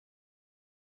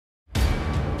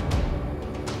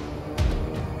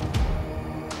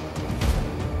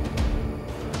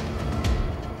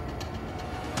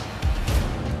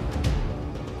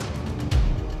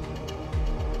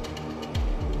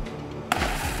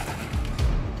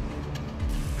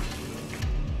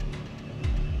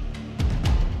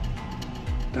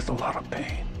is a lot of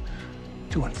pain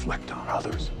to inflict on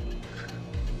others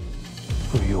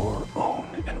for your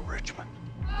own enrichment.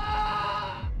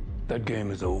 That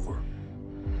game is over,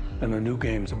 and a new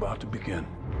game's about to begin.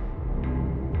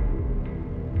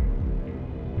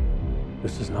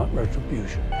 This is not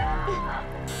retribution.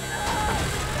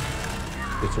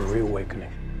 It's a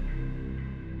reawakening.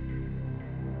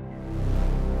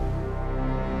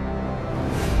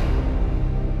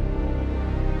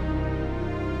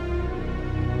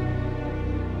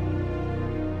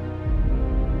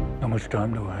 How much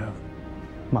time do I have?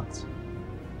 Months,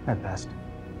 at best.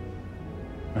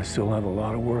 I still have a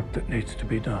lot of work that needs to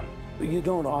be done. You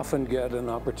don't often get an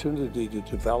opportunity to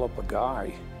develop a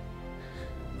guy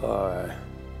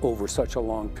over such a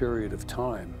long period of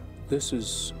time. This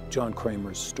is John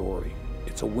Kramer's story.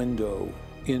 It's a window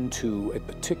into a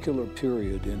particular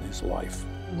period in his life.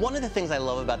 One of the things I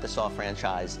love about the Saw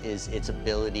franchise is its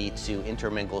ability to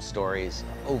intermingle stories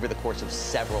over the course of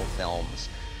several films.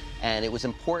 And it was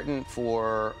important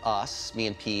for us, me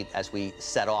and Pete, as we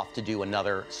set off to do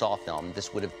another Saw film,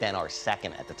 this would have been our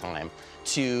second at the time,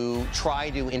 to try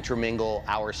to intermingle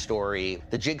our story,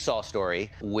 the Jigsaw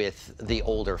story, with the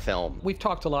older film. We've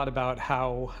talked a lot about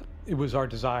how it was our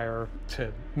desire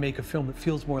to make a film that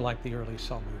feels more like the early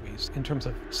Saw movies, in terms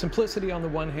of simplicity on the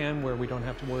one hand, where we don't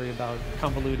have to worry about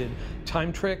convoluted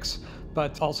time tricks,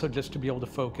 but also just to be able to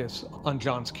focus on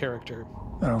John's character.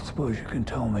 I don't suppose you can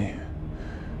tell me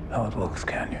how it looks,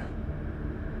 can you?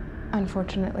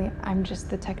 Unfortunately, I'm just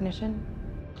the technician.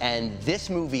 And this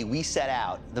movie, we set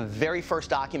out, the very first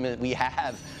document we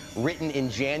have written in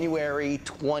January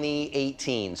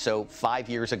 2018, so 5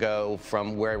 years ago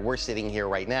from where we're sitting here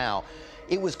right now,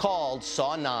 it was called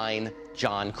Saw 9,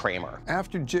 John Kramer.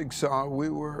 After Jigsaw, we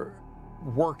were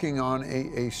working on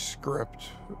a script,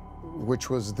 which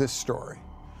was this story.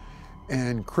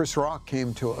 And Chris Rock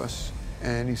came to us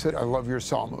and he said, "I love your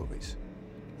Saw movies."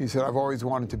 He said, "I've always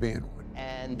wanted to be in one."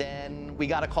 And then we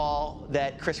got a call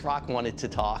that Chris Rock wanted to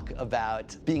talk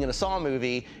about being in a Saw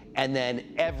movie, and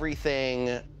then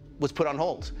everything was put on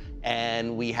hold.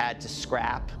 And we had to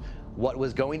scrap what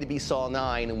was going to be Saw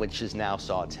 9, and which is now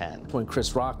Saw 10. When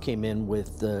Chris Rock came in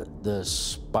with the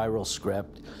spiral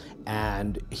script,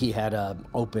 and he had an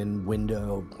open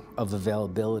window of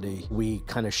availability, we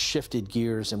kind of shifted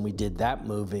gears and we did that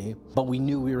movie, but we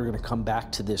knew we were going to come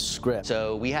back to this script.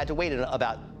 So we had to wait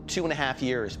about 2.5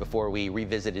 years before we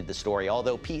revisited the story,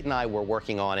 although Pete and I were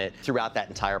working on it throughout that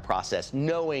entire process,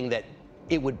 knowing that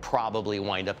it would probably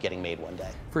wind up getting made one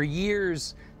day. For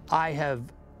years, I have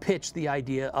pitched the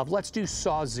idea of let's do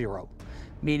Saw 0,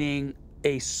 meaning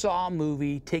a Saw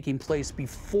movie taking place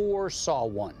before Saw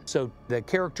 1. So the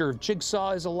character of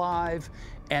Jigsaw is alive,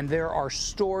 and there are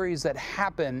stories that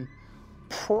happen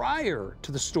prior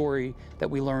to the story that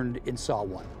we learned in Saw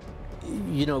 1.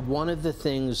 You know, one of the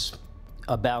things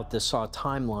about the Saw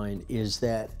timeline is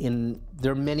that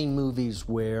there are many movies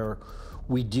where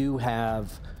we do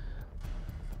have,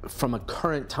 from a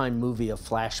current time movie, a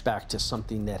flashback to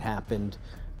something that happened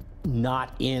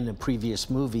not in a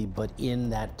previous movie, but in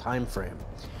that time frame.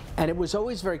 And it was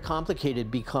always very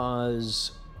complicated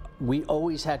because we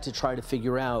always had to try to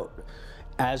figure out,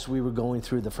 as we were going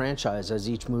through the franchise, as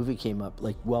each movie came up,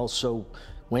 like, well, so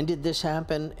when did this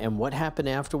happen, and what happened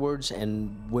afterwards,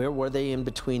 and where were they in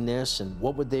between this, and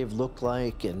what would they have looked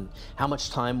like, and how much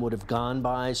time would have gone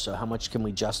by, so how much can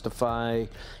we justify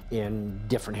in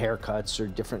different haircuts or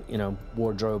different, you know,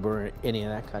 wardrobe or any of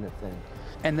that kind of thing.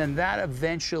 And then that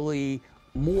eventually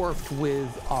morphed with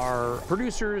our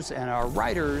producers and our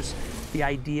writers, the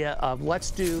idea of let's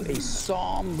do a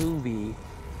Saw movie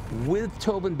with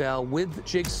Tobin Bell, with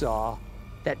Jigsaw,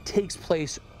 that takes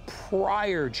place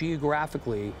prior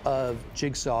geographically of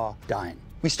Jigsaw dying.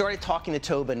 We started talking to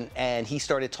Tobin, and he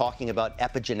started talking about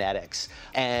epigenetics.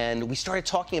 And we started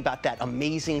talking about that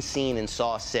amazing scene in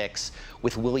Saw 6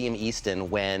 with William Easton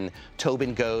when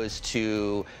Tobin goes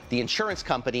to the insurance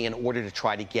company in order to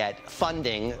try to get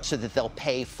funding so that they'll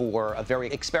pay for a very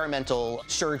experimental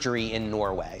surgery in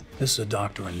Norway. This is a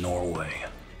doctor in Norway.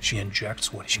 She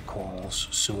injects what she calls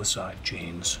suicide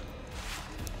genes.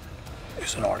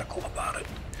 There's an article about it.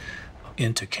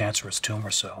 Into cancerous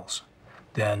tumor cells.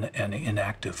 Then an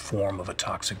inactive form of a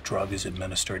toxic drug is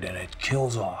administered, and it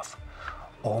kills off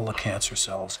all the cancer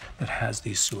cells that has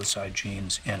these suicide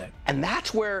genes in it. And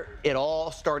that's where it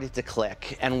all started to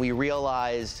click, and we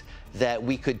realized that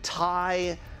we could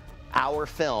tie our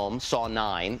film, Saw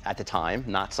 9 at the time,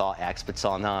 not Saw X, but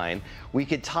Saw 9, we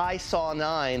could tie Saw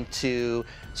 9 to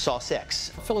Saw 6.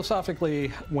 Philosophically,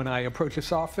 when I approach a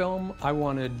Saw film, I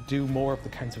want to do more of the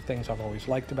kinds of things I've always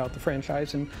liked about the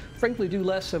franchise, and frankly do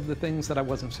less of the things that I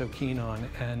wasn't so keen on.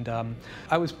 And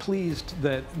I was pleased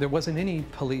that there wasn't any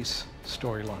police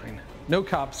storyline. No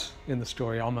cops in the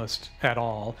story almost at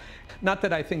all. Not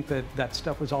that I think that that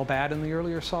stuff was all bad in the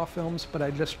earlier Saw films, but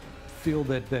I just feel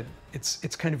that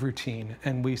it's kind of routine,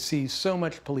 and we see so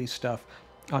much police stuff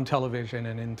on television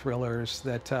and in thrillers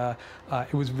that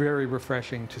it was very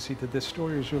refreshing to see that this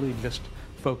story is really just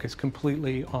focused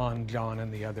completely on John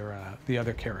and the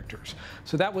other characters.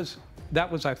 So that was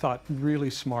I thought really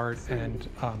smart, and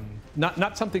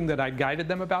not something that I'd guided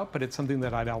them about, but it's something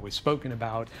that I'd always spoken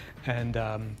about, and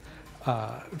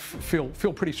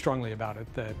feel pretty strongly about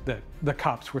it, that the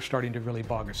cops were starting to really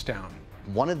bog us down.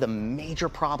 One of the major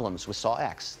problems with Saw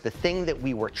X, the thing that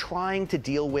we were trying to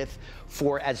deal with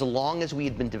for as long as we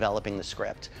had been developing the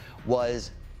script, was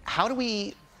how do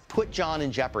we put John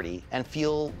in jeopardy and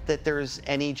feel that there's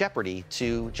any jeopardy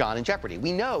to John in jeopardy?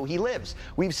 We know he lives.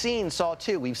 We've seen Saw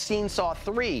 2, we've seen Saw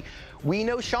 3. We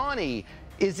know Shawnee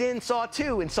is in Saw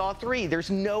 2 and Saw 3.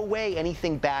 There's no way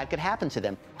anything bad could happen to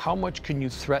them. How much can you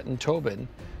threaten Tobin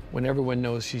when everyone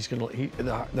knows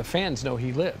the fans know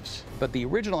he lives? But the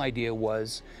original idea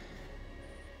was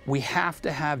we have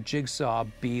to have Jigsaw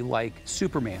be like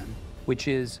Superman, which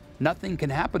is nothing can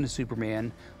happen to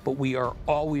Superman, but we are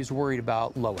always worried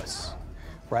about Lois,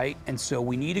 right? And so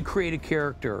we need to create a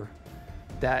character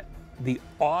that the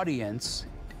audience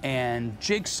and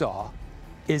Jigsaw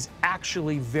is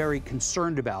actually very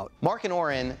concerned about. Mark and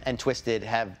Oren and Twisted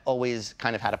have always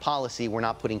kind of had a policy, we're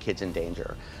not putting kids in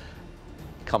danger.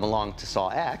 Come along to Saw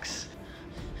X.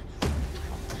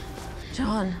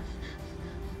 John,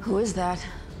 who is that?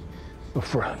 A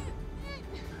friend.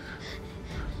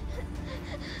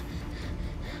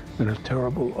 And a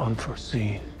terrible,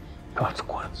 unforeseen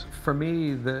consequence. For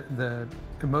me, the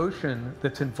emotion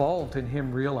that's involved in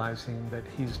him realizing that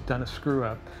he's done a screw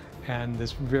up, and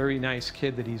this very nice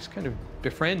kid that he's kind of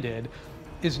befriended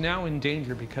is now in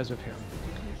danger because of him.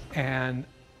 And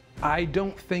I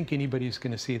don't think anybody's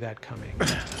going to see that coming.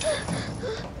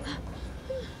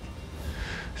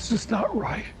 This is not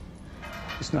right.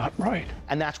 It's not right.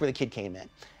 And that's where the kid came in.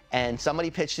 And somebody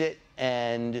pitched it,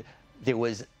 and there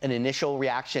was an initial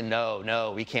reaction,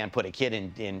 no, we can't put a kid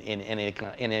in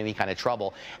any kind of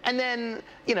trouble. And then,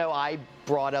 you know, I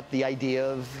brought up the idea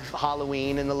of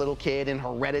Halloween and the little kid and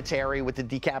Hereditary with the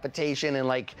decapitation and,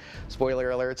 like, spoiler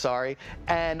alert, sorry,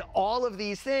 and all of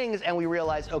these things, and we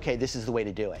realized, okay, this is the way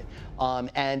to do it.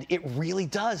 And it really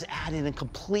does add in a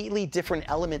completely different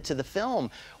element to the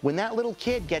film. When that little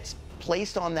kid gets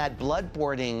placed on that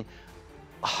bloodboarding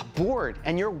board,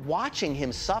 and you're watching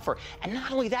him suffer, and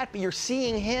not only that, but you're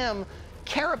seeing him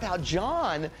care about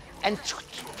John and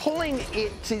pulling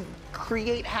it to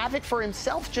create havoc for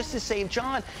himself just to save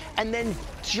John, and then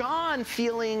John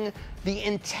feeling the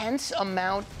intense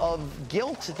amount of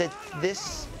guilt that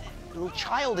this little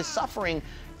child is suffering.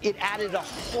 It added a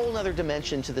whole other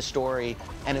dimension to the story,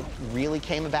 and it really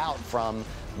came about from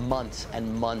months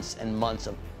and months and months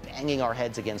of banging our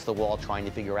heads against the wall trying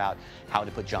to figure out how to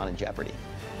put John in jeopardy.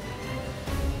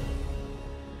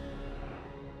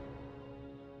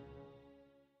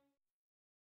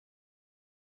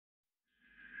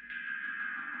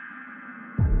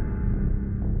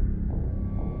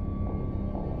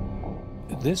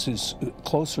 This is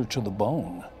closer to the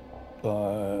bone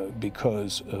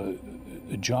because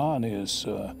John is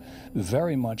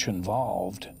very much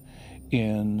involved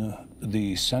in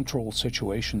the central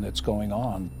situation that's going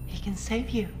on. He can save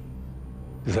you.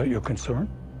 Is that your concern?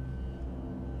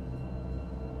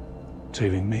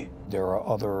 Saving me? There are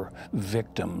other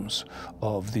victims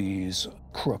of these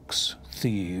crooks,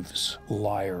 thieves,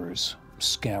 liars,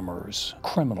 scammers,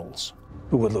 criminals.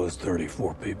 Who were those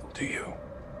 34 people to you?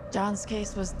 John's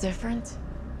case was different.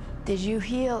 Did you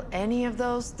heal any of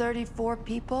those 34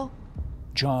 people?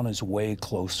 John is way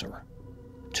closer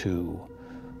to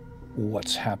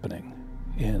what's happening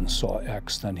in Saw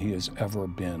X than he has ever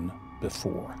been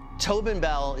before. Tobin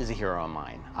Bell is a hero of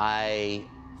mine. I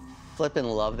flippin'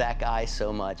 love that guy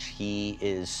so much. He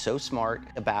is so smart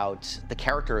about the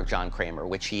character of John Kramer,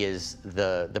 which he is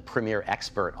the premier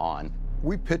expert on.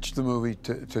 We pitched the movie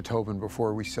to Tobin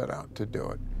before we set out to do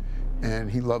it.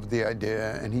 And he loved the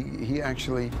idea, and he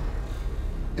actually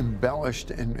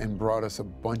embellished and brought us a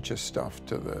bunch of stuff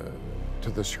to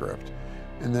the script.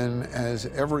 And then, as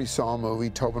every Saw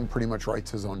movie, Tobin pretty much writes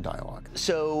his own dialogue.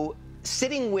 So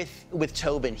sitting with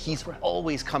Tobin, he's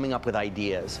always coming up with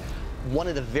ideas. One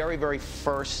of the very, very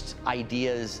first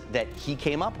ideas that he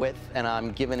came up with, and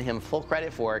I'm giving him full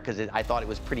credit for it because I thought it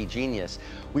was pretty genius.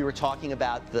 We were talking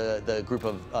about the group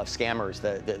of scammers,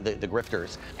 the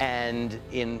grifters, and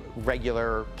in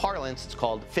regular parlance, it's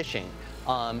called phishing.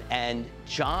 And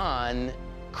John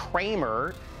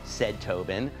Kramer, said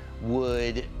Tobin,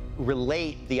 would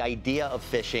relate the idea of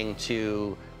fishing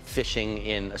to fishing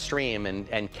in a stream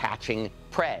and catching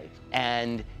prey.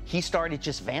 And he started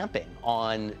just vamping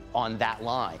on that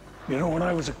line. You know, when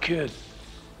I was a kid,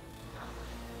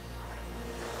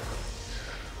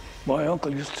 my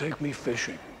uncle used to take me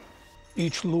fishing.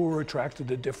 Each lure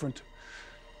attracted a different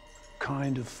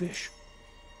kind of fish.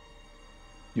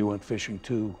 You went fishing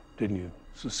too, didn't you,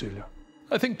 Cecilia?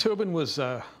 I think Tobin was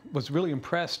really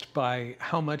impressed by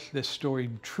how much this story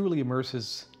truly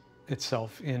immerses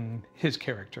itself in his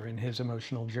character, in his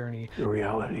emotional journey. The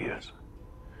reality is,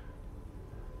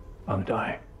 I'm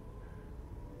dying.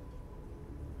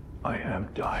 I am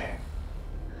dying.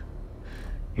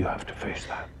 You have to face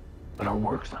that. But our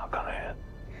work's not gonna end.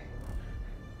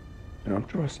 And I'm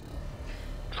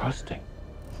trusting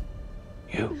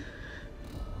you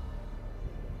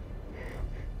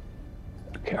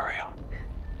to carry on.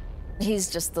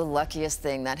 He's just the luckiest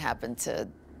thing that happened to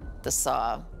the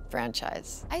Saw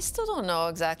franchise. I still don't know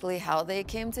exactly how they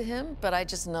came to him, but I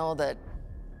just know that,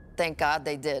 thank God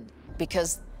they did,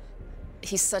 because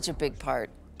he's such a big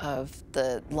part of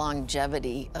the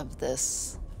longevity of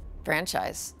this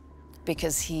franchise,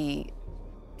 because he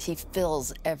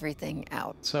fills everything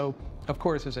out. So, of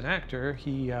course, as an actor,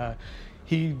 he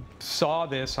saw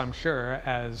this, I'm sure,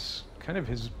 as kind of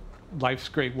his life's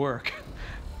great work.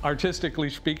 Artistically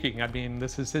speaking, I mean,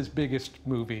 this is his biggest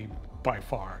movie by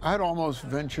far. I'd almost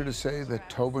venture to say that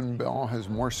Tobin Bell has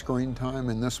more screen time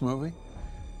in this movie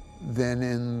than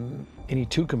in Any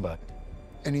two combined.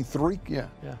 any three. Yeah.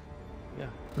 Yeah.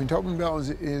 I mean, Tobin Bell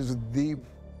is the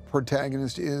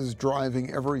protagonist, is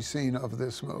driving every scene of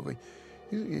this movie.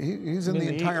 He's in the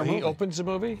entire movie. He opens the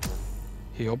movie.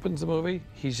 He opens the movie.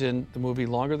 He's in the movie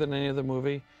longer than any other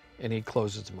movie, and he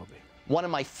closes the movie. One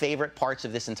of my favorite parts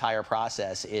of this entire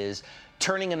process is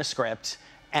turning in a script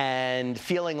and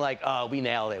feeling like, oh, we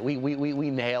nailed it. We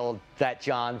nailed that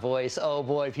John voice. Oh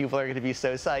boy, people are gonna be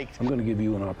so psyched. I'm gonna give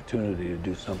you an opportunity to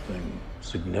do something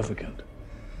significant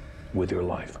with your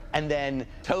life. And then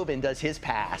Tobin does his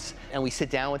pass, and we sit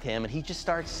down with him, and he just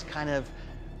starts kind of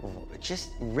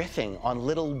just riffing on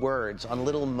little words, on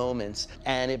little moments,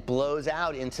 and it blows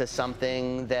out into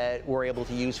something that we're able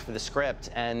to use for the script,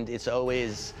 and it's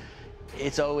always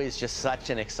just such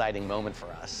an exciting moment for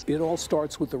us. It all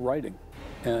starts with the writing,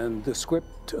 and the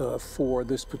script for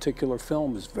this particular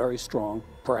film is very strong,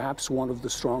 perhaps one of the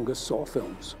strongest Saw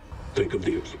films. Think of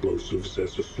the explosives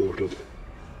as a sort of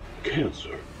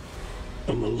cancer,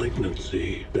 a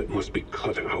malignancy that must be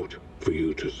cut out for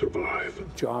you to survive.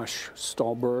 Josh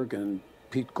Stolberg and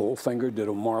Pete Goldfinger did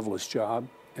a marvelous job,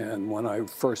 and when I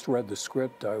first read the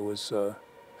script, I was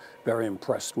very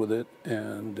impressed with it,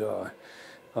 and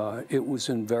it was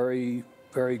in very,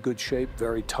 very good shape,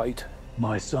 very tight.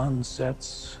 My sun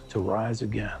sets to rise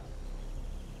again.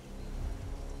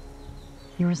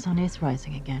 Your sun is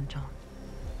rising again, John.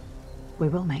 We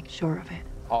will make sure of it.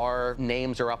 Our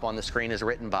names are up on the screen as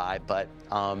written by, but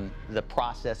the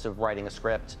process of writing a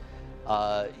script,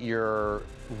 you're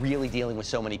really dealing with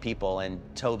so many people, and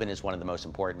Tobin is one of the most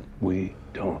important. We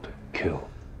don't kill.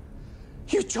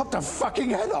 You chopped a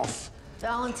fucking head off!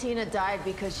 Valentina died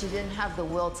because she didn't have the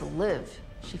will to live.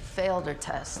 She failed her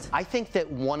test. I think that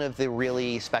one of the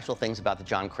really special things about the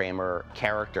John Kramer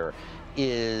character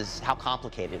is how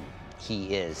complicated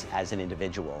he is as an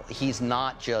individual. He's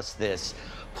not just this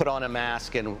put on a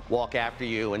mask and walk after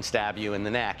you and stab you in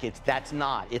the neck. That's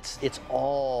not. It's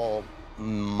all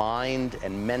mind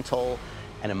and mental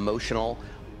and emotional.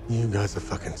 You guys are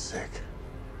fucking sick.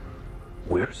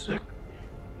 We're sick.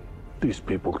 These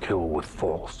people kill with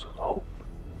false hope.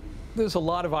 There's a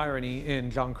lot of irony in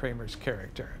John Kramer's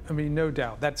character. I mean, no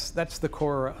doubt. That's the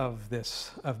core of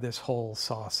this whole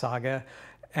Saw saga.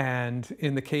 And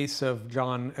in the case of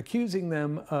John accusing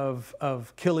them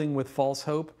of killing with false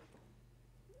hope,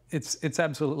 it's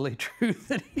absolutely true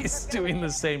that he's doing the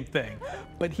same thing,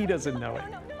 but he doesn't know it,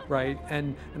 right?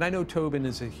 And I know Tobin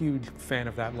is a huge fan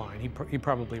of that line. He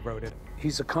probably wrote it.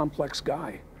 He's a complex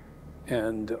guy,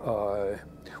 and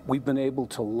we've been able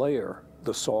to layer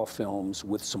the Saw films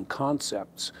with some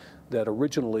concepts that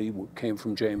originally came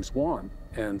from James Wan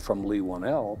and from Lee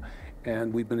Wanell,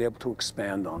 and we've been able to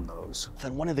expand on those.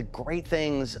 And one of the great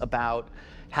things about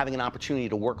having an opportunity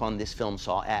to work on this film,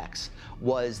 Saw X,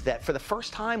 was that for the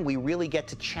first time we really get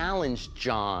to challenge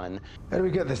John. How do we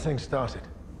get this thing started?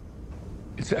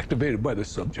 It's activated by the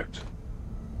subject.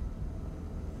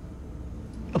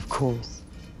 Of course.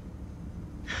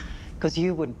 Because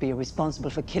you wouldn't be responsible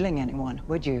for killing anyone,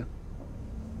 would you?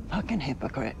 Fucking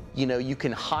hypocrite. You know, you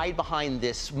can hide behind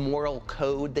this moral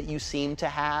code that you seem to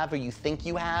have or you think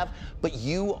you have, but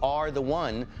you are the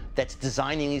one that's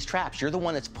designing these traps. You're the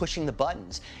one that's pushing the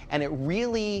buttons. And it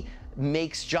really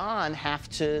makes John have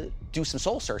to do some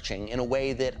soul searching in a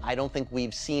way that I don't think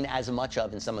we've seen as much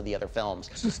of in some of the other films.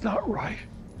 This is not right.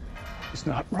 It's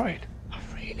not right. Not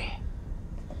really.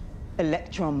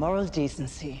 Electoral moral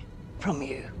decency from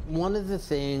you. One of the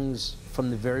things from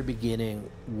the very beginning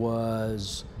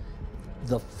was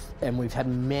and we've had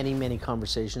many, many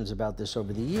conversations about this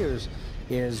over the years,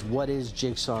 is what is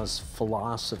Jigsaw's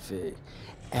philosophy?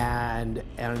 And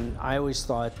I always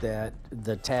thought that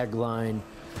the tagline,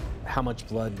 "How much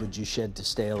blood would you shed to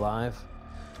stay alive?"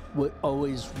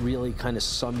 always really kind of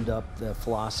summed up the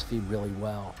philosophy really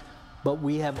well. But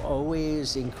we have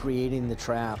always, in creating the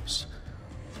traps,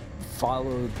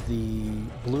 followed the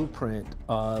blueprint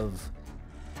of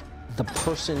the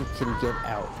person can get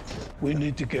out. We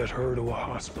need to get her to a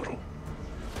hospital.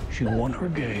 She won her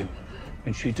game,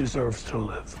 and she deserves to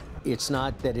live. It's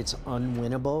not that it's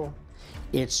unwinnable.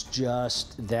 It's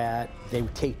just that they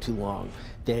take too long.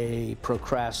 They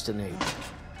procrastinate.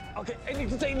 Okay, I need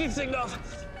to take these things off.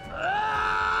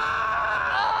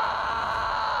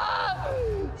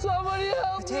 Somebody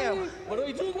help Mateo. me! What do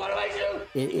I do? What do I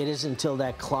do? It is until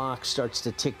that clock starts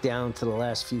to tick down to the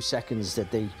last few seconds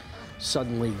that they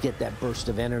suddenly get that burst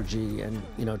of energy and,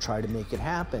 you know, try to make it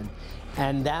happen.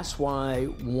 And that's why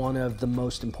one of the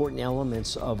most important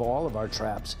elements of all of our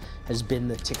traps has been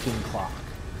the ticking clock.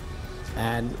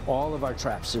 And all of our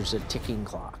traps, there's a ticking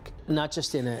clock. Not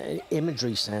just in an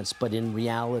imagery sense, but in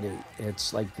reality.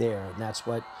 It's like there, and that's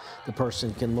what the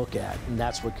person can look at, and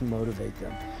that's what can motivate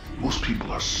them. Most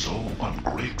people are so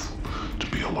ungrateful to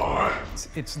be alive.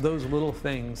 It's those little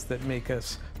things that make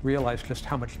us realize just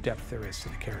how much depth there is to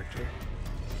the character.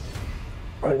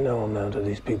 Right now, Amanda,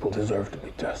 these people deserve to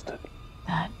be tested.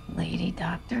 That lady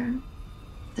doctor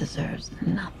deserves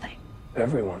nothing.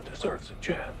 Everyone deserves a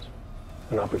chance,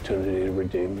 an opportunity to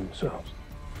redeem themselves.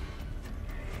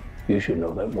 You should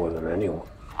know that more than anyone.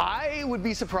 I would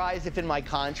be surprised if in my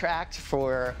contract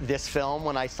for this film,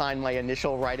 when I signed my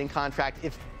initial writing contract,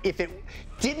 if it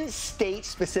didn't state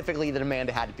specifically that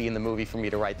Amanda had to be in the movie for me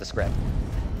to write the script.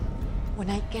 When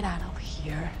I get out of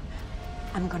here,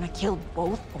 I'm gonna kill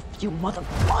both of you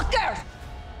motherfuckers!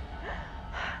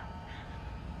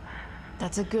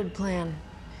 That's a good plan.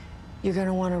 You're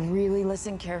gonna want to really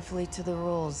listen carefully to the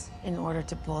rules in order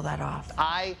to pull that off.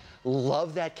 I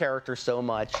love that character so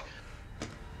much.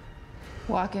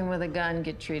 Walking with a gun,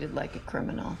 get treated like a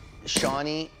criminal.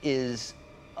 Shawnee is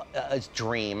a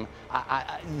dream.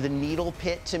 The needle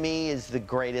pit to me is the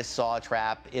greatest saw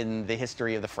trap in the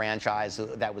history of the franchise.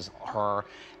 That was her.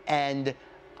 And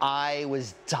I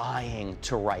was dying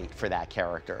to write for that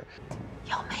character.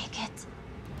 You'll make it,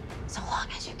 so long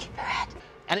as you keep your head.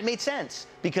 And it made sense,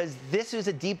 because this is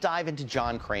a deep dive into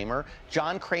John Kramer.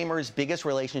 John Kramer's biggest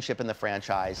relationship in the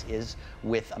franchise is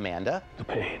with Amanda. The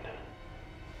pain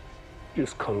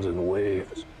just comes in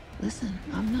waves. Listen,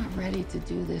 I'm not ready to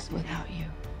do this without you.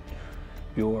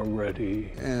 You're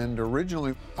ready. And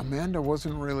originally, Amanda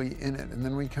wasn't really in it. And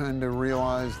then we kind of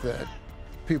realized that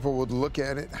people would look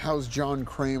at it, how's John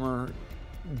Kramer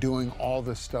doing all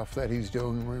the stuff that he's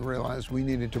doing? We realized we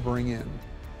needed to bring in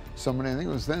somebody. I think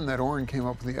it was then that Oren came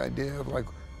up with the idea of, like,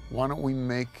 why don't we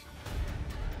make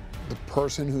the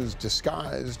person who's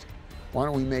disguised, why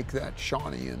don't we make that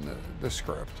Shawnee in the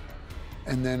script?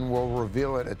 And then we'll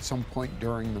reveal it at some point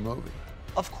during the movie.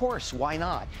 Of course, why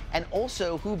not? And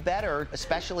also, who better,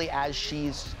 especially as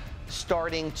she's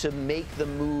starting to make the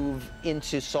move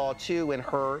into Saw 2 and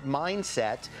her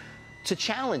mindset, to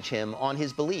challenge him on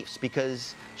his beliefs,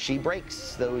 because she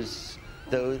breaks those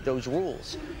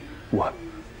rules. What?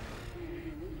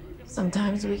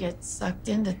 Sometimes we get sucked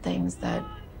into things that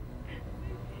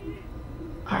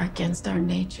are against our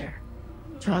nature.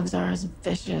 Drugs are as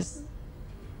vicious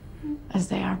as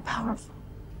they are powerful.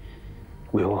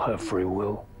 We all have free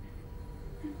will.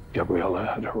 Gabriella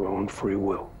had her own free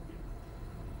will.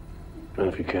 And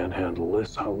if you can't handle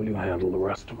this, how will you handle the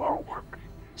rest of our work?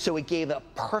 So it gave a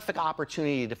perfect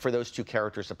opportunity for those two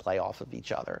characters to play off of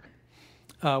each other.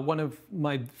 One of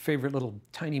my favorite little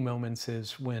tiny moments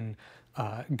is when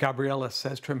Gabriella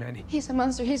says to Amanda, "He's a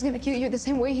monster. He's going to kill you the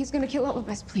same way he's going to kill all of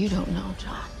us." You don't know,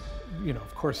 John. You know,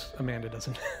 of course, Amanda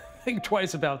doesn't think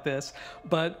twice about this,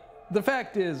 but the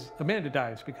fact is, Amanda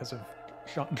dies because of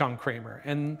John Kramer,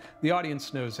 and the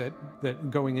audience knows it,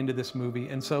 that going into this movie.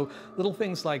 And so little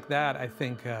things like that, I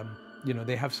think, you know,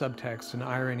 they have subtext and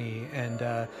irony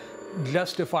and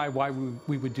justify why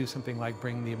we would do something like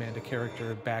bring the Amanda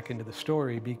character back into the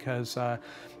story, because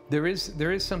there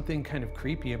is something kind of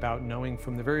creepy about knowing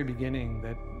from the very beginning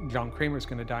that John Kramer's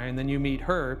going to die, and then you meet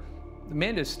her.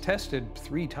 Amanda's tested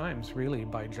 3 times, really,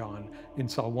 by John in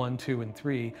Saw 1, 2, and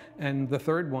 3, and the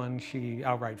third one, she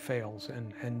outright fails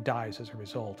and dies as a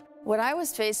result. What I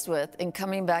was faced with in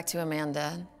coming back to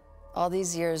Amanda all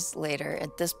these years later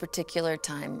at this particular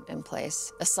time and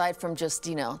place, aside from just,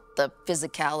 you know, the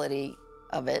physicality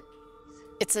of it,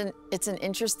 it's an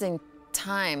interesting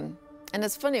time. And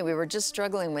it's funny, we were just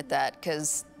struggling with that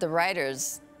because the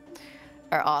writers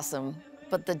are awesome,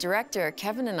 but the director,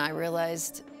 Kevin, and I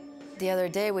realized the other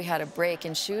day we had a break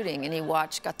in shooting and he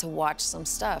got to watch some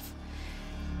stuff.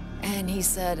 And he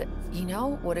said, you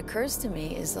know, what occurs to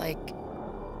me is like,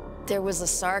 there was a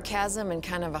sarcasm and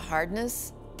kind of a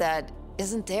hardness that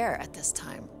isn't there at this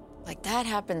time. Like that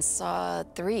happened Saw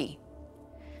 3,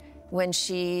 when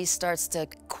she starts to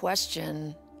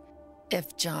question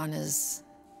if John is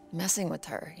messing with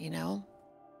her, you know?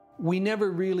 We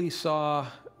never really saw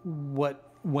what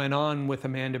went on with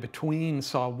Amanda between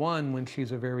Saw 1, when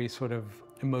she's a very sort of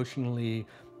emotionally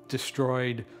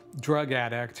destroyed drug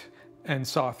addict, and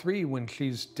Saw 3, when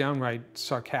she's downright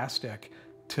sarcastic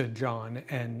to John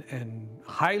and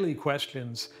highly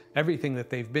questions everything that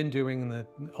they've been doing and that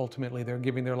ultimately they're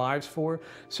giving their lives for.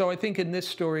 So I think in this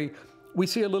story, we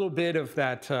see a little bit of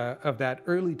that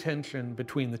early tension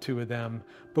between the two of them,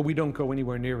 but we don't go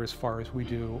anywhere near as far as we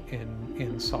do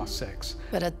in Saw 6.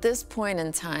 But at this point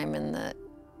in time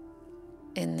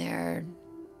in their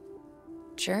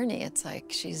journey, it's like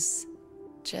she's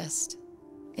just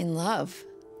in love,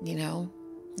 you know?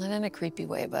 Not in a creepy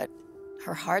way, but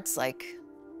her heart's like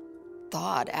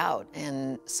thawed out.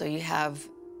 And so you have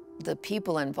the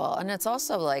people involved. And it's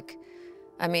also like,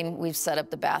 I mean, we've set up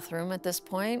the bathroom at this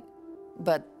point,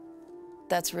 but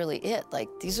that's really it. Like,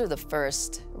 these are the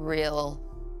first real,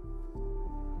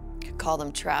 you could call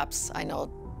them traps. I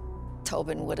know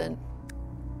Tobin wouldn't,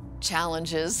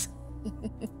 challenges.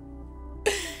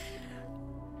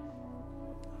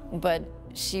 But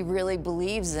she really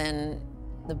believes in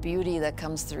the beauty that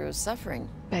comes through suffering.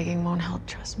 Begging won't help,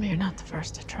 trust me. You're not the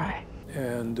first to try.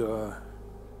 And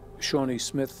Shawnee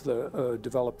Smith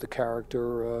developed the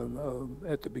character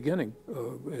at the beginning,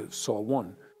 Saw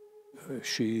 1.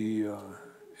 She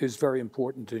is very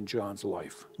important in John's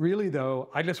life. Really, though,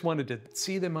 I just wanted to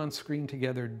see them on screen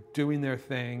together, doing their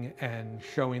thing and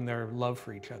showing their love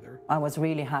for each other. I was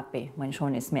really happy when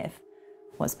Shawnee Smith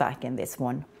was back in this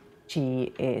one.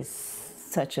 She is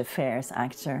such a fierce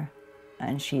actor,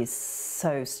 and she's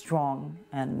so strong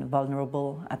and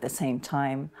vulnerable at the same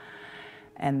time.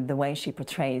 And the way she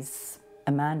portrays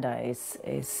Amanda is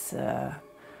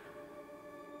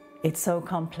it's so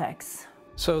complex.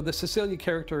 So the Cecilia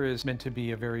character is meant to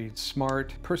be a very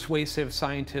smart, persuasive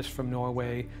scientist from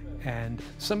Norway, and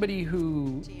somebody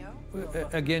who,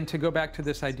 again, to go back to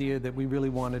this idea that we really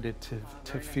wanted it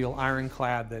to feel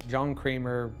ironclad, that John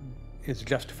Kramer is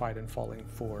justified in falling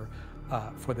for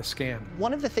the scam.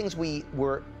 One of the things we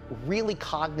were really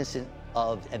cognizant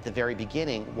of at the very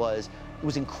beginning was it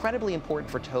was incredibly important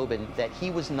for Tobin that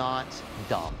he was not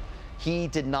dumb. He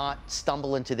did not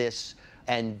stumble into this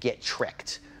and get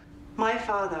tricked. My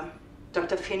father,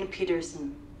 Dr. Finn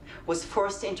Peterson, was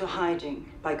forced into hiding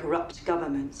by corrupt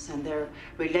governments and their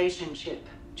relationship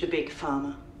to Big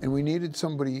Pharma. And we needed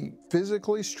somebody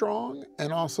physically strong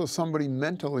and also somebody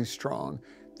mentally strong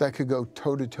that could go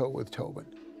toe-to-toe with Tobin.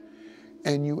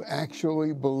 And you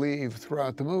actually believe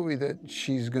throughout the movie that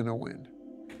she's gonna win.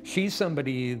 She's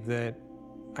somebody that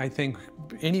I think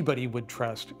anybody would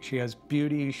trust. She has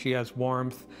beauty, she has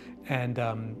warmth, and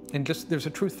just there's a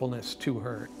truthfulness to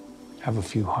her. Have a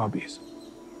few hobbies.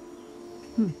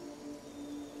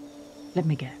 Let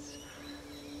me guess.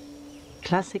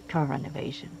 Classic car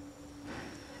renovation.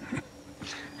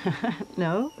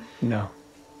 No? No.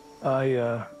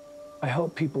 I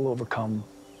help people overcome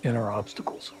inner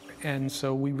obstacles. And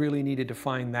so we really needed to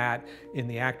find that in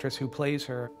the actress who plays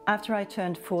her. After I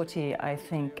turned 40, I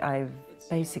think I've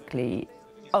basically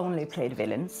only played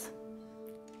villains,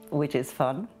 which is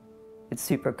fun. It's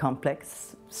super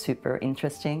complex, super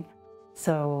interesting.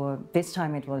 So this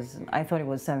time I thought it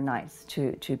was so nice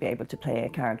to be able to play a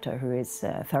character who is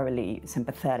thoroughly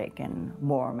sympathetic and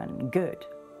warm and good.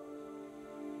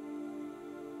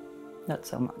 Not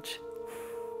so much.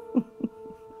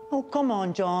 Oh, come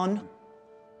on, John.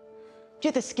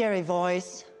 You're the scary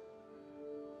voice.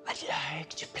 I'd like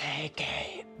to play a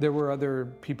game. There were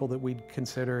other people that we'd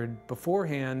considered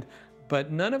beforehand,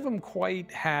 but none of them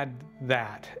quite had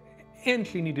that and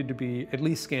she needed to be at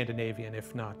least Scandinavian,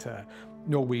 if not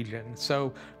Norwegian.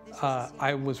 So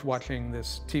I was watching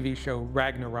this TV show,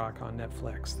 Ragnarok, on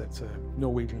Netflix. That's a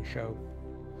Norwegian show.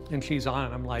 And she's on,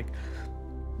 and I'm like,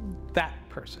 that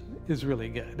person is really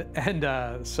good.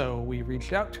 And so we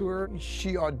reached out to her.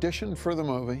 She auditioned for the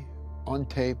movie on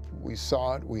tape. We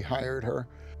saw it, we hired her.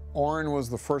 Oren was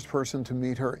the first person to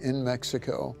meet her in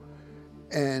Mexico.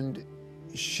 And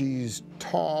she's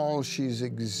tall, she's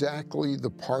exactly the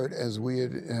part as we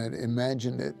had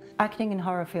imagined it. Acting in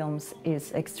horror films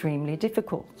is extremely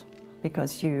difficult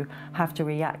because you have to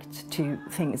react to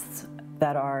things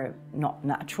that are not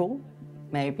natural,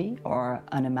 maybe, or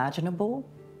unimaginable,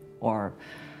 or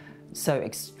so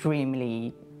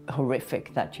extremely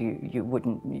horrific that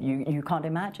you can't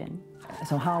imagine.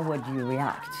 So how would you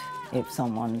react if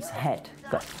someone's head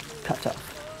got cut off?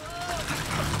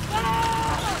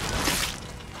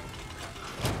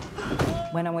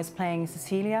 When I was playing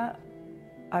Cecilia,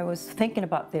 I was thinking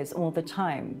about this all the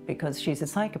time because she's a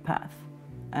psychopath.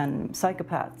 And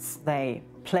psychopaths, they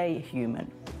play human.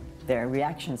 Their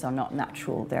reactions are not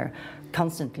natural. They're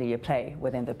constantly a play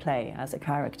within the play as a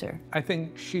character. I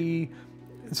think she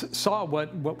saw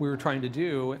what we were trying to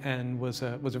do and was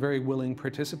a very willing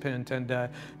participant. And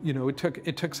you know, it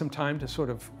took some time to sort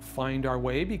of find our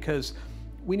way because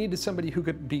we needed somebody who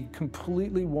could be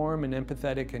completely warm and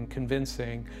empathetic and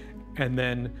convincing, and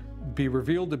then be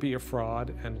revealed to be a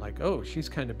fraud and like, oh, she's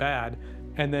kind of bad.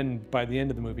 And then by the end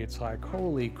of the movie, it's like,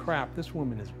 holy crap, this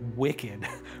woman is wicked,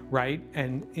 right?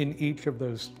 And in each of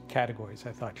those categories,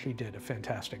 I thought she did a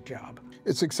fantastic job.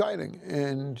 It's exciting,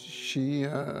 and she,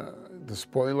 the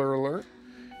spoiler alert,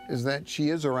 is that she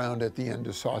is around at the end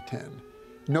of Saw 10.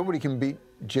 Nobody can beat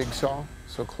Jigsaw,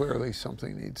 so clearly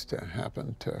something needs to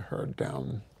happen to her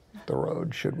down the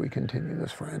road should we continue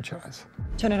this franchise.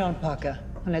 Turn it on, Parker,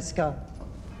 and let's go.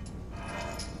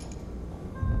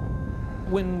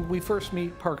 When we first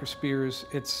meet Parker Spears,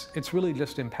 it's really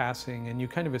just in passing, and you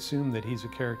kind of assume that he's a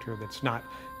character that's not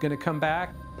going to come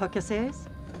back. Parker says,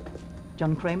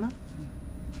 John Kramer.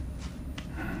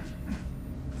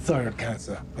 Thyroid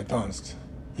cancer, advanced.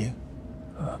 You?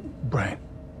 Brain.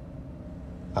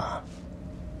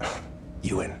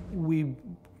 You win. We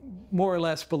more or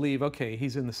less believe, okay,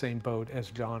 he's in the same boat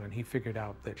as John, and he figured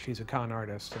out that she's a con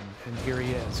artist, and here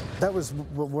he is. That was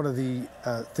one of the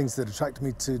things that attracted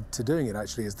me to doing it,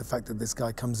 actually, is the fact that this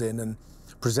guy comes in and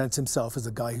presents himself as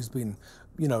a guy who's been,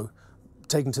 you know,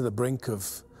 taken to the brink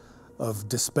of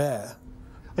despair.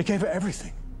 I gave her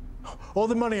everything. All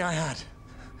the money I had.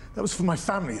 That was for my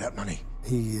family, that money.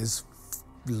 He is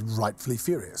rightfully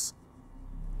furious.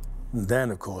 And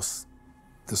then, of course,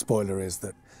 the spoiler is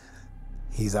that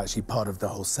he's actually part of the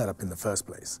whole setup in the first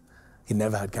place. He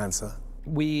never had cancer.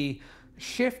 We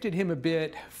shifted him a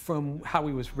bit from how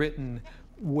he was written,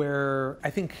 where I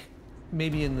think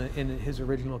maybe in his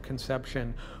original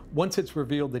conception, once it's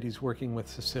revealed that he's working with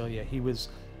Cecilia, he was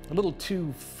a little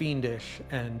too fiendish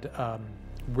and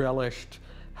relished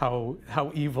how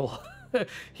evil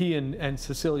he and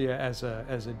Cecilia as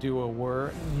a duo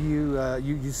were.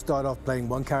 You start off playing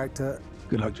one character.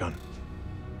 Good luck, John.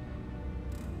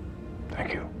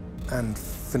 Thank you. And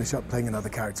finish up playing another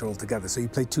character altogether. So you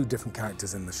play two different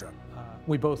characters in the show.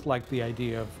 We both liked the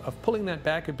idea of pulling that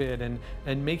back a bit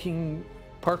and making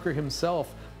Parker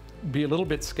himself be a little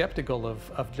bit skeptical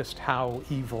of just how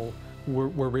evil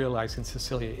we're realizing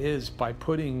Cecilia is by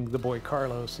putting the boy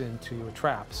Carlos into a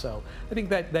trap. So I think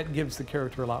that gives the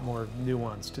character a lot more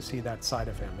nuance to see that side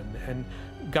of him. And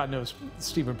God knows,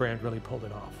 Stephen Brand really pulled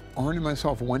it off. Oren and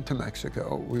myself went to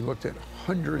Mexico. We looked at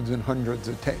hundreds and hundreds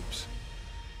of tapes.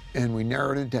 And we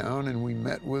narrowed it down, and we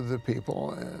met with the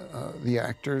people, the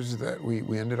actors that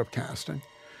we ended up casting.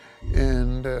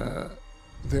 And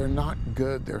they're not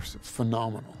good, they're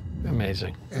phenomenal.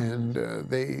 Amazing. And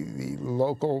the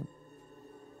local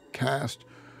cast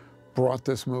brought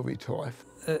this movie to life.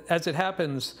 As it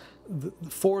happens,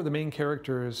 four of the main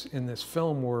characters in this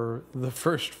film were the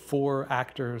first four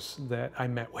actors that I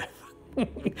met with.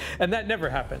 And that never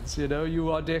happens, you know?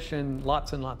 You audition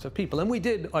lots and lots of people. And we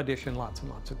did audition lots and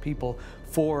lots of people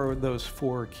for those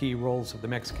four key roles of the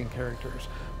Mexican characters.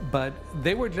 But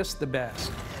they were just the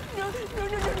best.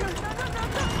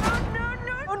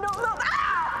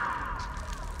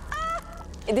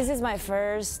 This is my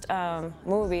first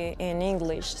movie in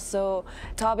English, so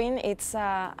Tobin, it's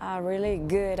a really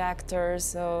good actor,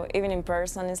 so even in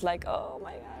person it's like, oh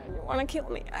my God, you want to kill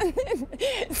me.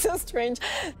 It's so strange.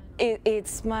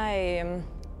 It's my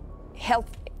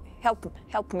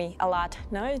helped me a lot,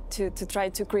 no, to try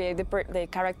to create the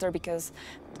character, because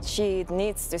she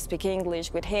needs to speak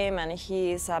English with him, and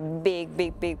he is a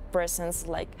big presence.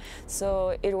 Like,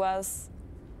 so it was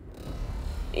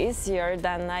easier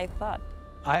than I thought.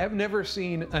 I have never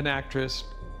seen an actress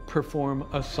perform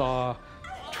a saw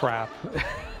trap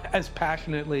as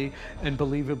passionately and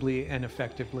believably and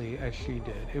effectively as she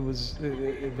did. It was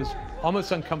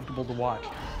almost uncomfortable to watch.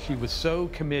 She was so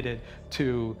committed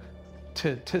to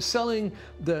selling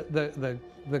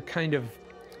the kind of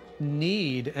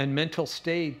need and mental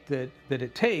state that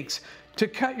it takes to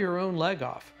cut your own leg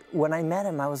off. When I met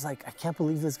him, I was like, I can't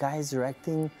believe this guy is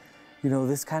directing, you know,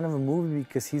 this kind of a movie,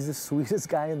 because he's the sweetest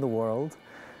guy in the world.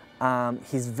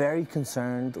 He's very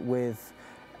concerned with,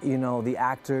 you know, the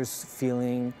actors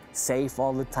feeling safe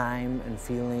all the time and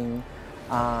feeling,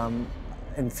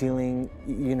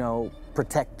 you know,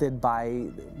 protected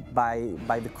by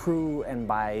the crew and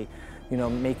by, you know,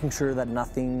 making sure that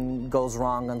nothing goes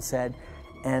wrong on set.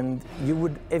 And you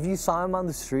would, if you saw him on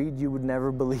the street, you would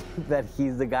never believe that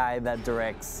he's the guy that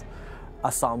directs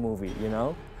a Saw movie, you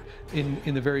know?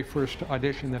 In the very first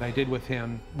audition that I did with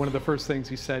him, one of the first things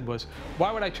he said was,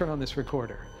 "Why would I turn on this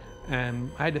recorder?"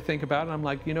 And I had to think about it. I'm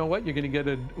like, you know what? You're going to get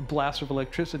a blast of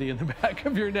electricity in the back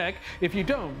of your neck if you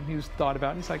don't. He's thought about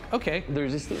it. And he's like, okay.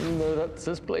 There's this thing that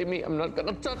says, "Play me." I'm not going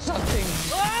to touch that thing.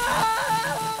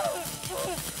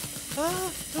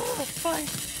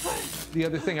 The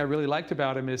other thing I really liked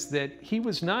about him is that he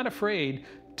was not afraid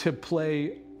to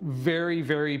play very,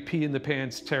 very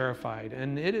pee-in-the-pants terrified.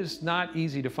 And it is not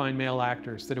easy to find male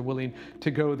actors that are willing to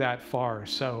go that far.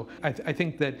 So I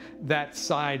think that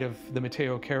side of the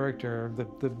Mateo character,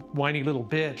 the whiny little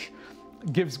bitch,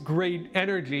 gives great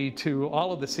energy to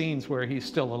all of the scenes where he's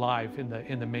still alive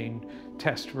in the main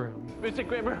test room. Mr.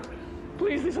 Kramer,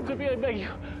 please listen to me.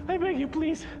 I beg you,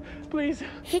 please, please.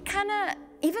 He kind of,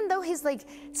 even though he's like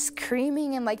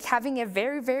screaming and like having a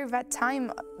very, very bad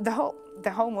time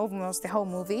almost the whole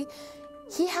movie,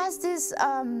 he has this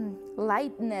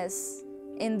lightness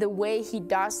in the way he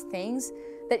does things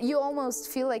that you almost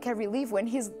feel like a relief when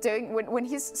he's doing, when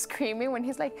he's screaming, when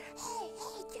he's like, hey,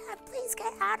 yeah, please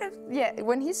get out of, yeah,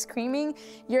 when he's screaming,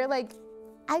 you're like,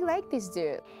 I like this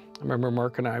dude. I remember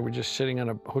Mark and I were just sitting on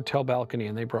a hotel balcony,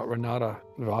 and they brought Renata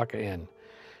Vaca in.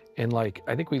 And like,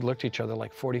 I think we looked at each other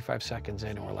like 45 seconds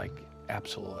in, and we're like,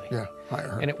 absolutely. Yeah, I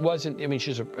heard. And it wasn't, I mean,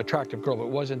 she's an attractive girl, but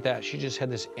it wasn't that. She just had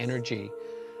this energy.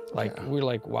 Like, we were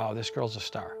like, wow, this girl's a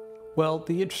star. Well,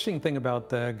 the interesting thing about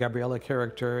the Gabriella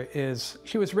character is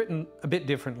she was written a bit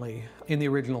differently in the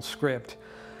original script.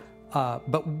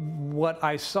 But what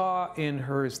I saw in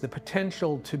her is the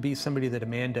potential to be somebody that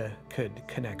Amanda could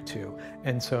connect to.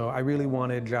 And so I really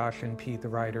wanted Josh and Pete, the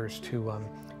writers, to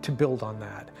build on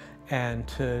that and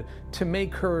to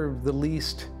make her the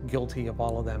least guilty of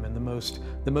all of them and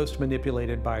the most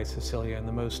manipulated by Cecilia and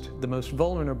the most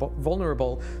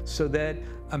vulnerable, so that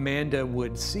Amanda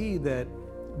would see that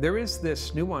there is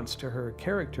this nuance to her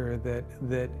character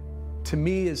that to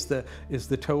me is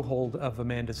the toehold of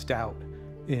Amanda's doubt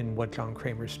in what John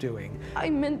Kramer's doing. I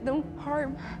meant no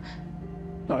harm.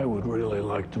 I would really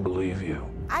like to believe you.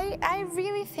 I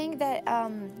really think that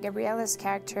Gabriella's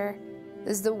character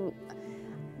is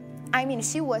I mean,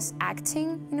 she was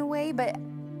acting in a way, but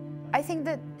I think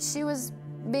that she was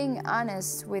being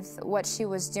honest with what she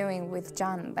was doing with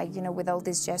John, like, you know, with all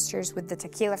these gestures, with the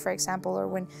tequila, for example, or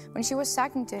when she was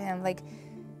talking to him, like,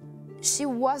 she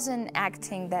wasn't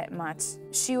acting that much.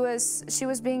 She was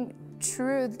being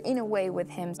true in a way with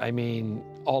him. I mean,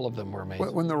 all of them were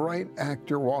amazing. When the right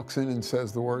actor walks in and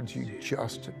says the words, you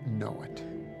just know it.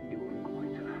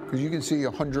 Because you can see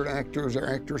 100 actors or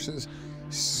actresses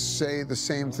say the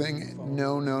same thing,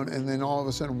 no, and then all of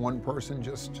a sudden one person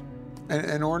just,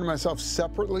 and Oren and myself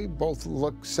separately both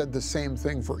said the same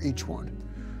thing for each one.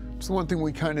 So one thing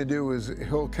we kind of do is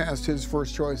he'll cast his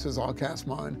first choices, I'll cast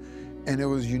mine, and it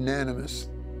was unanimous,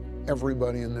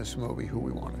 everybody in this movie who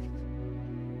we wanted.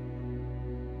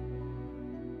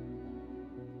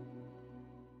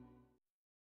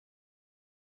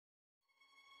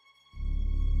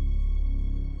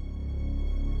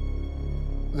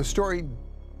 The story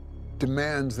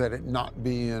demands that it not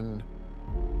be in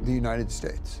the United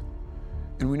States.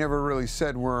 And we never really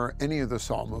said where any of the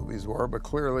Saw movies were, but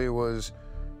clearly it was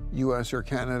US or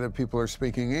Canada. People are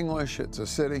speaking English, it's a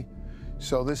city.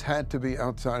 So this had to be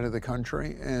outside of the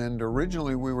country. And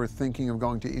originally we were thinking of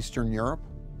going to Eastern Europe.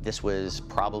 This was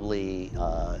probably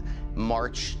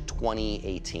March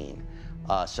 2018,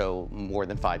 so more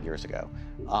than 5 years ago.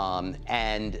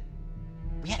 And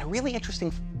we had a really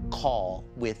interesting call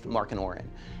with Mark and Oren.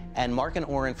 And Mark and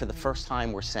Oren, for the first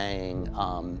time, were saying,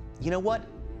 you know what?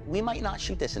 we might not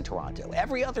shoot this in Toronto.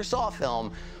 Every other Saw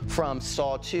film, from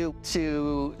Saw 2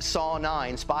 to Saw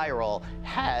 9, Spiral,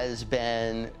 has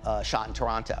been shot in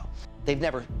Toronto. They've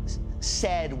never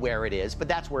said where it is, but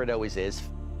that's where it always is.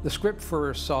 The script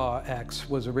for Saw X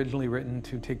was originally written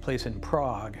to take place in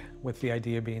Prague, with the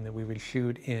idea being that we would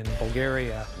shoot in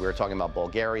Bulgaria. We were talking about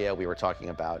Bulgaria, we were talking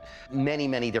about many,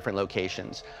 many different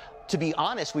locations. To be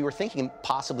honest, we were thinking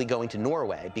possibly going to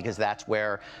Norway, because that's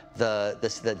where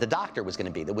the doctor was going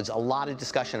to be. There was a lot of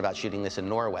discussion about shooting this in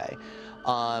Norway.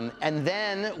 And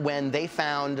then when they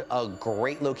found a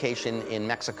great location in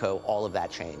Mexico, all of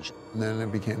that changed. And then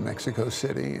it became Mexico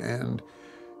City, and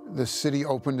the city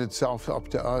opened itself up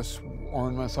to us. Oren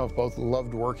and myself both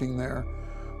loved working there.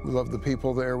 We loved the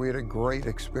people there. We had a great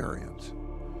experience.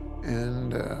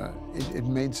 And it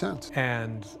made sense.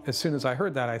 And as soon as I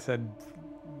heard that, I said,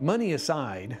 money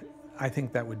aside, I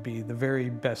think that would be the very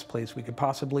best place we could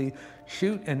possibly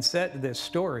shoot and set this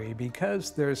story,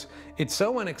 because it's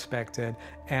so unexpected,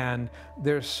 and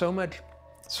there's so much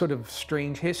sort of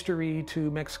strange history to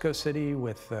Mexico City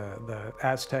with the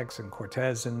Aztecs and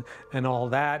Cortez and all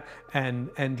that, and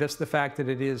just the fact that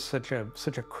it is such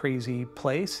a crazy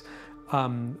place.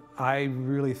 I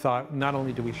really thought not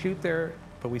only do we shoot there,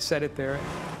 but we set it there.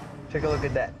 Take a look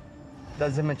at that.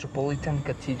 That's the Metropolitan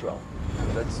Cathedral.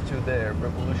 That's to the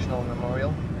Revolutionary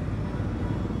Memorial.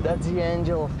 That's the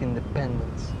Angel of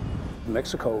Independence.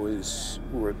 Mexico is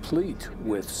replete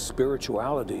with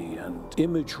spirituality and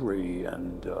imagery,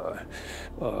 and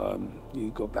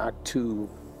you go back to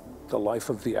the life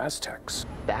of the Aztecs.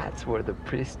 That's where the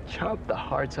priests chop the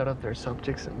hearts out of their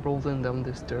subjects and roll them down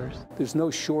the stairs. There's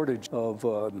no shortage of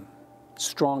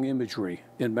strong imagery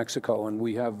in Mexico, and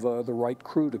we have the right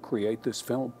crew to create this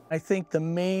film. I think the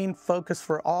main focus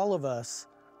for all of us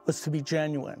was to be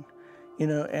genuine,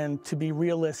 and to be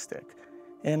realistic.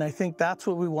 And I think that's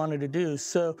what we wanted to do.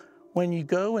 So when you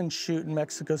go and shoot in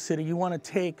Mexico City, you want to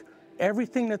take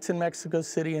everything that's in Mexico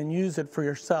City and use it for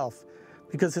yourself,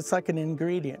 because it's like an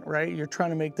ingredient, right? You're trying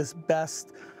to make this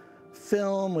best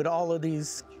film with all of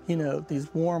these,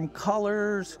 these warm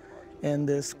colors and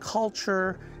this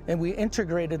culture. And we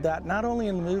integrated that not only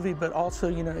in the movie, but also,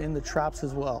 in the traps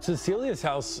as well. Cecilia's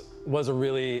house was a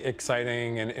really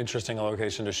exciting and interesting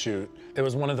location to shoot. It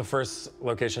was one of the first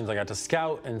locations I got to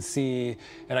scout and see,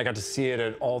 and I got to see it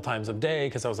at all times of day,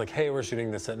 because I was like, hey, we're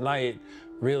shooting this at night.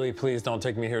 Really, please don't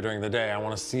take me here during the day. I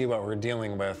want to see what we're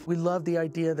dealing with. We love the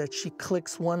idea that she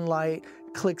clicks one light,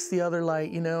 clicks the other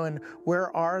light, and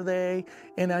where are they?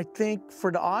 And I think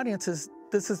for the audiences,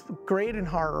 this is great in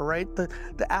horror, right?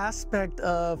 The aspect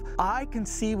of, I can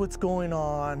see what's going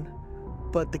on,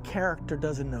 but the character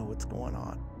doesn't know what's going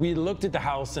on. We looked at the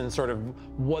house and sort of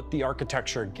what the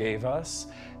architecture gave us,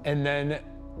 and then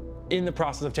in the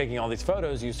process of taking all these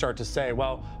photos, you start to say,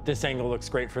 well, this angle looks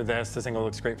great for this angle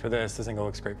looks great for this angle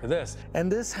looks great for this.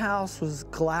 And this house was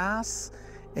glass,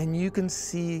 and you can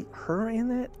see her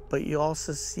in it, but you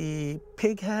also see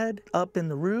Pighead up in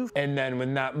the roof. And then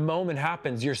when that moment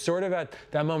happens, you're sort of at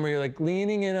that moment where you're like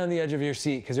leaning in on the edge of your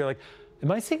seat, because you're like,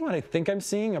 am I seeing what I think I'm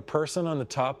seeing? A person on the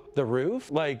top of the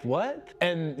roof? Like, what?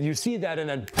 And you see that, and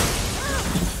then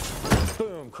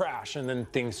boom, crash, and then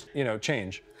things,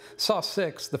 change. Saw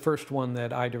 6, the first one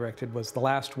that I directed, was the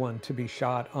last one to be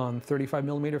shot on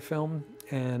 35mm film,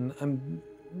 and I'm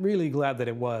really glad that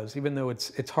it was, even though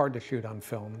it's hard to shoot on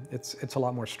film. It's a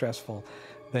lot more stressful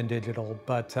than digital,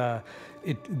 but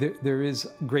there is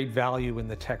great value in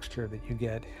the texture that you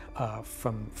get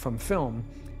from film.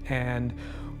 And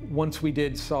once we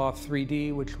did Saw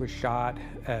 3D, which was shot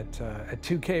at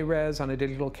 2K res on a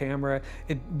digital camera,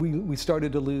 we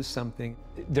started to lose something.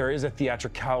 There is a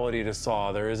theatricality to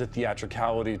Saw. There is a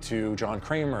theatricality to John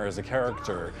Kramer as a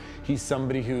character. He's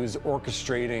somebody who's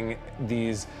orchestrating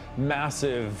these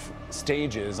massive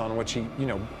stages on which he,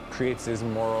 creates these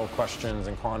moral questions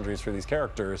and quandaries for these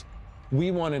characters.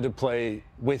 We wanted to play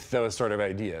with those sort of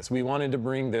ideas. We wanted to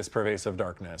bring this pervasive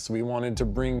darkness. We wanted to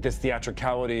bring this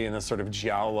theatricality and this sort of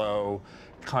giallo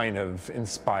kind of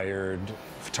inspired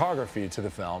photography to the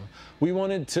film. We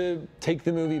wanted to take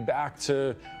the movie back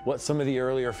to what some of the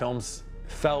earlier films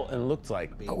felt and looked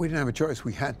like. We didn't have a choice,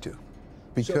 we had to.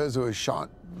 Because it was shot,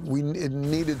 it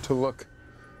needed to look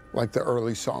like the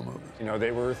early Saw movies.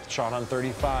 They were shot on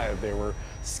 35. They were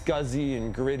scuzzy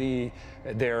and gritty.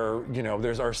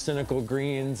 There's arsenical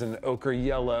greens and ochre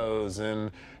yellows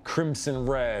and crimson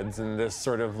reds and this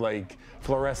sort of like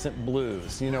fluorescent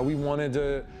blues. We wanted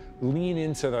to lean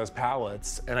into those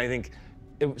palettes, and I think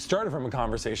it started from a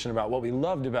conversation about what we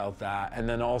loved about that, and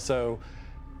then also,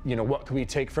 what could we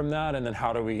take from that, and then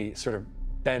how do we sort of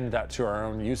bend that to our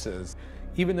own uses.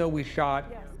 Even though we shot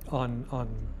on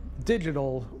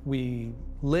digital, we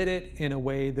lit it in a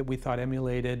way that we thought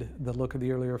emulated the look of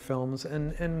the earlier films,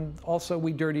 and also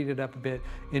we dirtied it up a bit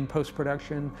in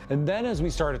post-production. And then as we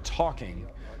started talking,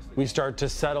 we start to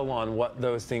settle on what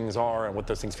those things are and what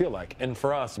those things feel like. And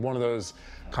for us, one of those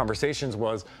conversations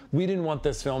was, we didn't want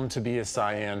this film to be a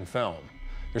cyan film.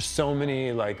 There's so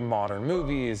many like modern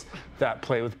movies that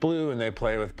play with blue, and they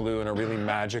play with blue in a really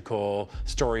magical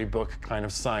storybook kind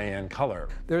of cyan color.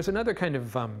 There's another kind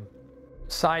of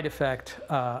side effect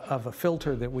of a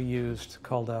filter that we used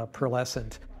called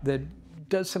pearlescent that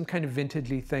does some kind of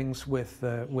vintagey things with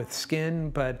skin,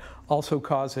 but also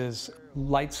causes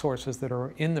light sources that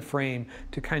are in the frame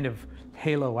to kind of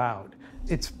halo out.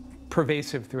 It's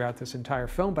pervasive throughout this entire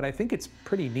film, but I think it's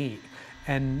pretty neat.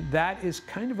 And that is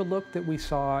kind of a look that we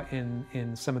saw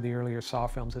in some of the earlier Saw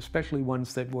films, especially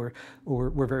ones that were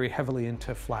very heavily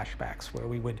into flashbacks, where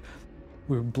we would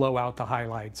blow out the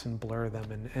highlights and blur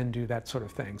them and do that sort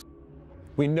of thing.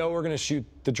 We know we're going to shoot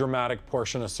the dramatic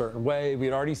portion a certain way. We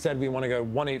had already said we want to go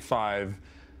 1:8:5.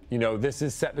 You know, this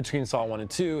is set between Saw 1 and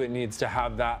 2. It needs to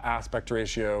have that aspect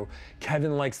ratio.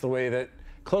 Kevin likes the way that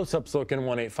close-ups look in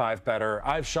 1:8:5 better.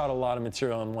 I've shot a lot of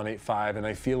material in 1:8:5, and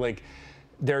I feel like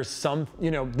there's some, you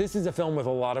know, this is a film with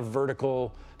a lot of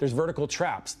there's vertical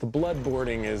traps. The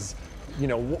bloodboarding is, you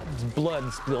know,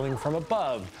 blood spilling from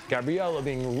above. Gabriella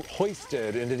being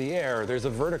hoisted into the air. There's a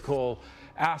vertical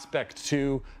aspect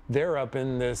to, they're up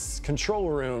in this control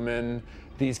room and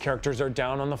these characters are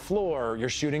down on the floor. You're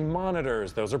shooting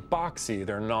monitors. Those are boxy.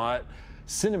 They're not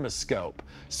CinemaScope.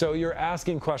 So you're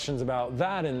asking questions about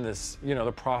that in this, you know,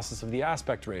 the process of the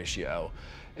aspect ratio.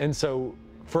 And so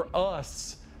for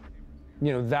us,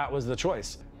 you know, that was the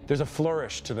choice. There's a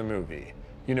flourish to the movie.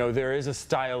 You know, there is a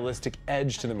stylistic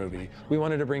edge to the movie. We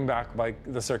wanted to bring back like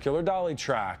the circular dolly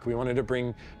track. We wanted to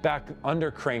bring back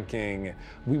undercranking.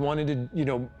 We wanted to, you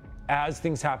know, as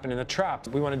things happen in the traps,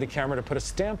 we wanted the camera to put a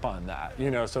stamp on that, you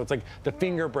know, so it's like the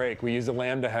finger break. We use a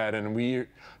lambda head and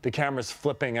the camera's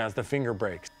flipping as the finger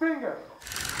breaks. Finger!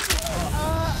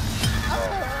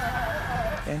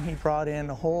 And he brought in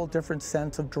a whole different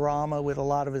sense of drama with a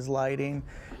lot of his lighting,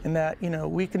 and that, you know,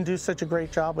 we can do such a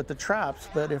great job with the traps,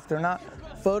 but if they're not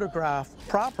photographed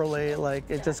properly, like,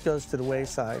 it just goes to the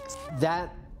wayside.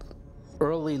 That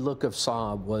early look of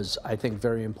Saw was, I think,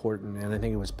 very important, and I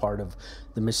think it was part of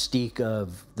the mystique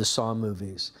of the Saw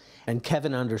movies. And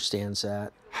Kevin understands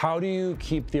that. How do you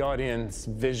keep the audience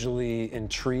visually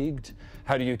intrigued?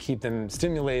 How do you keep them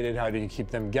stimulated? How do you keep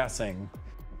them guessing?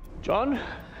 John?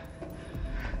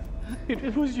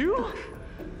 It was you?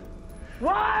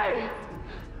 Why?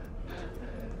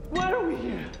 Why are we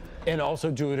here? And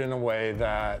also do it in a way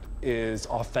that is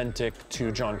authentic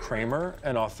to John Kramer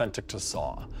and authentic to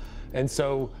Saw. And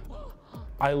so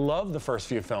I love the first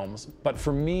few films, but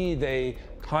for me, they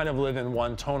kind of live in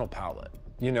one tonal palette.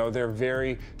 You know, there's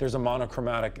a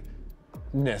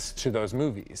monochromaticness to those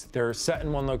movies. They're set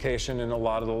in one location and a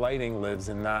lot of the lighting lives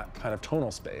in that kind of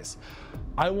tonal space.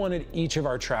 I wanted each of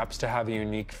our traps to have a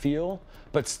unique feel,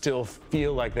 but still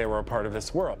feel like they were a part of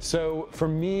this world. So for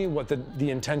me, what the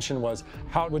intention was,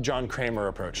 how would John Kramer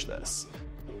approach this?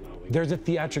 There's a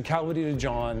theatricality to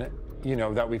John, you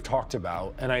know, that we've talked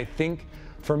about. And I think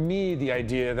for me, the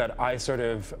idea that I sort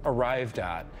of arrived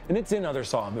at, and it's in other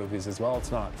Saw movies as well,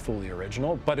 it's not fully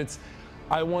original, but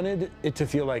I wanted it to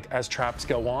feel like as traps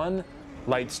go on,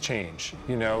 lights change.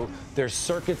 You know, there's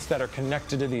circuits that are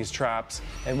connected to these traps,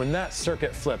 and when that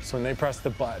circuit flips, when they press the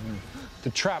button, the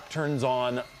trap turns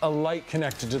on, a light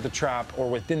connected to the trap or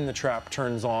within the trap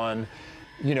turns on.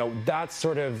 You know, that's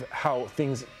sort of how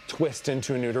things twist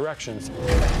into a new direction.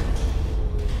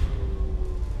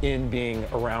 In being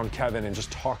around Kevin and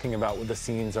just talking about what the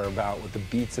scenes are about, what the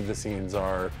beats of the scenes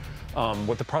are,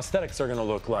 what the prosthetics are gonna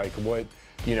look like, what,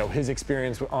 you know, his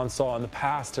experience on Saw in the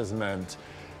past has meant.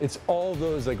 It's all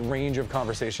those like range of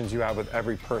conversations you have with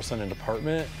every person and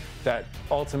department that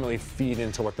ultimately feed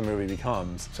into what the movie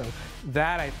becomes. So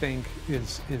that, I think,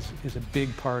 is a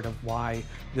big part of why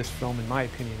this film, in my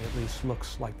opinion at least,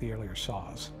 looks like the earlier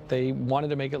Saws. They wanted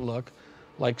to make it look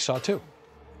like Saw 2.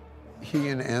 He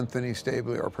and Anthony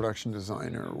Stabley, our production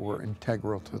designer, were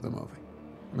integral to the movie.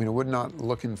 I mean, it would not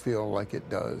look and feel like it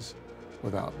does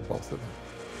without both of them.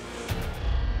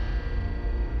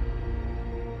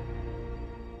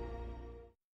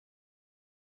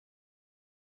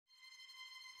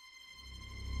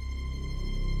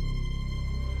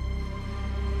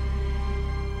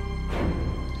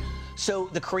 So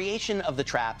the creation of the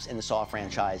traps in the Saw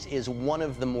franchise is one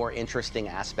of the more interesting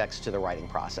aspects to the writing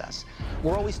process.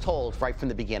 We're always told right from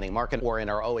the beginning, Mark and Oren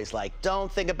are always like,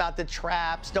 don't think about the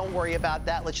traps, don't worry about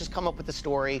that, let's just come up with the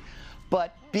story.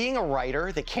 But being a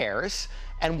writer that cares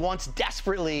and wants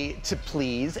desperately to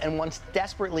please and wants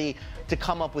desperately to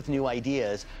come up with new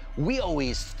ideas, we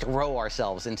always throw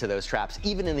ourselves into those traps,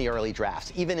 even in the early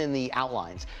drafts, even in the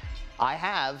outlines. I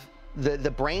have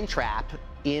the brain trap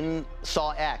in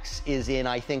Saw X is in,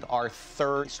 I think, our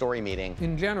 3rd story meeting.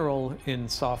 In general, in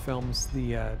Saw films,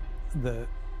 the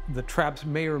traps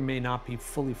may or may not be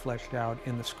fully fleshed out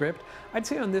in the script. I'd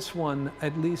say on this one,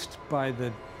 at least by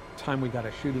the time we got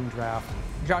a shooting draft,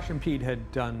 Josh and Pete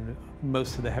had done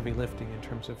most of the heavy lifting in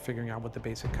terms of figuring out what the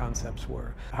basic concepts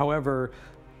were. However,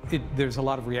 there's a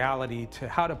lot of reality to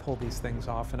how to pull these things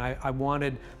off, and I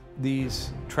wanted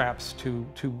these traps to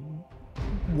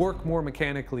work more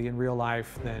mechanically in real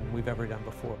life than we've ever done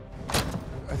before.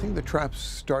 I think the traps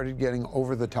started getting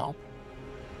over the top.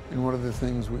 And one of the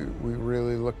things we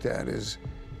really looked at is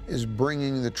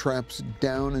bringing the traps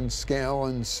down in scale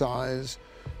and size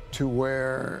to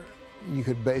where you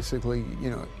could basically,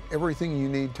 everything you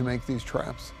need to make these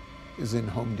traps is in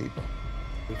Home Depot.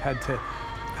 We've had to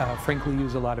frankly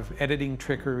use a lot of editing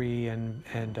trickery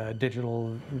and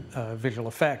digital visual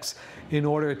effects in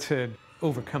order to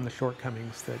overcome the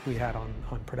shortcomings that we had on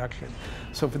production.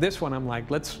 So for this one, I'm like,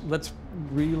 let's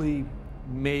really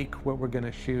make what we're going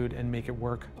to shoot and make it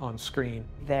work on screen.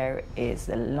 There is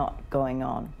a lot going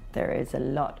on. There is a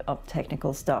lot of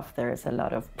technical stuff. There is a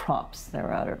lot of props.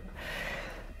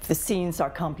 The scenes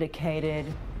are complicated.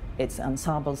 It's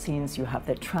ensemble scenes. You have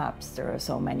the traps. There are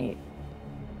so many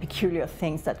peculiar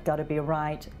things that got to be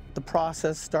right. The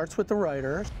process starts with the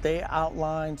writer. They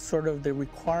outline sort of the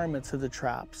requirements of the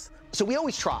traps. So we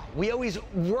always try. We always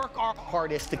work our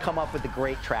hardest to come up with a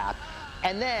great trap.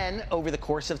 And then, over the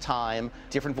course of time,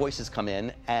 different voices come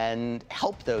in and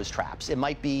help those traps. It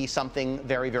might be something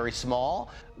very, very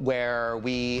small, where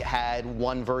we had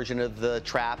one version of the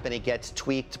trap and it gets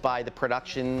tweaked by the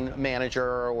production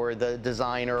manager or the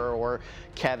designer or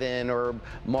Kevin or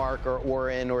Mark or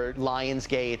Oren or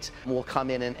Lionsgate will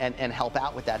come in and help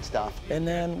out with that stuff. And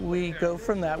then we go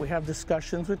from that. We have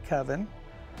discussions with Kevin.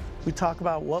 We talk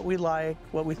about what we like,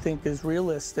 what we think is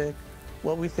realistic,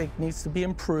 what we think needs to be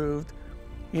improved.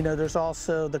 There's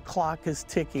also the clock is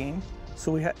ticking,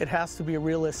 so it has to be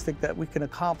realistic that we can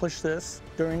accomplish this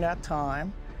during that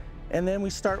time. And then we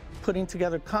start putting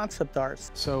together concept arts.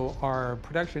 So our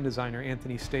production designer,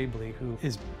 Anthony Stabley, who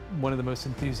is one of the most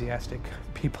enthusiastic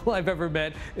people I've ever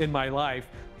met in my life,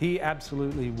 he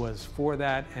absolutely was for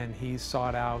that, and he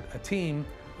sought out a team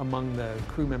among the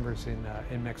crew members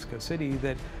in Mexico City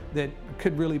that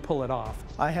could really pull it off.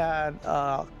 I had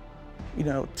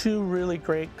 2 really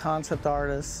great concept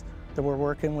artists that were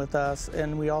working with us,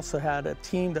 and we also had a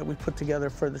team that we put together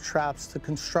for the traps to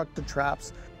construct the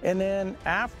traps. And then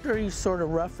after you sort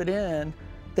of rough it in,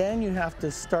 then you have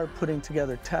to start putting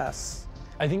together tests.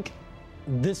 I think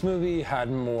this movie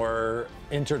had more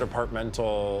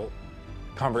interdepartmental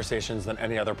conversations than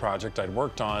any other project I'd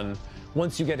worked on.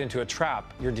 Once you get into a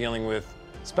trap, you're dealing with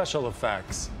special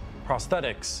effects,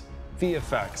 prosthetics,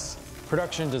 VFX,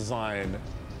 production design,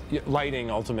 lighting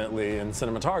ultimately, and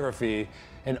cinematography,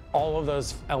 and all of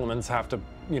those elements have to,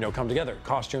 come together.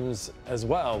 Costumes as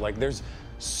well. Like, there's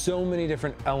so many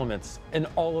different elements, and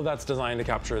all of that's designed to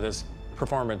capture this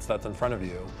performance that's in front of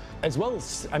you. As well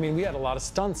as, we had a lot of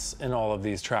stunts in all of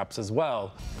these traps as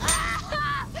well.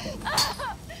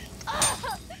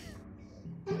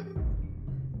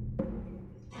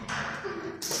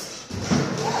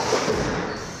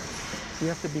 We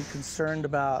have to be concerned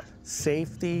about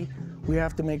safety. We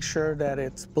have to make sure that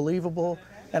it's believable.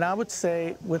 And I would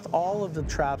say with all of the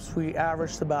traps, we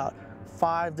averaged about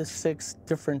 5 to 6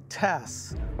 different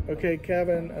tests. Okay,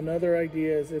 Kevin, another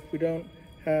idea is if we don't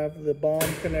have the bomb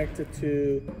connected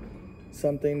to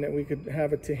something, that we could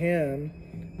have it to him,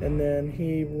 and then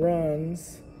he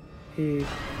runs, he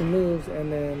moves,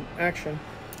 and then action.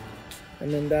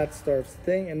 And then that starts the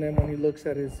thing, and then when he looks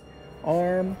at his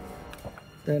arm,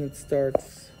 then it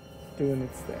starts doing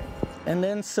its thing. And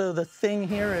then so the thing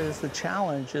here is, the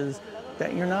challenge is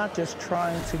that you're not just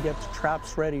trying to get the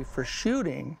traps ready for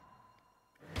shooting.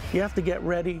 You have to get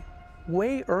ready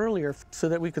way earlier so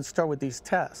that we can start with these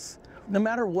tests. No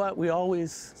matter what, we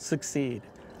always succeed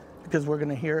because we're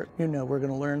gonna hear, we're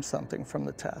gonna learn something from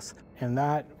the test. And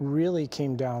that really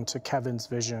came down to Kevin's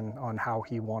vision on how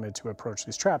he wanted to approach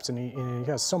these traps. And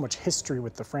he has so much history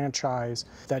with the franchise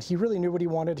that he really knew what he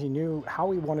wanted. He knew how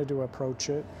he wanted to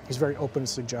approach it. He's very open to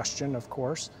suggestion, of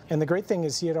course. And the great thing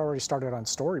is he had already started on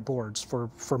storyboards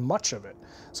for much of it.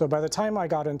 So by the time I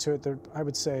got into it, I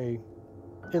would say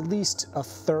at least a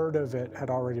third of it had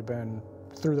already been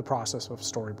through the process of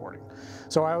storyboarding.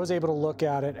 So I was able to look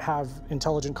at it, have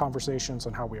intelligent conversations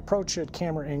on how we approach it,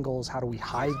 camera angles, how do we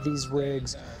hide these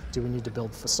rigs, do we need to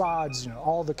build facades,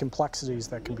 all the complexities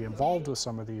that can be involved with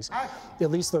some of these.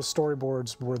 At least those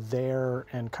storyboards were there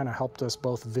and kind of helped us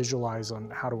both visualize on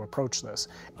how to approach this.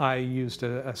 I used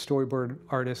a storyboard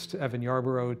artist, Evan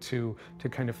Yarborough, to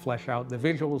kind of flesh out the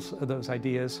visuals of those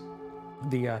ideas.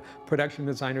 The production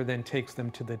designer then takes them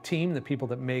to the team, the people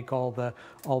that make all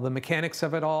the mechanics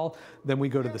of it all. Then we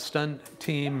go to the stunt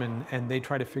team and they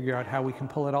try to figure out how we can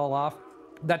pull it all off.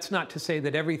 That's not to say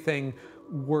that everything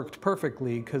worked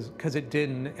perfectly, because it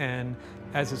didn't, and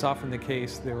as is often the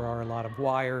case, there are a lot of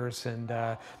wires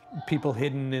and people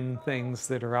hidden in things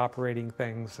that are operating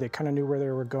things. They kind of knew where they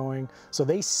were going, so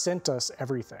they sent us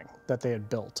everything that they had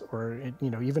built, or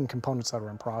even components that were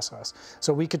in process.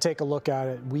 So we could take a look at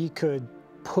it, we could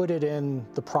put it in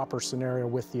the proper scenario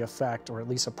with the effect, or at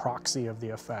least a proxy of the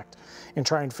effect, and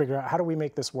try and figure out how do we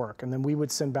make this work. And then we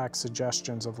would send back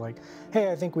suggestions of like,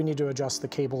 hey, I think we need to adjust the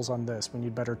cables on this, we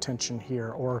need better tension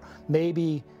here, or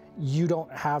maybe you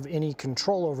don't have any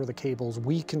control over the cables,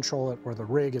 we control it, or the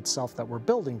rig itself that we're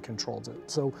building controls it.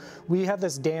 So we had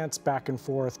this dance back and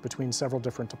forth between several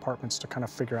different departments to kind of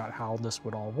figure out how this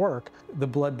would all work. The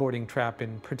bloodboarding trap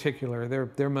in particular,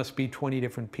 there must be 20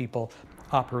 different people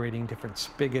operating different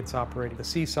spigots, operating the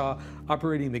seesaw,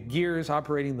 operating the gears,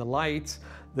 operating the lights,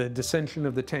 the descension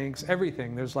of the tanks,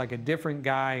 everything. There's like a different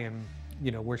guy, and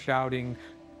we're shouting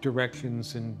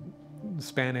directions in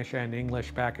Spanish and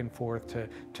English back and forth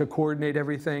to coordinate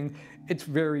everything. It's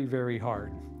very, very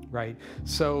hard, right?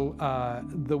 So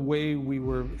the way we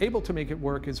were able to make it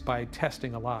work is by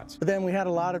testing a lot. But then we had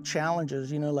a lot of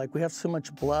challenges, like we have so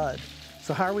much blood.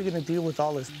 So how are we going to deal with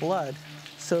all this blood?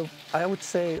 So I would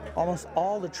say almost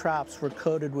all the traps were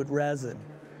coated with resin,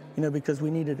 because we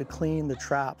needed to clean the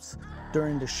traps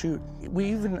during the shoot.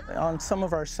 We even, on some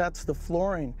of our sets, the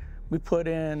flooring, we put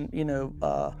in,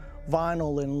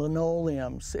 vinyl and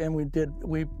linoleums, and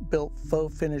we built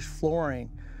faux finish flooring.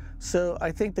 So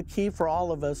I think the key for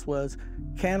all of us was,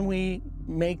 can we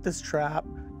make this trap?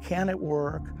 Can it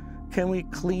work? Can we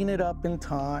clean it up in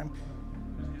time?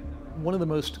 One of the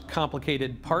most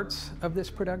complicated parts of this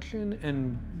production,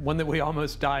 and one that we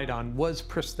almost died on, was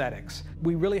prosthetics.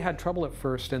 We really had trouble at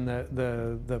first, and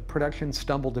the production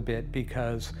stumbled a bit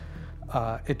because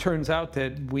it turns out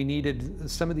that we needed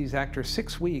some of these actors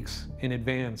 6 weeks in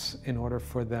advance in order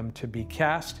for them to be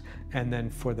cast, and then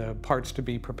for the parts to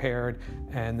be prepared,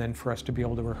 and then for us to be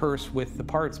able to rehearse with the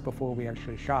parts before we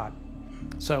actually shot.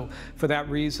 So for that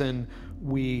reason,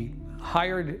 we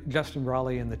hired Justin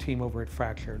Raleigh and the team over at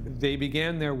Fractured. They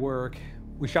began their work.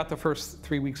 We shot the first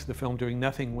 3 weeks of the film doing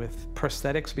nothing with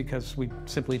prosthetics because we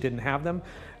simply didn't have them.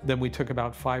 Then we took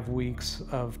about 5 weeks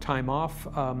of time off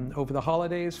over the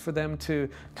holidays for them to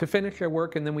finish their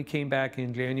work, and then we came back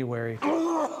in January.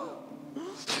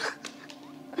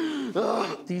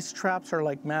 These traps are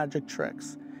like magic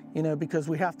tricks, because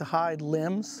we have to hide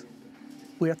limbs,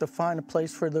 we have to find a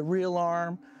place for the real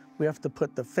arm, we have to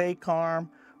put the fake arm,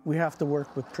 we have to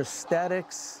work with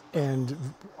prosthetics. And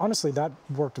honestly, that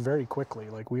worked very quickly.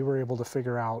 Like, we were able to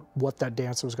figure out what that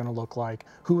dance was going to look like,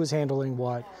 who was handling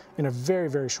what, in a very,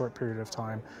 very short period of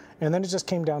time. And then it just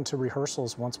came down to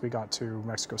rehearsals once we got to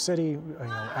Mexico City,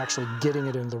 actually getting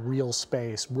it in the real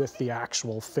space with the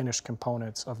actual finished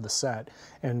components of the set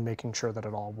and making sure that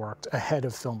it all worked ahead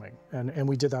of filming. And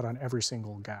we did that on every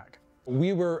single gag.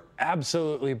 We were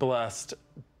absolutely blessed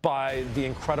by the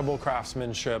incredible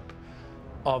craftsmanship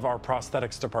of our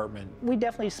prosthetics department. We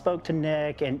definitely spoke to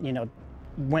Nick and,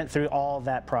 went through all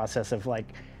that process of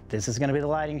like, this is going to be the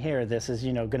lighting here, this is,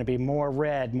 going to be more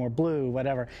red, more blue,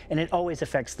 whatever, and it always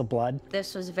affects the blood.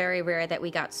 This was very rare that we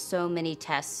got so many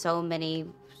tests, so many,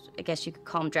 I guess you could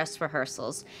call them dress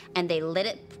rehearsals, and they lit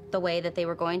it the way that they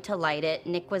were going to light it.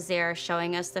 Nick was there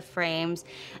showing us the frames,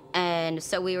 and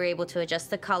so we were able to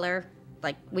adjust the color.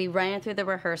 Like, we ran it through the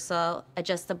rehearsal,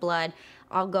 adjust the blood.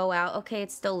 I'll go out, okay,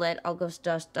 it's still lit. I'll go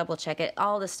just double check it.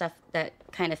 All the stuff that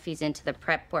kind of feeds into the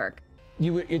prep work.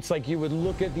 It's like you would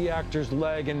look at the actor's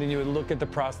leg and then you would look at the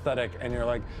prosthetic and you're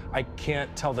like, I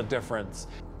can't tell the difference.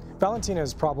 Valentina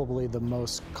is probably the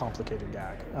most complicated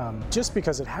gag, just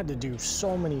because it had to do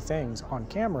so many things on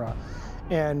camera,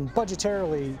 and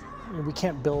budgetarily, we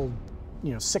can't build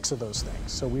 6 of those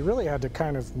things. So we really had to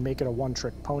kind of make it a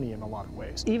one-trick pony in a lot of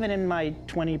ways. Even in my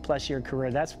 20-plus year career,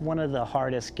 that's one of the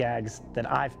hardest gags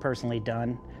that I've personally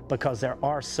done, because there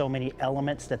are so many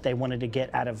elements that they wanted to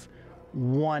get out of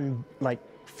one,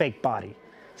 fake body.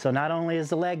 So not only is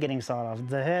the leg getting sawed off,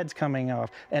 the head's coming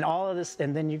off, and all of this,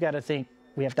 and then you got to think,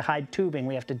 we have to hide tubing,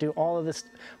 we have to do all of this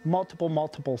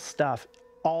multiple stuff.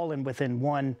 all within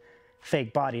one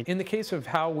fake body. In the case of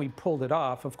how we pulled it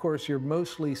off, of course, you're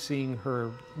mostly seeing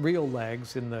her real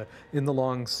legs in the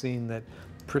long scene that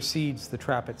precedes the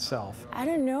trap itself. I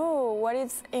don't know what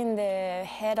is in the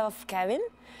head of Kevin.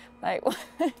 Like,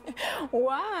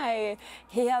 why?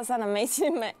 He has an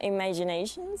amazing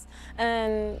imaginations,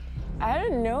 and I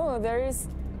don't know, there is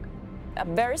a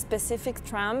very specific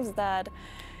tramps that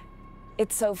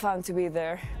it's so fun to be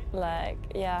there, like,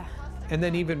 yeah. And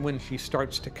then even when she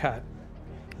starts to cut,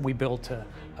 we built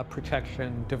a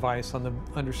protection device on the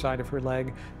underside of her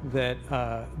leg that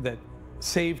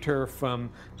saved her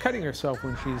from cutting herself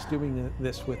when she's doing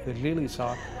this with the Gili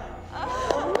saw.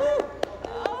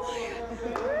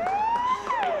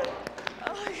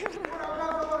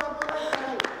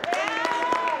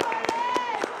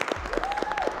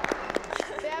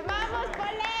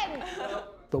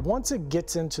 But once it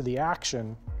gets into the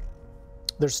action,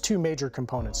 there's two major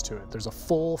components to it. There's a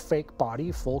full fake body,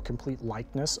 full complete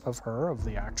likeness of her, of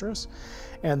the actress.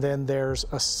 And then there's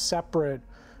a separate,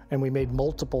 and we made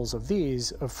multiples of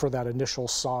these for that initial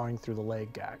sawing through the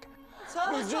leg gag.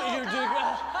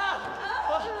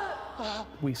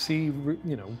 We see,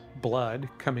 you know, blood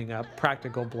coming up,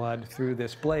 practical blood through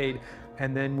this blade,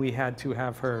 and then we had to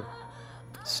have her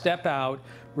step out,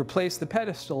 replace the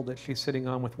pedestal that she's sitting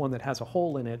on with one that has a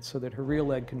hole in it so that her real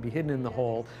leg can be hidden in the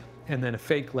hole, and then a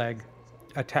fake leg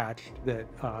attached that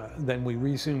then we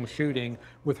resume shooting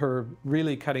with her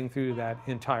really cutting through that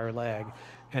entire leg,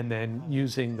 and then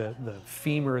using the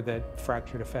femur that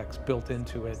Fractured Effects built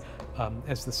into it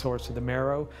as the source of the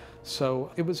marrow.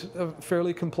 So it was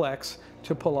fairly complex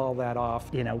to pull all that off.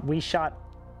 You know, we shot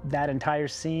that entire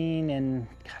scene in,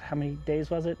 God, how many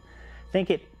days was it? I think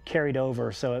it carried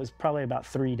over, so it was probably about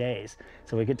 3 days.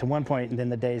 So we get to one point and then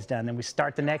the day's done, then we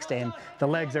start the next day and the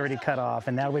leg's already cut off,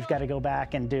 and now we've got to go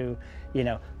back and do, you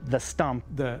know, the stump.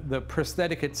 The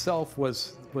prosthetic itself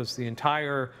was the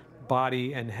entire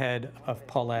body and head of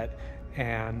Paulette,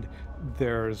 and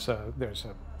there's a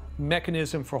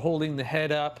mechanism for holding the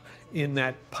head up in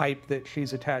that pipe that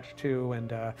she's attached to,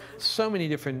 and so many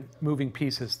different moving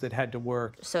pieces that had to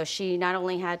work. So she not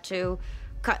only had to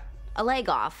cut a leg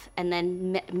off and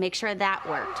then make sure that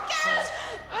worked.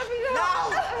 No!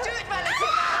 Do it,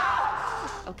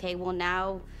 Valentina! Okay, well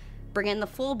now bring in the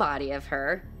full body of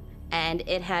her, and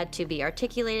it had to be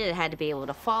articulated, it had to be able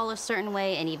to fall a certain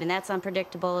way, and even that's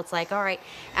unpredictable. It's like, all right,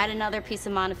 add another piece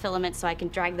of monofilament so I can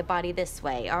drag the body this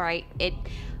way. All right, it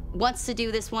wants to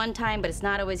do this one time, but it's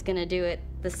not always gonna do it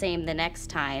the same the next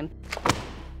time.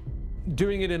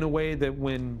 Doing it in a way that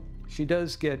when she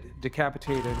does get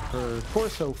decapitated, her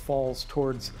torso falls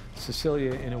towards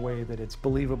Cecilia in a way that it's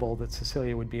believable that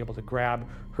Cecilia would be able to grab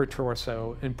her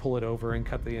torso and pull it over and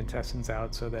cut the intestines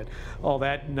out, so that all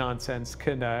that nonsense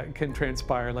can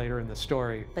transpire later in the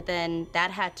story. But then that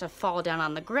had to fall down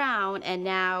on the ground, and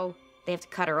now they have to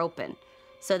cut her open.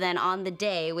 So then on the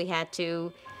day, we had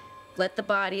to let the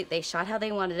body, they shot how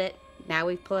they wanted it, now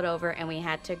we pull it over, and we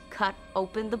had to cut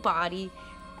open the body,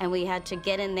 and we had to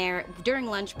get in there during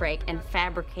lunch break and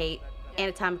fabricate,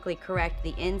 anatomically correct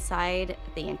the inside,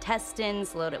 the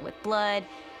intestines, load it with blood,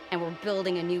 and we're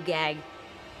building a new gag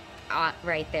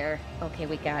right there. Okay,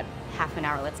 we got half an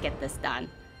hour, let's get this done.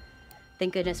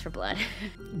 Thank goodness for blood.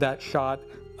 That shot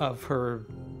of her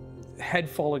head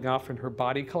falling off and her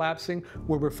body collapsing,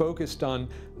 where we're focused on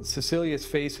Cecilia's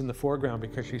face in the foreground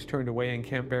because she's turned away and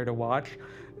can't bear to watch,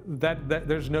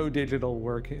 there's no digital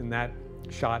work in that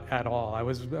shot at all. I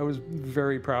was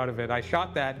very proud of it. I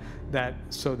shot that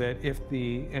so that if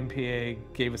the MPA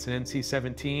gave us an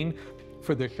NC-17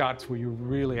 for the shots where you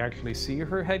really actually see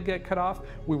her head get cut off,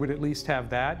 we would at least have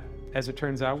that. As it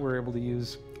turns out, we're able to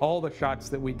use all the shots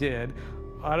that we did.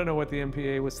 I don't know what the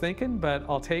MPA was thinking, but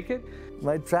I'll take it.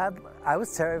 My trap, I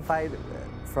was terrified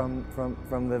from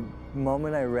the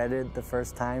moment I read it the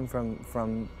first time,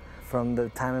 from the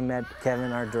time I met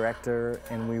Kevin, our director,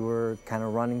 and we were kind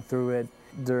of running through it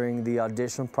during the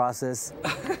audition process.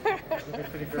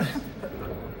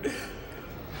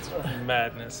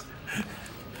 Madness.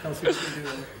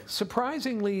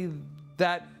 Surprisingly,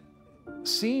 that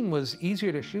scene was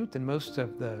easier to shoot than most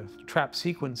of the trap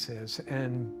sequences,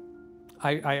 and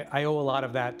I owe a lot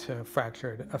of that to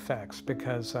Fractured Effects,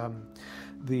 because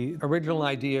the original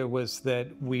idea was that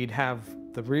we'd have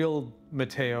the real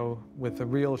Mateo with the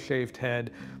real shaved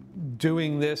head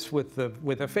doing this with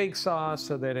a fake saw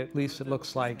so that at least it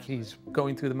looks like he's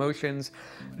going through the motions.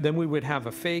 Then we would have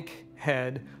a fake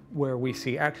head where we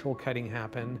see actual cutting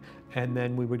happen, and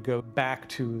then we would go back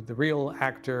to the real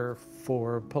actor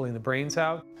for pulling the brains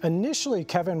out. Initially,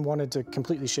 Kevin wanted to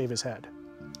completely shave his head.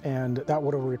 and that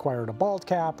would have required a bald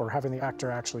cap or having the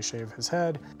actor actually shave his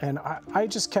head. And I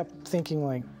just kept thinking,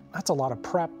 like, that's a lot of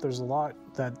prep. There's a lot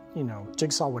that, you know,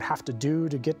 Jigsaw would have to do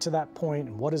to get to that point,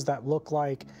 and what does that look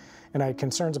like? And I had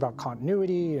concerns about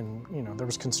continuity, and, you know, there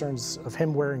was concerns of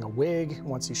him wearing a wig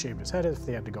once he shaved his head, if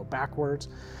they had to go backwards.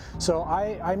 So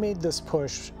I made this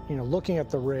push, you know, looking at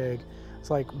the rig. It's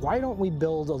like, why don't we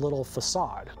build a little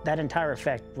facade? That entire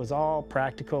effect was all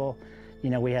practical. You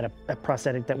know, we had a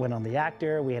prosthetic that went on the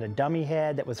actor. We had a dummy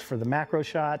head that was for the macro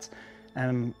shots.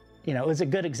 You know, it was a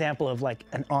good example of like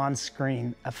an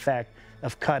on-screen effect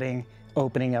of cutting,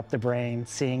 opening up the brain,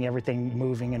 seeing everything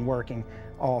moving and working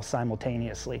all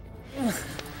simultaneously.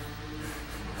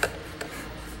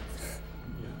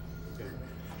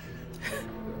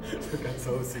 Ganz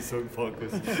Haus ist so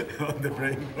focused on the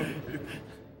brain.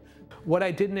 What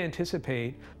I didn't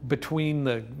anticipate between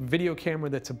the video camera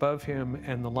that's above him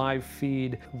and the live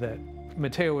feed that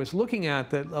Matteo is looking at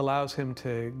that allows him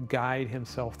to guide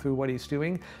himself through what he's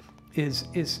doing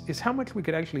is how much we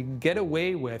could actually get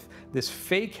away with this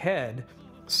fake head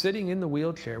sitting in the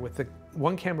wheelchair with the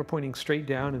one camera pointing straight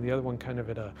down and the other one kind of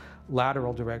at a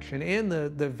lateral direction, and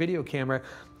the video camera.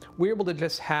 We're able to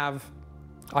just have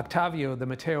Octavio, the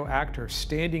Matteo actor,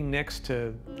 standing next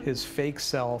to his fake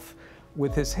self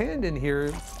with his hand in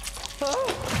here.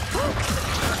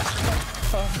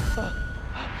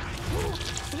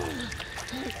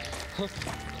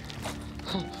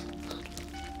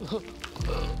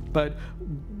 But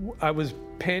I was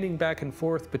panning back and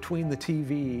forth between the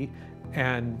TV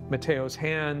and Matteo's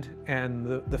hand and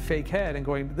the fake head and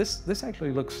going, this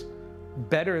actually looks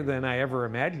better than I ever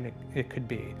imagined it could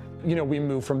be. You know, we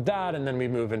move from that and then we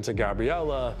move into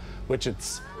Gabriella, which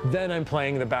then I'm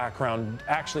playing the background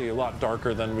actually a lot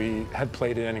darker than we had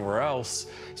played it anywhere else,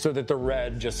 so that the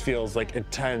red just feels like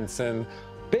intense, and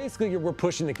basically we're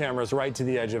pushing the cameras right to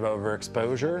the edge of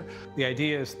overexposure. The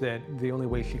idea is that the only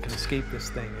way she can escape this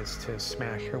thing is to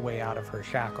smash her way out of her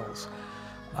shackles.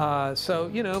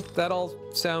 So, you know, that all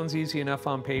sounds easy enough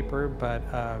on paper, but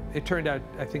it turned out,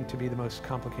 I think, to be the most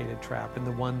complicated trap, and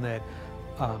the one that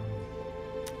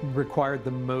required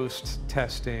the most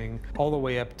testing all the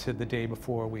way up to the day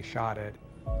before we shot it.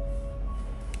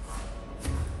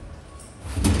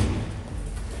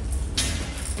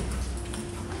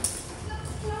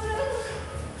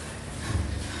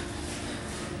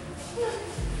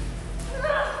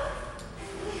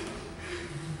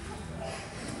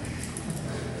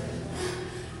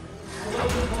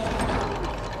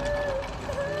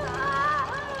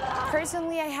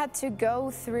 Personally, I had to go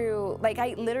through, like,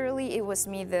 it was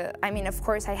me, I mean, of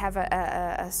course, I have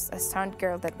a stunt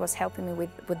girl that was helping me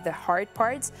with the hard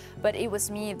parts, but it was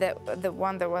me, the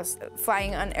one that was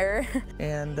flying on air.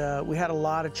 And we had a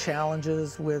lot of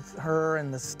challenges with her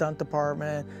and the stunt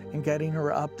department and getting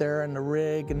her up there in the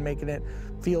rig and making it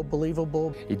feel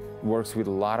believable. It works with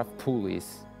a lot of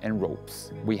pulleys and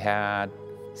ropes. We had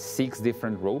 6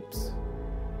 different ropes,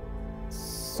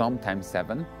 sometimes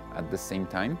 7 at the same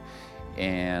time,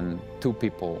 and 2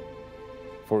 people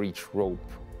for each rope.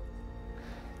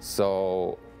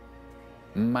 So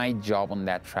my job on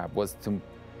that trap was to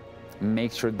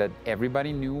make sure that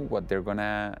everybody knew what they're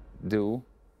gonna do,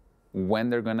 when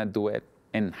they're gonna do it,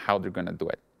 and how they're gonna do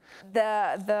it.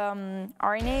 The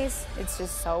RNAs, it's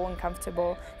just so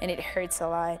uncomfortable and it hurts a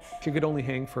lot. She could only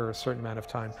hang for a certain amount of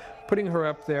time. Putting her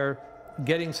up there,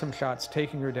 getting some shots,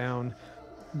 taking her down,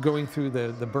 going through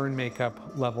the burn makeup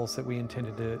levels that we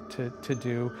intended to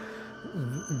do.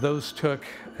 Those took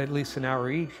at least an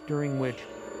hour each, during which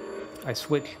I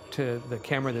switched to the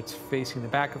camera that's facing the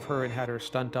back of her and had her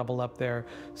stunt double up there.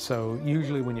 So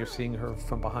usually when you're seeing her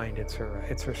from behind, it's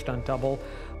her stunt double.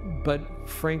 But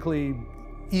frankly,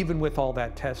 even with all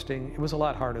that testing, it was a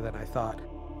lot harder than I thought.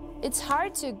 It's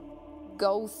hard to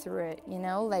go through it, you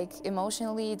know, like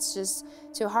emotionally it's just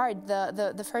too hard.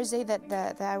 The first day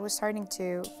that I was starting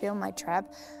to film my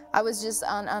trap, I was just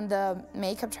on the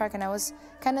makeup track and I was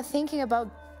kind of thinking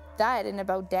about that and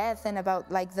about death and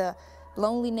about like the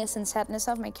loneliness and sadness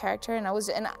of my character, and I was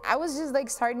just like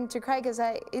starting to cry because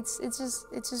it's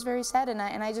just very sad, and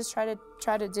I just try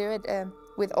to do it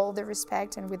with all the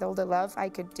respect and with all the love I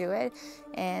could do it,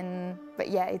 but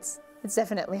yeah, it's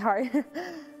definitely hard.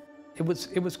 It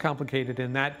was complicated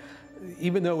in that,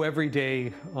 even though every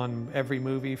day on every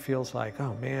movie feels like,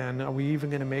 oh man, are we even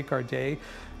going to make our day?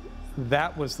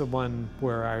 That was the one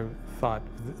where I thought,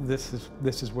 this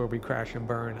is where we crash and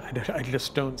burn. I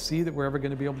just don't see that we're ever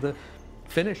going to be able to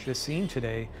finish this scene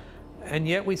today, and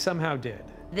yet we somehow did.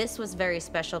 This was very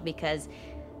special because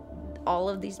all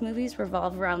of these movies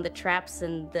revolve around the traps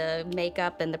and the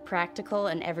makeup and the practical,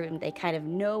 and everyone, they kind of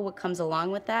know what comes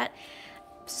along with that.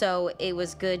 So it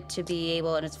was good to be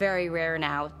able, and it's very rare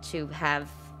now, to have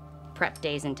prep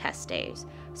days and test days.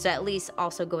 So at least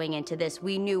also going into this,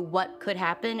 we knew what could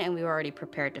happen and we were already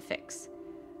prepared to fix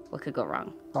what could go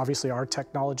wrong. Obviously, our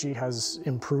technology has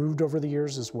improved over the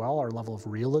years as well. Our level of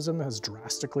realism has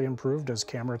drastically improved as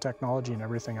camera technology and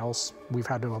everything else we've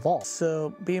had to evolve.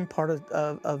 So being part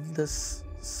of this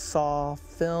Saw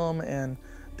film and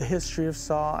the history of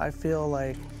Saw, I feel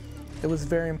like it was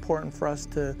very important for us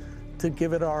to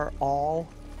give it our all.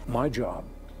 My job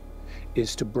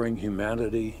is to bring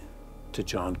humanity to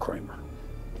John Kramer.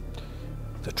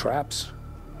 The traps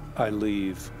I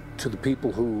leave to the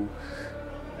people who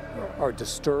are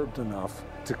disturbed enough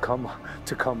to come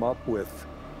up with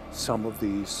some of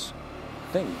these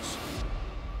things.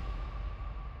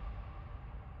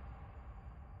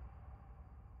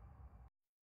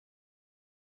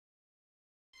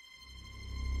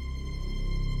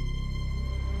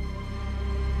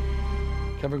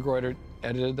 Kevin Greutert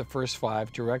edited the first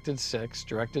 5, directed 6,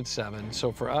 directed 7.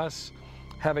 So for us,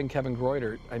 having Kevin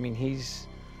Greutert, I mean, he's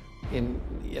in,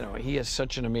 he has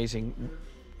such an amazing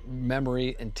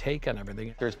memory and take on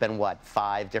everything. There's been, what,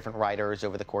 5 different writers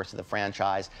over the course of the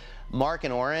franchise. Mark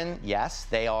and Oren, yes,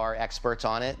 they are experts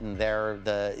on it, and they're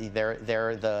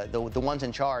the ones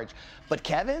in charge. But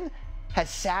Kevin has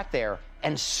sat there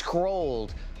and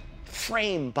scrolled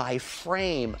frame by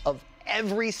frame of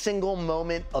every single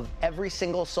moment of every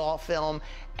single Saw film,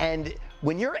 and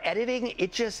when you're editing,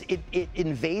 it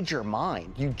invades your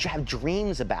mind. You have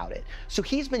dreams about it. So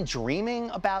he's been dreaming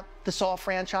about the Saw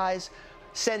franchise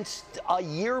since a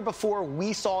year before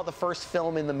we saw the first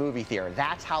film in the movie theater.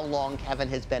 That's how long Kevin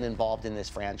has been involved in this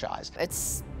franchise.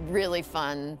 It's really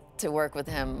fun to work with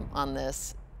him on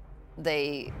this.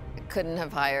 They couldn't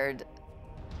have hired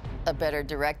a better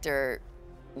director,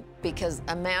 because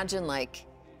imagine like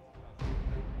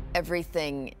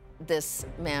everything this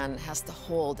man has to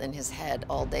hold in his head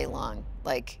all day long.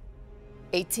 Like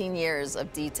 18 years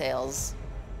of details,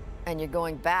 and you're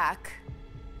going back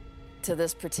to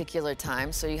this particular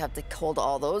time, so you have to hold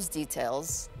all those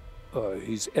details.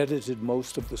 He's edited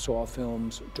most of the Saw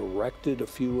films, directed a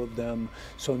few of them,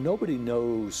 so nobody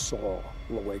knows Saw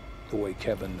the way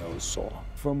Kevin knows Saw.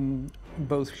 From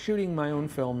both shooting my own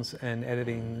films and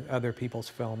editing other people's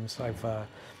films,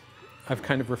 I've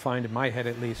kind of refined in my head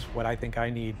at least what I think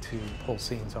I need to pull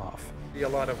scenes off. Be a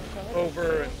lot of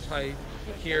over and tight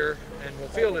here, and we'll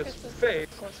feel this fade,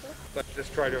 but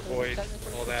just try to avoid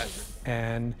all that.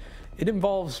 And it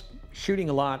involves shooting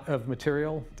a lot of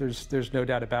material. There's no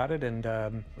doubt about it,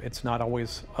 and it's not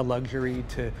always a luxury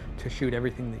to shoot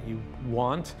everything that you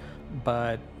want,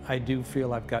 but I do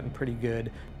feel I've gotten pretty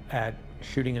good at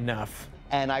shooting enough.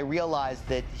 And I realized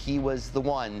that he was the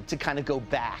one to kind of go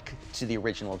back to the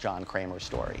original John Kramer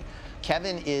story.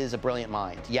 Kevin is a brilliant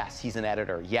mind. Yes, he's an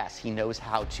editor. Yes, he knows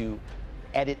how to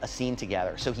edit a scene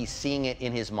together, so he's seeing it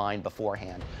in his mind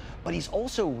beforehand. But he's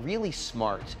also really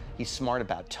smart. He's smart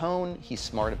about tone. He's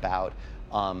smart about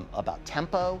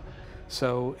tempo.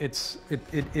 So it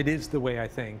is the way I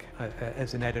think,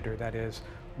 as an editor, that is,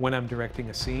 when I'm directing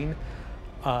a scene.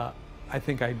 I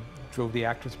think I drove the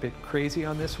actors a bit crazy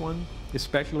on this one,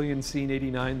 especially in scene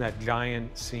 89, that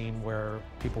giant scene where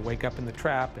people wake up in the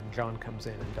trap and John comes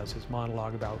in and does his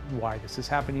monologue about why this is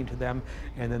happening to them,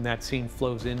 and then that scene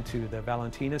flows into the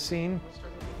Valentina scene.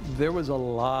 There was a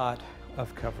lot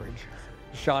of coverage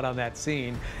shot on that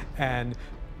scene, and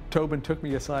Tobin took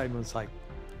me aside and was like,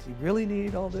 "Do you really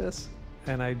need all this?"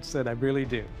 And I said, "I really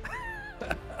do."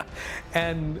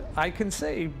 And I can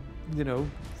say,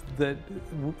 that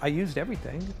I used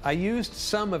everything. I used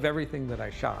some of everything that I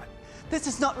shot. This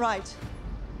is not right.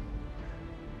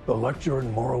 A lecture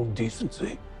in moral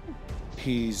decency.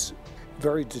 He's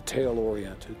very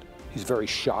detail-oriented. He's very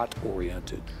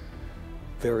shot-oriented,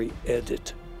 very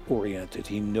edit-oriented.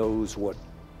 He knows what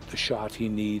the shot he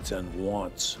needs and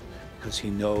wants, because he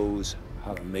knows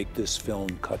how to make this film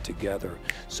cut together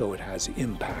so it has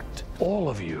impact. All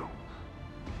of you.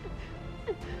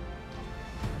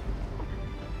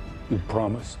 You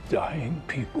promised dying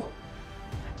people.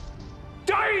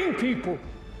 Dying people!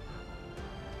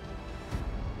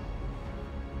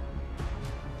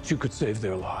 You could save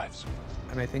their lives.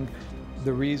 And I think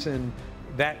the reason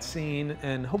that scene,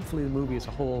 and hopefully the movie as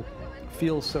a whole,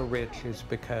 feels so rich is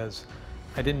because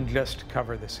I didn't just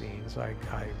cover the scenes. I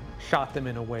shot them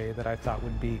in a way that I thought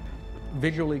would be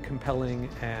visually compelling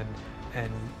and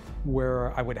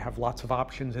where I would have lots of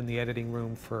options in the editing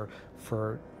room for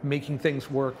making things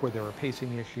work where there were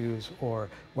pacing issues or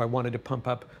where I wanted to pump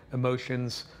up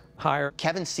emotions higher.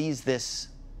 Kevin sees this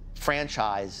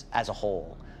franchise as a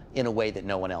whole in a way that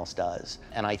no one else does.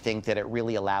 And I think that it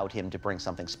really allowed him to bring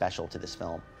something special to this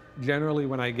film. Generally,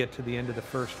 when I get to the end of the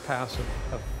first pass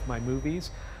of my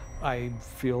movies, I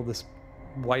feel this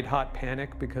white-hot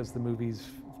panic because the movie's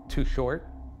too short.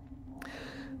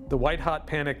 The white-hot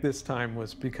panic this time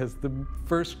was because the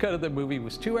first cut of the movie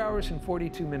was 2 hours and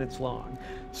 42 minutes long,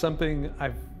 something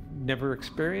I've never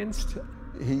experienced.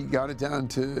 He got it down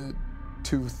to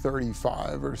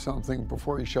 2:35 or something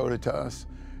before he showed it to us,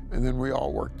 and then we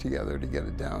all worked together to get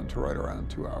it down to right around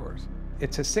 2 hours.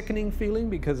 It's a sickening feeling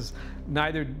because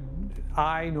neither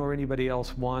I nor anybody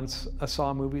else wants a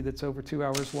Saw movie that's over 2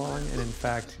 hours long, and in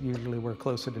fact, usually we're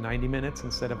closer to 90 minutes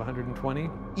instead of 120.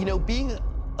 You know, being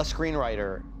a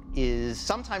screenwriter is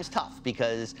sometimes tough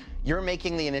because you're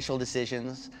making the initial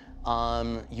decisions.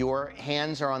 Your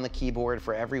hands are on the keyboard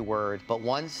for every word, but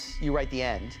once you write the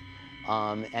end,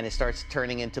 and it starts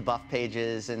turning into Buff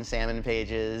pages and Salmon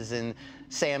pages and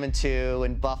Salmon 2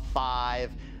 and Buff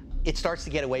 5, it starts to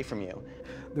get away from you.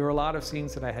 There were a lot of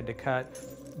scenes that I had to cut.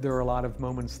 There were a lot of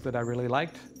moments that I really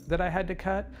liked that I had to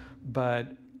cut, but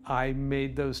I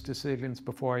made those decisions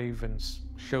before I even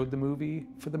showed the movie,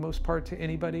 for the most part, to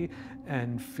anybody,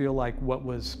 and feel like what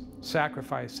was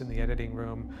sacrificed in the editing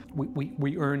room,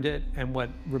 we earned it, and what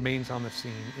remains on the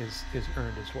scene is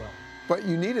earned as well. But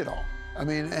you need it all. I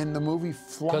mean, and the movie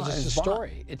flies because it's a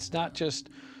story. It's not just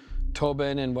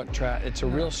Tobin and it's a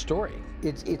real story.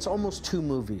 It's almost two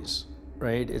movies,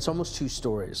 right? It's almost two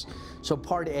stories. So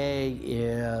part A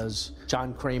is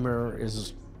John Kramer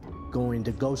is going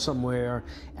to go somewhere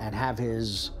and have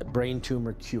his brain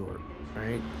tumor cured,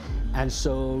 right? And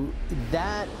so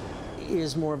that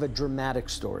is more of a dramatic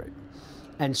story.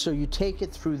 And so you take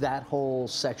it through that whole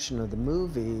section of the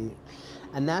movie,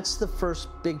 and that's the first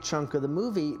big chunk of the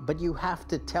movie, but you have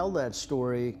to tell that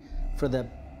story for the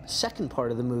second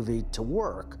part of the movie to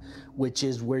work, which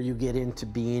is where you get into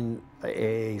being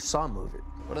a Saw movie.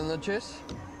 Buenas noches.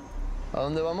 ¿A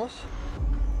dónde vamos?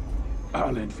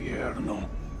 Al infierno.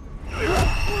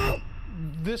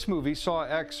 This movie, Saw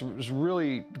X, was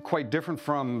really quite different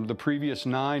from the previous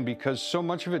 9 because so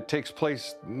much of it takes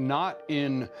place not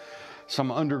in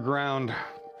some underground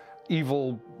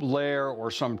evil lair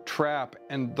or some trap,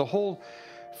 and the whole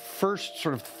first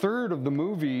sort of third of the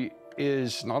movie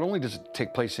is not only does it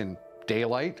take place in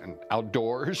daylight and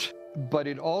outdoors, but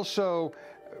it also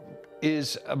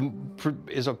is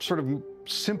a sort of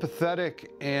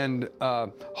sympathetic and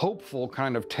hopeful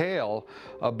kind of tale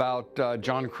about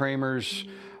John Kramer's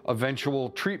eventual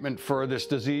treatment for this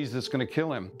disease that's going to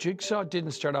kill him. Jigsaw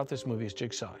didn't start out this movie as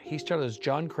Jigsaw. He started as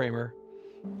John Kramer,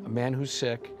 a man who's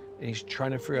sick, and he's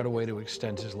trying to figure out a way to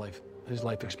extend his life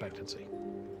expectancy.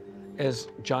 As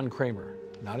John Kramer,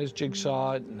 not as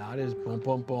Jigsaw, not as boom,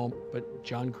 boom, boom, but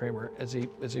John Kramer as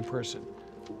a person.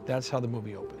 That's how the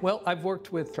movie opened. Well, I've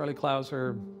worked with Charlie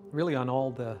Clouser really on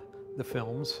all the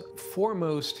films,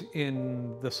 foremost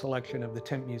in the selection of the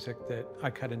temp music that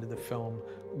I cut into the film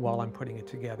while I'm putting it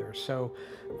together. So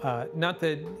not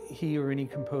that he or any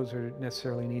composer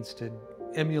necessarily needs to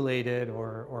emulate it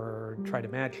or try to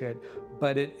match it,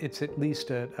 but it's at least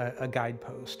a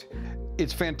guidepost.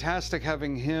 It's fantastic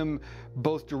having him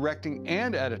both directing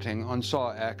and editing on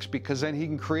Saw X, because then he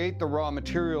can create the raw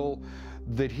material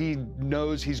that he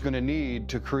knows he's going to need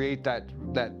to create that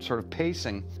sort of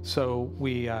pacing. So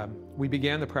we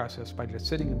began the process by just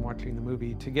sitting and watching the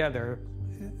movie together.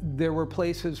 There were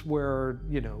places where,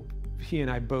 you know, he and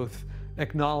I both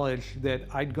acknowledged that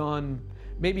I'd gone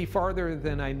maybe farther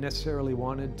than I necessarily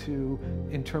wanted to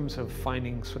in terms of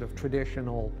finding sort of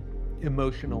traditional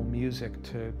emotional music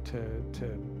to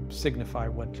signify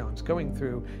what John's going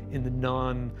through in the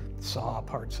non-Saw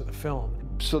parts of the film.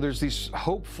 So there's these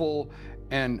hopeful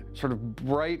and sort of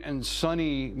bright and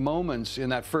sunny moments in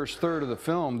that first third of the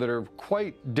film that are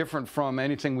quite different from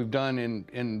anything we've done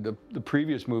in the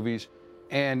previous movies.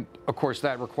 And of course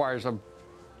that requires a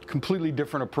completely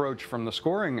different approach from the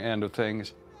scoring end of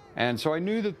things. And so I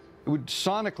knew that it would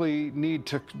sonically need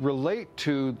to relate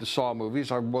to the Saw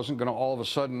movies. I wasn't going to all of a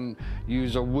sudden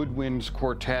use a woodwinds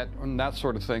quartet and that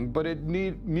sort of thing, but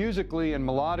musically and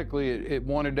melodically, it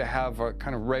wanted to have a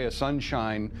kind of ray of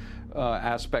sunshine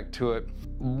aspect to it.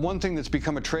 One thing that's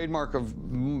become a trademark of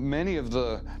many of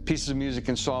the pieces of music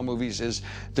in Saw movies is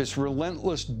this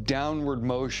relentless downward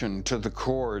motion to the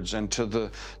chords and to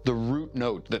the root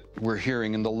note that we're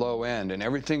hearing in the low end, and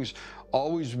everything's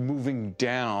always moving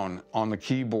down on the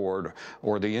keyboard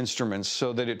or the instruments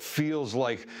so that it feels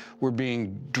like we're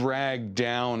being dragged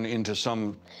down into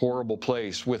some horrible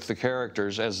place with the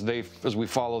characters as we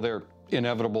follow their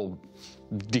inevitable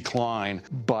decline.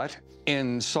 But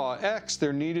in Saw X,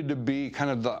 there needed to be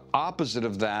kind of the opposite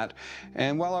of that.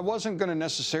 And while I wasn't going to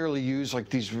necessarily use like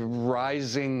these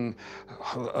rising,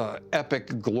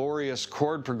 epic, glorious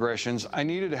chord progressions, I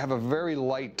needed to have a very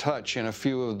light touch in a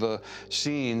few of the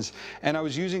scenes. And I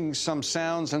was using some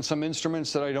sounds and some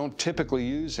instruments that I don't typically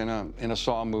use in a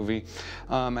Saw movie.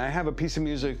 I have a piece of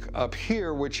music up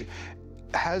here which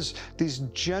has these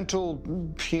gentle,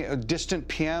 distant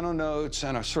piano notes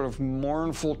and a sort of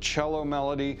mournful cello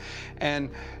melody, and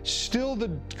still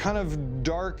the kind of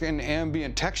dark and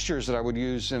ambient textures that I would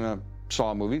use in a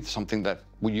Saw movie, something that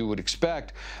you would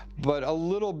expect, but a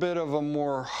little bit of a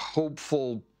more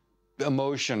hopeful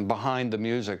emotion behind the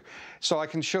music. So I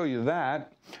can show you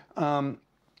that.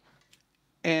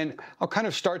 And I'll kind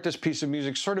of start this piece of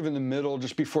music sort of in the middle,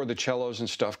 just before the cellos and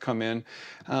stuff come in.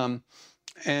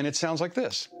 And it sounds like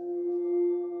this.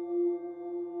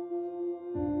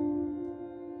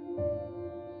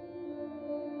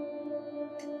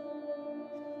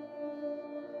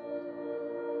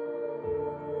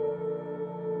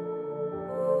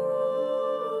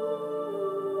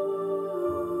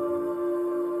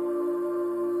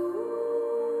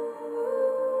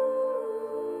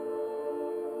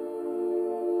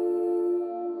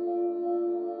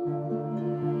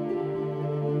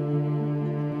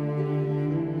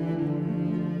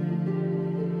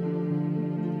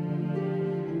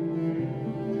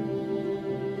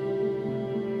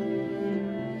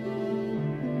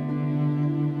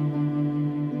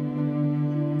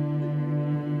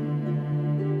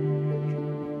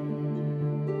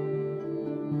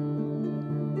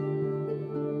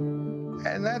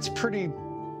 And that's pretty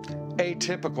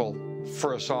atypical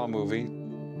for a Saw movie.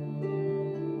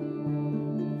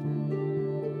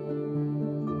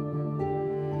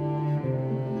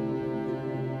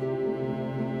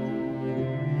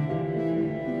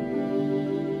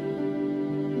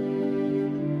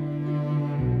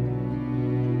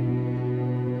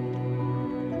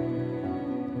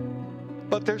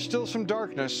 But there's still some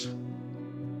darkness.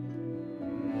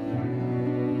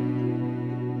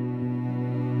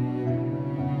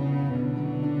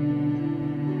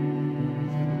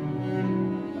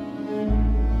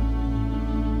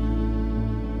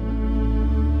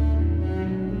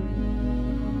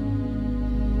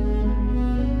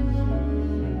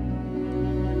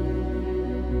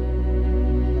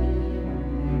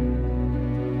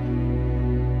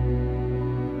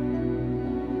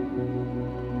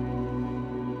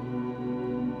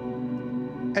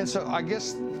 And so I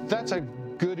guess that's a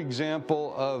good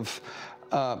example of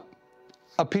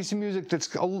a piece of music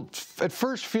that's at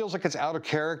first feels like it's out of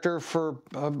character for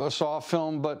a Saw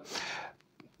film, but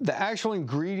the actual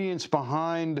ingredients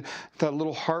behind that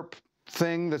little harp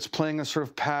thing that's playing a sort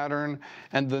of pattern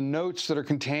and the notes that are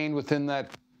contained within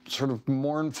that sort of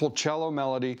mournful cello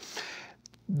melody,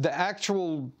 the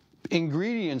actual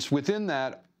ingredients within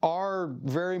that are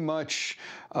very much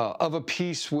of a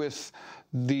piece with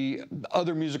the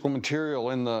other musical material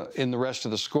in the rest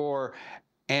of the score.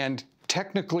 And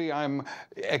technically I'm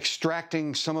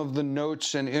extracting some of the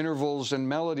notes and intervals and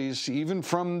melodies even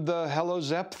from the Hello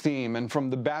Zepp theme and from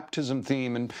the Baptism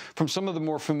theme and from some of the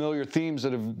more familiar themes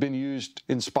that have been used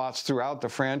in spots throughout the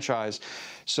franchise.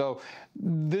 So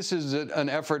this is an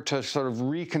effort to sort of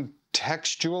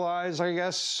recontextualize, I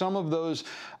guess, some of those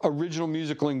original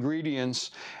musical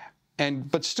ingredients,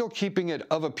 but still keeping it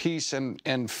of a piece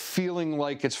and feeling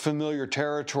like it's familiar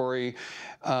territory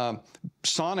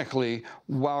sonically,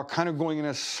 while kind of going in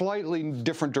a slightly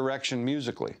different direction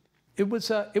musically. It was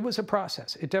a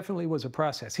process. It definitely was a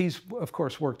process. He's, of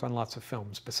course, worked on lots of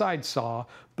films besides Saw,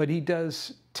 but he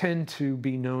does tend to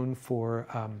be known for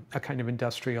a kind of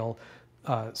industrial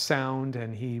sound,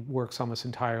 and he works almost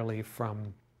entirely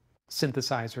from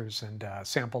synthesizers and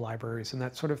sample libraries and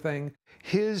that sort of thing.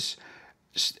 His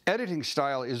editing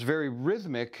style is very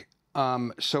rhythmic,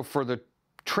 so for the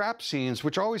trap scenes,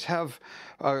 which always have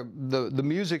the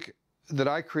music that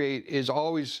I create is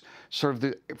always sort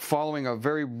of following a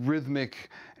very rhythmic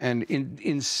and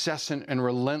incessant and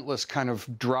relentless kind of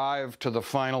drive to the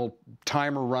final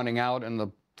timer running out and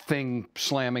the thing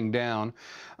slamming down.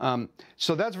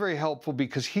 So that's very helpful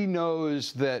because he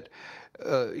knows that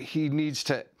he needs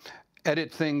to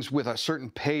edit things with a certain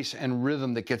pace and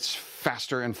rhythm that gets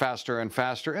faster and faster and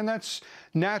faster, and that's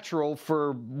natural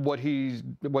for what his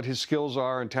skills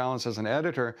are and talents as an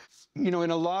editor. You know,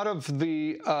 in a lot of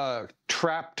the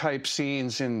trap type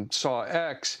scenes in Saw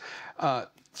X,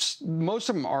 most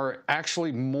of them are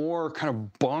actually more kind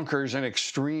of bonkers and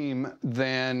extreme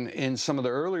than in some of the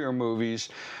earlier movies,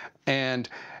 and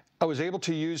I was able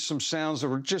to use some sounds that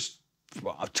were just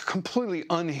completely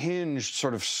unhinged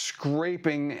sort of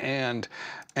scraping and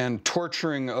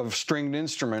torturing of stringed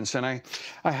instruments. And I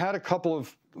had a couple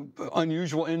of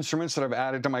unusual instruments that I've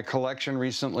added to my collection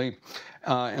recently,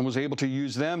 and was able to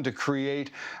use them to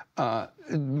create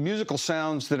musical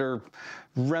sounds that are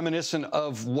reminiscent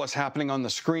of what's happening on the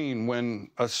screen when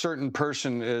a certain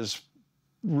person is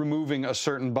removing a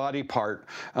certain body part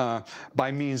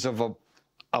by means of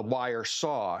a wire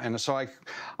saw. And so I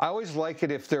always like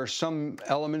it if there are some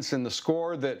elements in the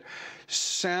score that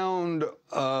sound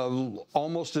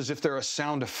almost as if they're a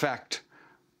sound effect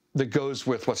that goes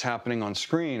with what's happening on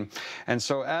screen. And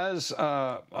so as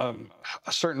a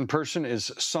certain person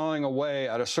is sawing away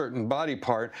at a certain body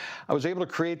part, I was able to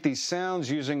create these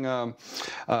sounds using a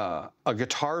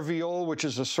guitar viol, which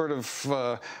is a sort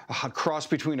of a cross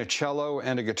between a cello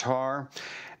and a guitar.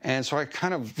 And so I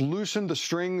kind of loosened the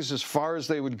strings as far as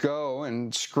they would go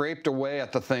and scraped away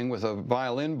at the thing with a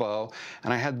violin bow.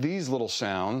 And I had these little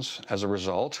sounds as a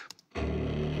result,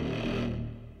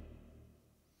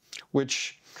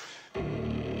 which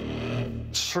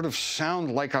sort of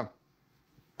sound like a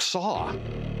saw.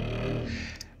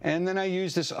 And then I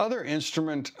used this other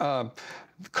instrument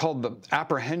called the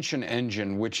apprehension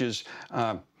engine, which is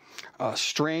a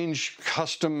strange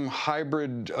custom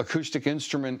hybrid acoustic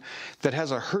instrument that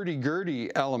has a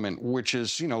hurdy-gurdy element, which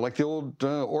is, you know, like the old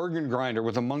organ grinder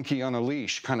with a monkey on a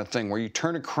leash kind of thing, where you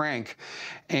turn a crank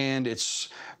and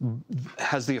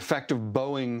has the effect of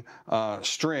bowing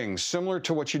strings, similar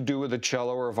to what you do with a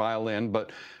cello or a violin,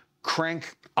 but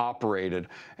crank operated.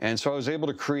 And so I was able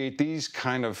to create these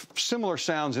kind of similar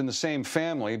sounds in the same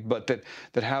family, but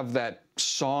that have that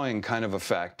sawing kind of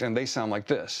effect, and they sound like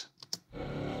this.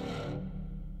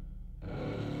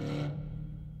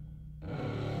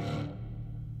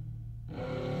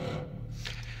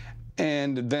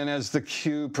 And then as the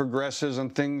cue progresses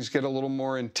and things get a little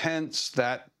more intense,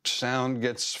 that sound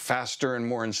gets faster and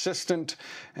more insistent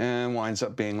and winds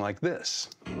up being like this.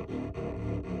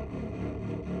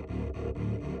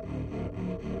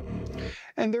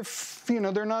 And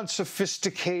they're not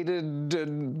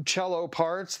sophisticated cello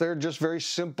parts. They're just very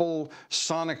simple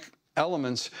sonic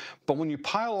elements. But when you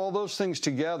pile all those things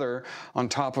together on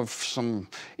top of some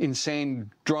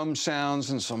insane drum sounds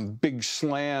and some big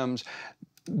slams,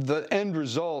 the end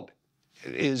result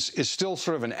is still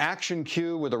sort of an action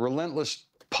cue with a relentless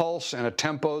pulse and a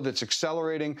tempo that's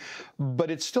accelerating,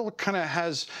 but it still kind of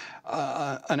has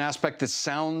an aspect that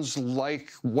sounds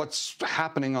like what's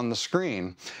happening on the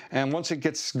screen. And once it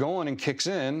gets going and kicks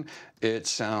in, it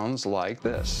sounds like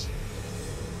this.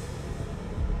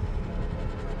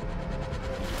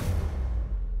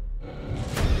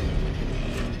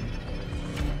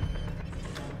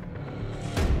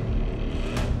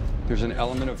 There's an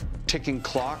element of ticking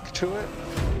clock to it.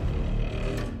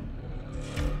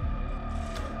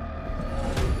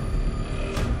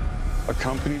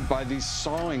 Accompanied by these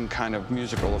sawing kind of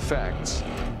musical effects.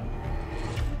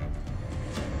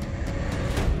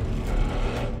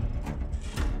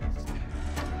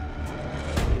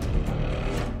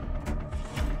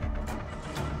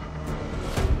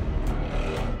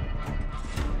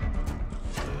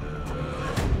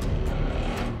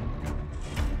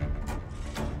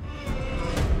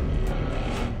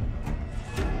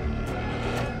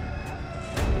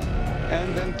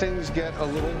 And then things get a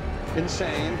little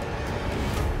insane.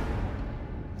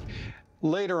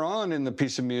 Later on in the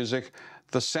piece of music,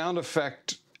 the sound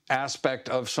effect aspect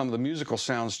of some of the musical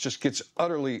sounds just gets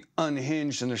utterly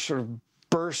unhinged, and there's sort of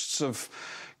bursts of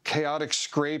chaotic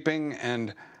scraping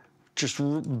and just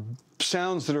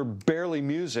sounds that are barely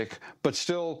music, but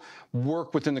still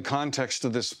work within the context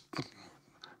of this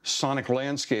sonic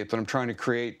landscape that I'm trying to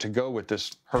create to go with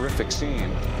this horrific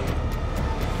scene.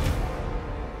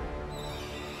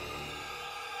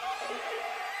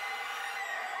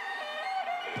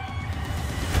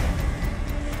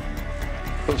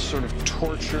 Those sort of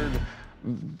tortured,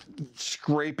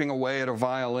 scraping away at a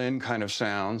violin kind of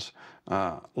sounds,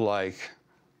 like.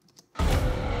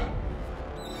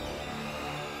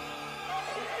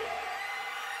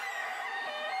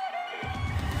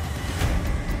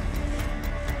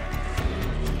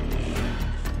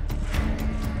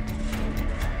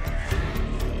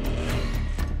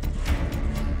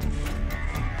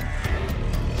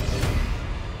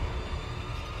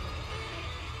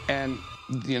 And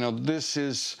you know, this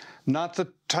is not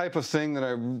the type of thing that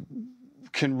I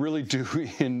can really do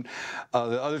in the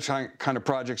other kind of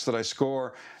projects that I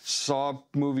score. Saw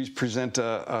movies present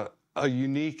a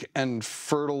unique and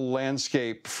fertile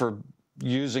landscape for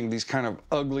using these kind of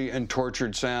ugly and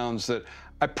tortured sounds that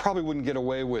I probably wouldn't get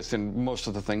away with in most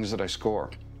of the things that I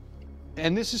score.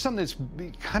 And this is something that's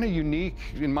kind of unique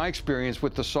in my experience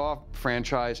with the Saw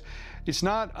franchise. It's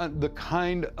not the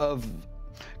kind of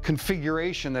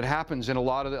configuration that happens in a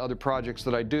lot of the other projects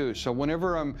that I do. So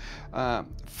whenever I'm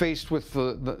faced with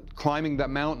the climbing that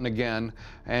mountain again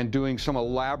and doing some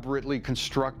elaborately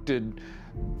constructed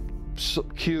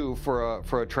cue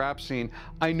for a trap scene,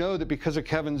 I know that because of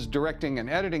Kevin's directing and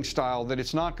editing style that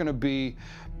it's not going to be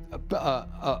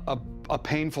a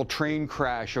painful train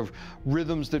crash of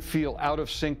rhythms that feel out of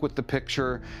sync with the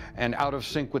picture and out of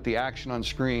sync with the action on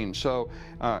screen. So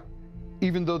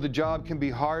even though the job can be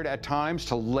hard at times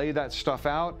to lay that stuff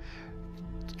out,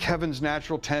 Kevin's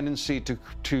natural tendency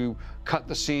to cut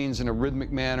the scenes in a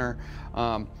rhythmic manner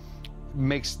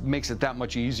makes it that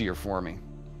much easier for me.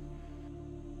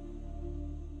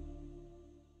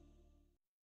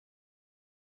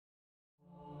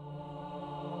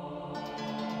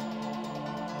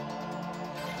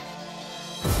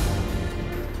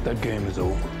 That game is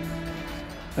over,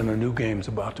 and a new game's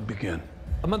about to begin.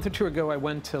 A month or two ago, I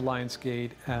went to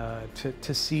Lionsgate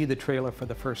to see the trailer for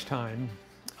the first time.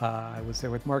 I was there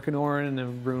with Mark and Oren in a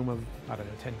room of, I don't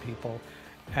know, 10 people.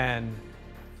 And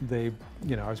they,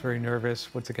 I was very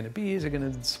nervous. What's it going to be? Is it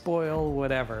going to spoil?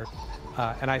 Whatever.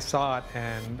 And I saw it,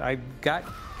 and I got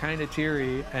kind of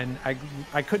teary, and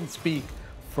I couldn't speak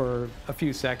for a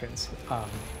few seconds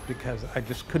because I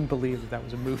just couldn't believe that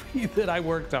was a movie that I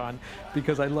worked on,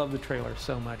 because I love the trailer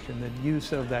so much, and the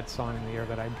use of that song "In the Air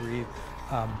That I Breathe"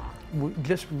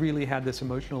 just really had this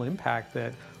emotional impact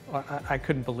that I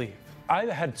couldn't believe. I've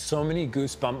had so many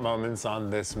goosebump moments on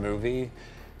this movie.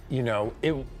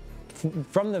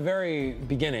 From the very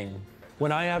beginning,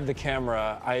 when I have the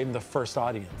camera, I am the first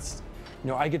audience.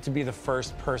 I get to be the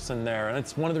first person there, and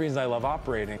it's one of the reasons I love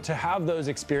operating. To have those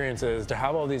experiences, to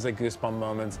have all these goosebump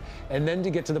moments, and then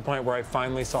to get to the point where I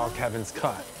finally saw Kevin's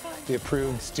cut, the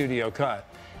approved studio cut.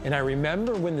 And I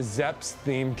remember when the Zepp's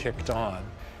theme kicked on,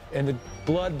 and the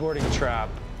blood-boarding trap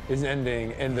is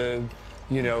ending, and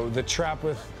the trap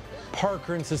with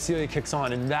Parker and Cecilia kicks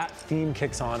on, and that theme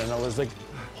kicks on, and I was like,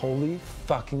 holy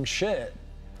fucking shit.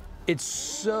 It's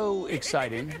so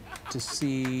exciting to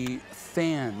see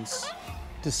fans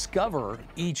discover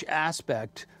each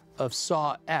aspect of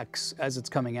Saw X as it's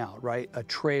coming out, right? A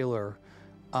trailer,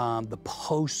 the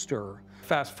poster.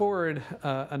 Fast forward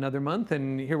another month,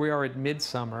 and here we are at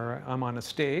Midsummer. I'm on a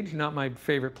stage, not my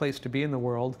favorite place to be in the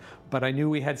world, but I knew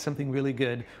we had something really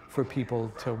good for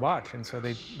people to watch. And so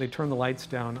they turned the lights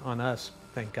down on us,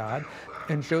 thank God,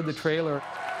 and showed the trailer.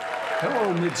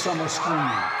 Hello, Midsummer Screening.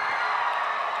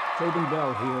 Tobin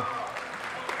Bell here.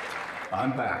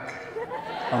 I'm back.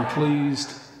 I'm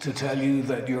pleased to tell you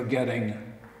that you're getting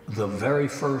the very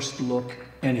first look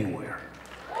anywhere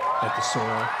at the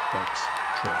Saw X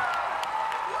trailer.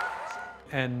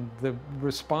 And the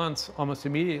response almost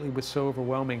immediately was so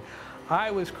overwhelming.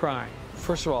 I was crying.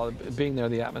 First of all, being there,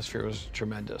 the atmosphere was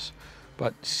tremendous.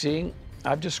 But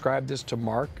I've described this to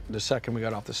Mark the second we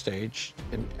got off the stage,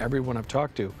 and everyone I've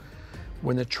talked to.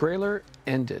 When the trailer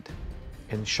ended,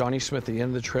 and Shawnee Smith, at the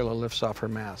end of the trailer, lifts off her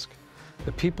mask,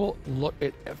 the people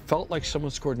it felt like someone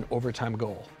scored an overtime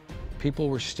goal. People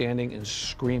were standing and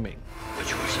screaming.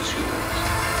 Which was his hero?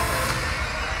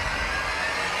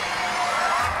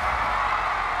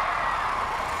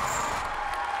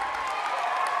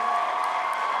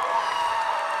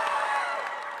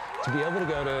 To be able to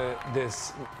go to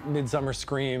this Midsummer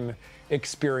Scream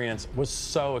experience was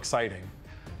so exciting.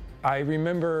 I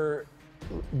remember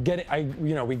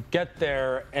we get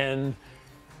there, and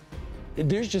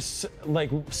there's just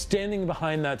standing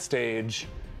behind that stage.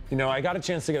 I got a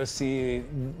chance to go see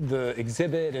the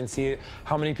exhibit and see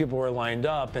how many people were lined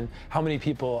up and how many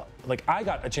people, I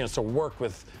got a chance to work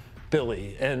with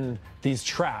Billy and these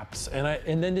traps,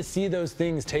 and then to see those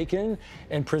things taken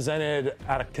and presented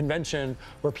at a convention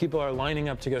where people are lining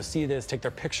up to go see this, take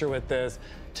their picture with this,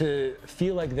 to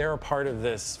feel like they're a part of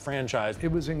this franchise.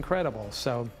 It was incredible.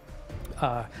 So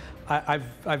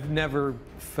I've never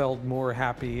felt more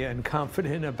happy and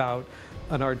confident about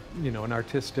an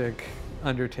artistic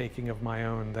undertaking of my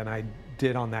own than I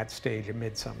did on that stage at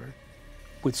Midsummer.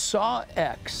 With Saw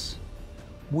X,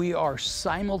 we are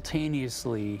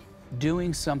simultaneously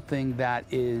doing something that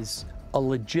is a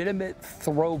legitimate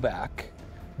throwback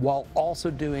while also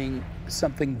doing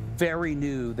something very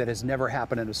new that has never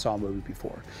happened in a Saw movie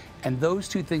before. And those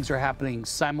two things are happening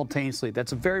simultaneously.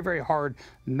 That's a very, very hard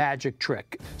magic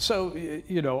trick. So,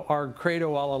 our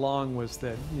credo all along was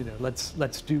that,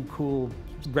 let's do cool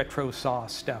retro Saw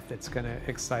stuff that's gonna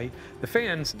excite the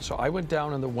fans. So I went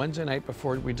down on the Wednesday night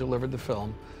before we delivered the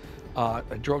film. I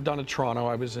drove down to Toronto.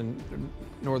 I was in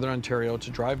Northern Ontario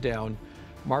to drive down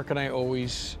Mark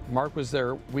was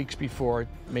there weeks before,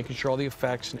 making sure all the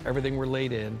effects and everything were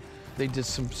laid in. They did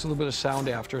a little bit of sound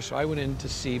after, so I went in to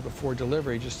see before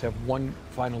delivery, just to have one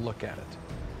final look at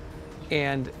it.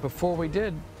 And before we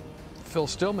did, Phil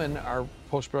Stillman, our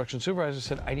post-production supervisor,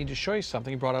 said, I need to show you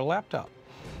something. He brought out a laptop.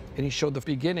 And he showed the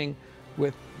beginning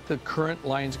with the current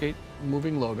Lionsgate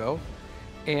moving logo.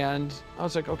 And I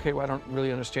was like, okay, well, I don't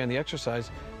really understand the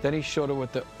exercise. Then he showed it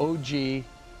with the OG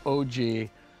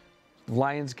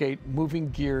Lionsgate moving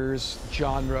gears,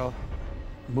 genre,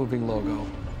 moving logo.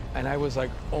 And I was like,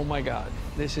 oh my God,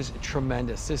 this is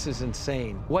tremendous. This is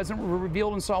insane. Wasn't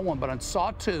revealed in Saw 1, but on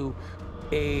Saw 2,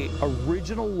 a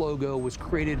original logo was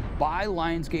created by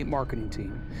Lionsgate marketing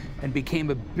team and became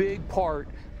a big part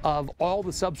of all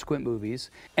the subsequent movies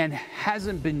and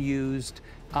hasn't been used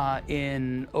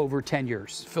in over 10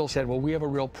 years. Phil said, well, we have a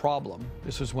real problem.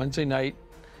 This was Wednesday night,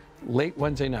 late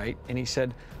Wednesday night, and he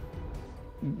said,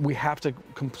 we have to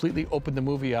completely open the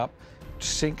movie up,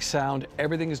 sync sound,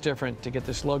 everything is different to get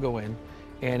this logo in.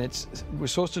 And we're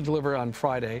supposed to deliver on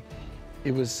Friday.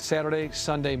 It was Saturday,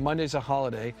 Sunday, Monday's a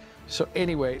holiday. So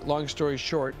anyway, long story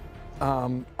short,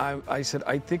 I said,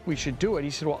 I think we should do it.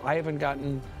 He said, well, I haven't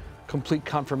gotten complete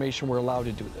confirmation we're allowed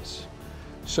to do this.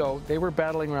 So they were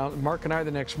battling around. Mark and I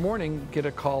the next morning get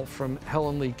a call from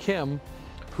Helen Lee Kim,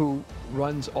 who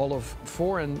runs all of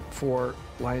foreign for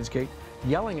Lionsgate,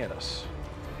 yelling at us.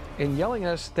 And yelling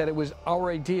at us that it was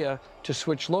our idea to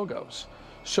switch logos.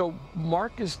 So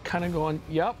Mark is kind of going,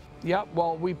 yep,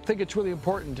 well, we think it's really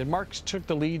important. And Mark took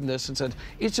the lead in this and said,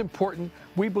 it's important,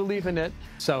 we believe in it.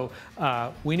 So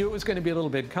we knew it was going to be a little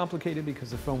bit complicated because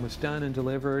the film was done and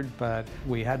delivered, but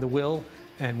we had the will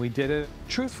and we did it.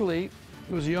 Truthfully,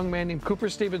 it was a young man named Cooper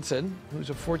Stevenson,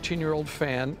 who's a 14-year-old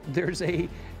fan. There's a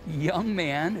young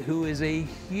man who is a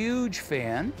huge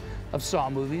fan of Saw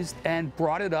movies and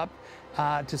brought it up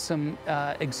to some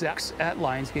execs at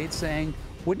Lionsgate saying,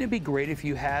 wouldn't it be great if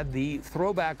you had the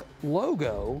throwback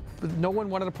logo? But no one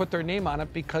wanted to put their name on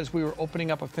it because we were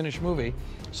opening up a finished movie.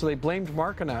 So they blamed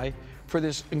Mark and I for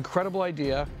this incredible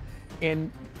idea.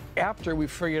 And after we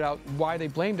figured out why they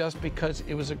blamed us, because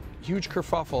it was a huge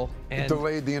kerfuffle. And it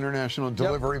delayed the international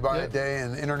delivery by a day,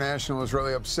 and International was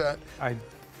really upset. I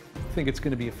think it's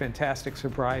going to be a fantastic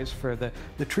surprise for the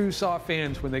true Saw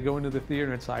fans when they go into the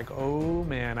theater. It's like, oh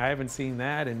man, I haven't seen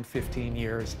that in 15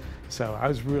 years. So I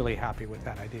was really happy with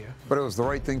that idea. But it was the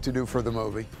right thing to do for the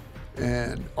movie.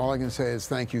 And all I can say is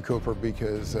thank you, Cooper,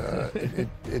 because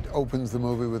it opens the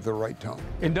movie with the right tone.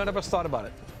 And none of us thought about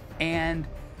it. And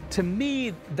to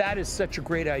me, that is such a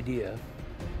great idea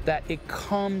that it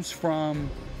comes from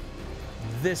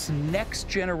this next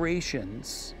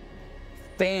generation's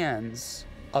fans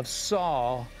of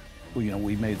Saw. Well, you know,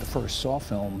 we made the first Saw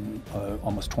film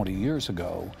almost 20 years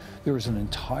ago. There was an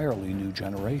entirely new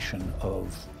generation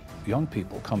of young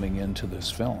people coming into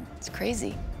this film. It's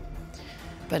crazy,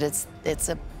 but it's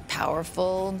a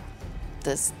powerful.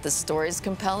 The story's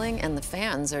compelling, and the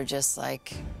fans are just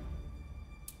like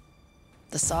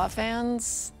the Saw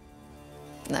fans,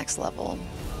 next level.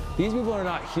 These people are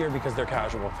not here because they're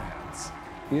casual fans.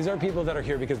 These are people that are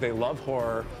here because they love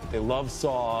horror, they love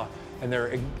Saw, and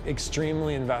they're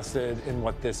extremely invested in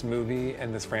what this movie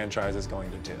and this franchise is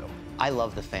going to do. I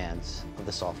love the fans of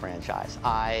the Saw franchise.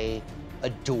 I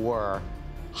adore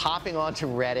hopping onto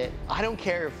Reddit. I don't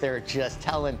care if they're just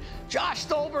telling Josh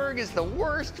Stolberg is the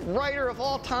worst writer of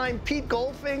all time, Pete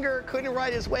Goldfinger couldn't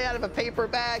write his way out of a paper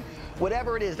bag,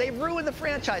 whatever it is. They've ruined the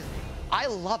franchise. I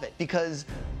love it because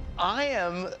I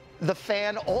am the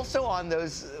fan also on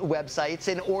those websites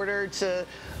in order to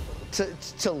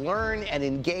learn and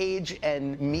engage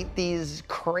and meet these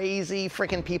crazy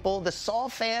freaking people. The Saw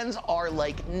fans are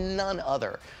like none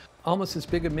other. Almost as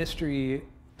big a mystery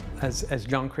as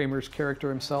John Kramer's character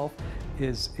himself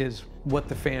is what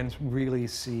the fans really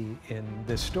see in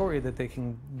this story, that they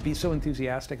can be so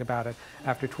enthusiastic about it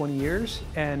after 20 years.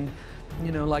 And,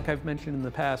 you know, like I've mentioned in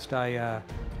the past, I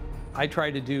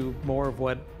try to do more of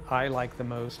what I like the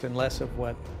most and less of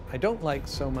what I don't like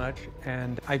so much.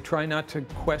 And I try not to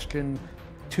question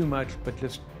too much, but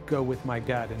just go with my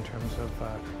gut in terms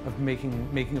of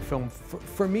making a film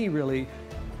for me, really,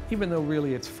 even though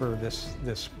really it's for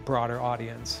this broader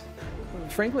audience.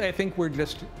 Frankly, I think we're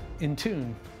just in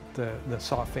tune, the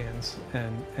Saw fans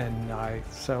and I.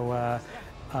 So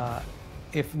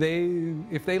if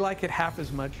they like it half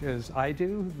as much as I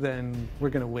do, then we're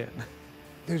going to win.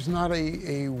 There's not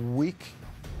a week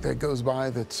that goes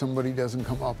by that somebody doesn't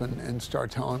come up and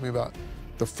start telling me about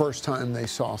the first time they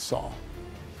saw Saw,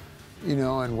 you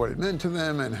know, and what it meant to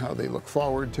them and how they look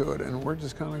forward to it. And we're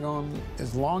just kind of going,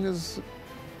 as long as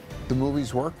the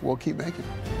movies work, we'll keep making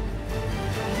them.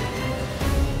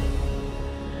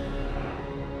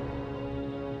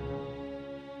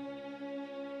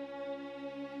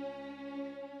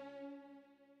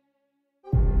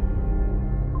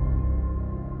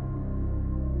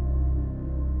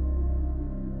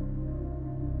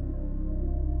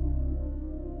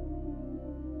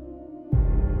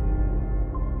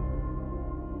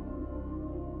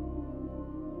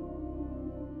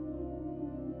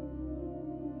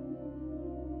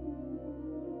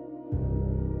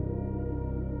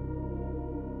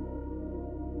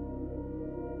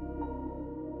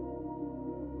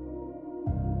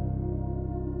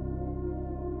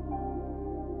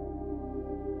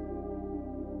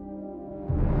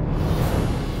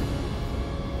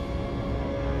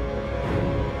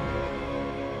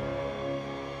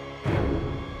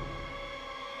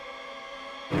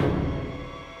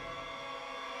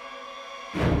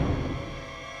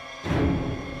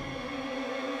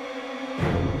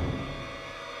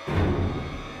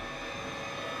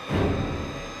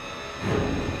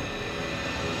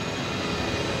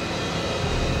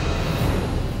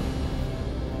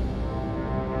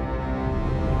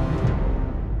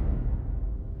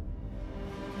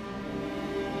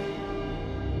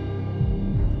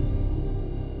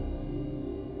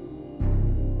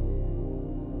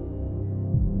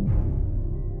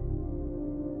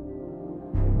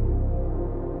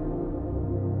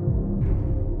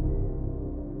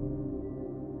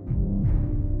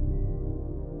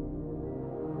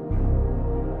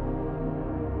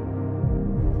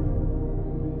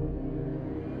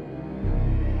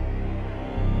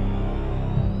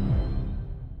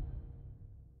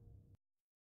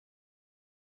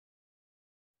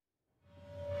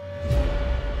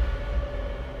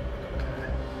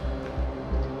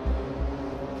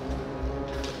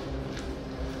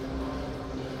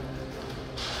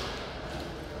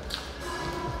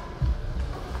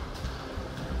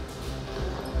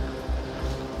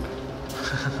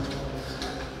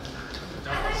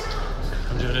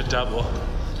 double.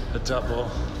 A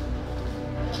double.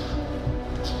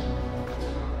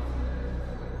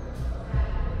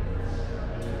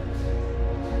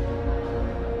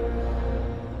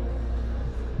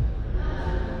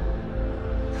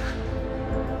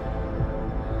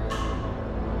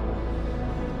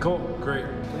 Cool, great.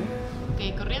 Ok,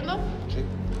 corriendo. Sí.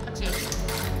 Acción.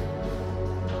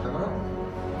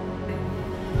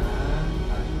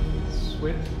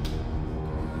 Switch.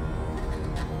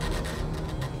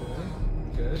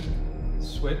 Good.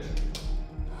 Switch.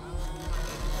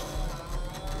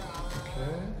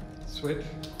 Okay. Switch.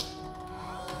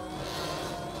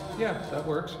 Yeah, that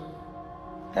works.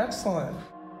 Excellent.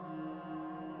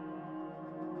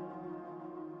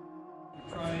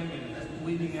 Trying and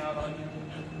bleeding out on you.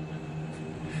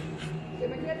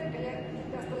 Imagínate que ya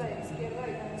quitaste la de la izquierda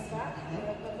y no está,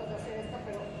 ahora tratas de hacer esta,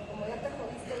 pero como ya te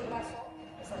jodiste el brazo,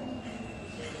 esa no.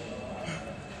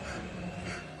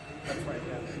 That's right,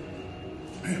 yeah.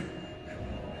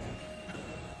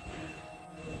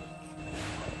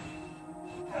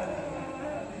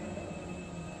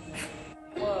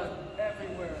 Blood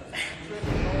everywhere,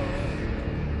 dripping all over.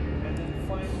 And then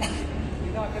finally,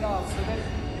 you knock it off. So then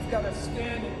you've got to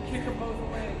stand and kick them both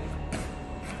away.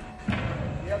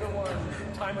 The other one,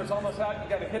 timer's almost out. You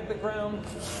got to hit the ground,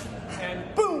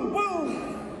 and boom,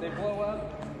 boom, they blow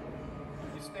up.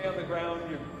 You stay on the ground.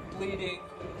 You're bleeding.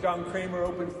 John Kramer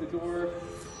opens the door.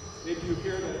 Maybe you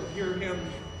hear him.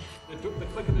 The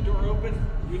click of the door open.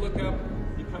 You look up.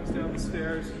 He comes down the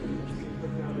stairs. You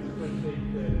put down his first aid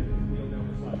kit and wheel down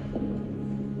the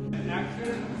slide. And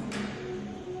action.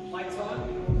 Lights on.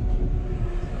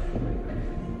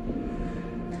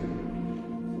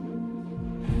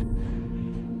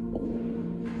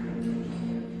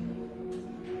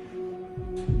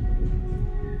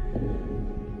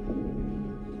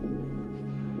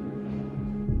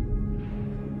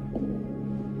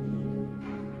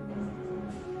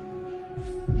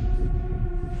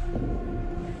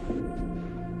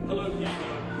 Hello, Canada.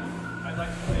 I'd like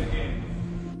to play a game.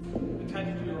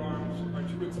 Attached to your arms are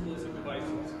two explosive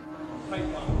devices. Pipe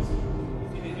bombs.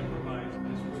 Easy to improvise in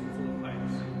this room full of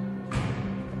pipes.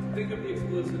 Think of the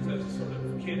explosives as a sort of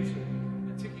cancer,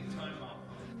 a ticking time bomb,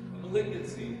 a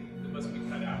malignancy that must be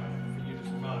cut out for you to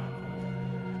survive.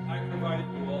 I provided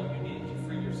you all you need to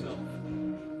free yourself.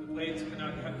 The blades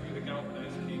cannot cut through the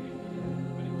galvanized cable,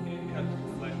 but it can cut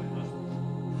through flesh and muscle.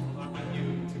 I want you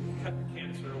to cut the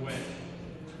cancer away.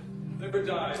 Live or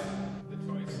die, the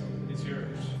choice is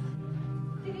yours.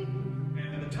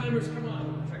 And the timers, come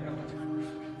on, check out the timers.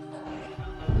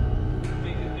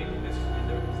 Make this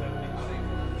window, is that big?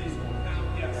 This one now,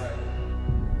 yes.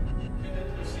 And then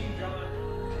you see John,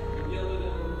 you yell at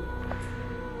him.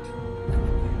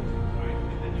 Right,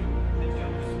 and then you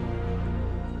yell this one.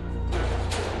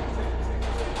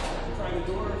 Try the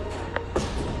door.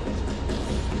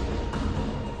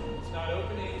 It's not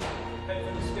opening. Head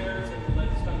for the stairs and let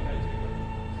the stuff guide you.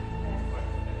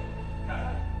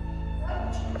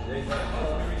 Here we go.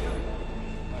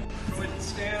 Go ahead and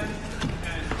stand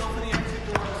and go for the exit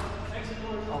door. Exit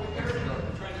door is over here.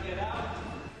 Try to get out.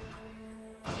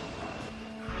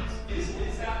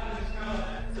 It's happening.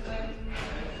 It's coming.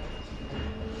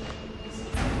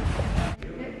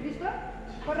 ¿Listo?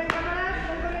 Corren cámaras,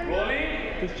 corren. Rolling.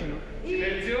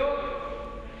 Silencio.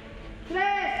 3,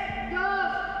 2,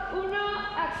 1,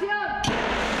 acción.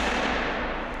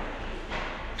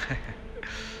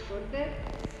 Corte.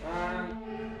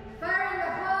 Fire in the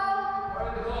hole. Fire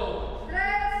in the hole. 3,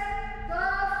 2,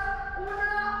 1,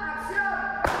 acción.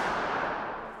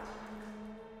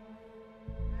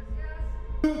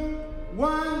 Gracias.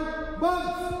 1, box.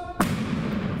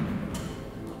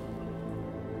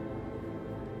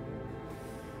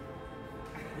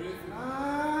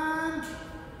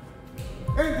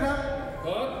 And entra.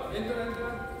 Good. Entra.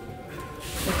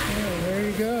 Okay, there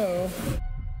you go.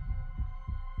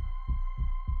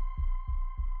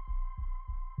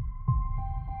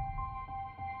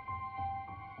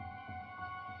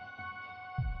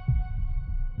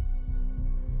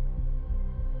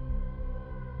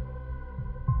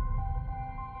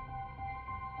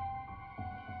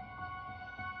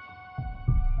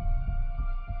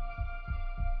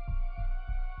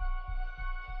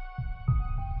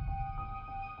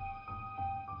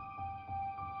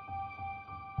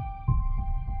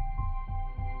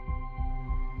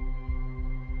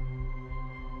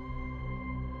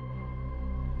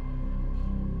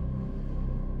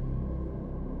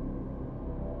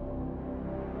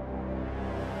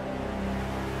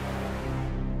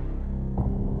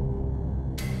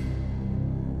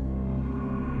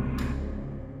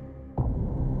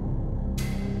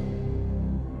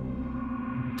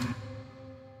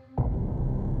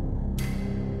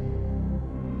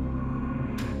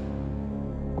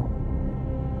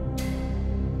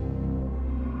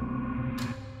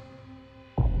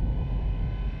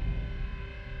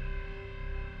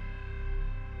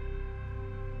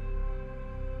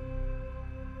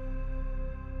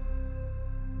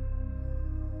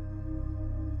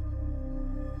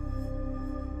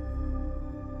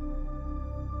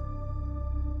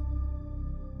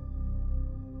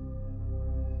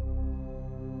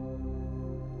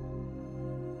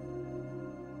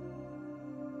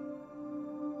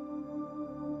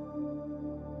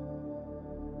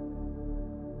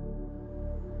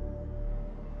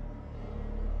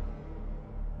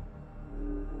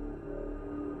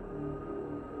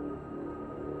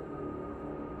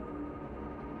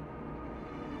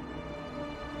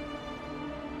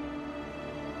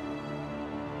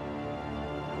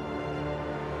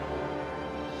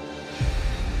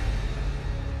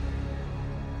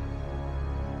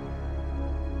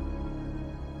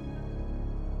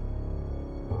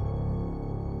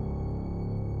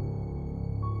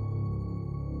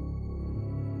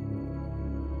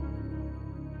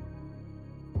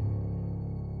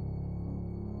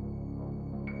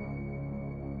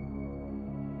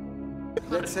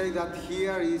 Let's say that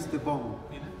here is the bomb.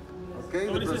 Okay?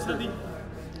 The president.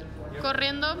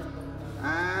 Corriendo.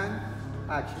 And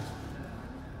action.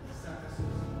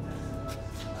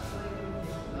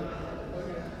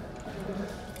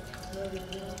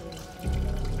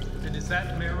 And is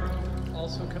that marrow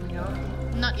also coming out?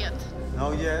 Not yet.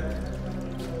 Not yet.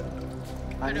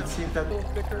 And it seems that... A little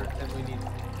thicker, and we need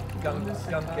gunk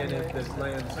in it that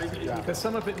lands. Because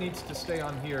some of it needs to stay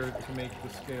on here to make the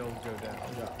scale go down.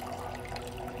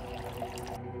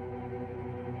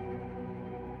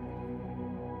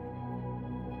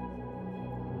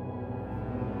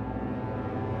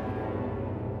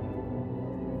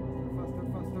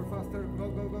 Faster. Go.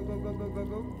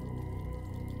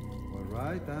 All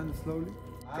right, and slowly.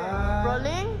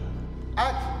 Rolling.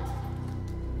 Action.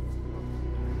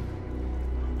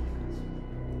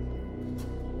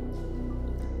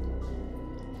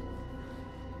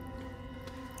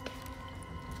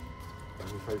 And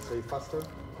if I say faster.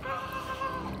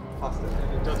 Faster.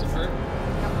 And it doesn't hurt?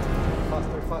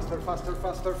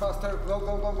 Faster. Go.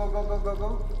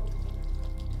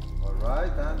 All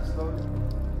right, and slowly.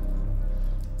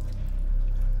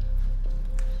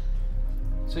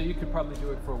 So you could probably do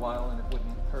it for a while and it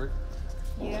wouldn't hurt?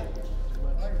 Yeah.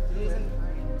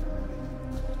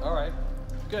 All right,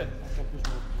 good.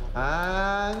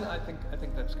 And I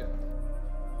think that's good.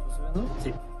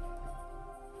 Sí.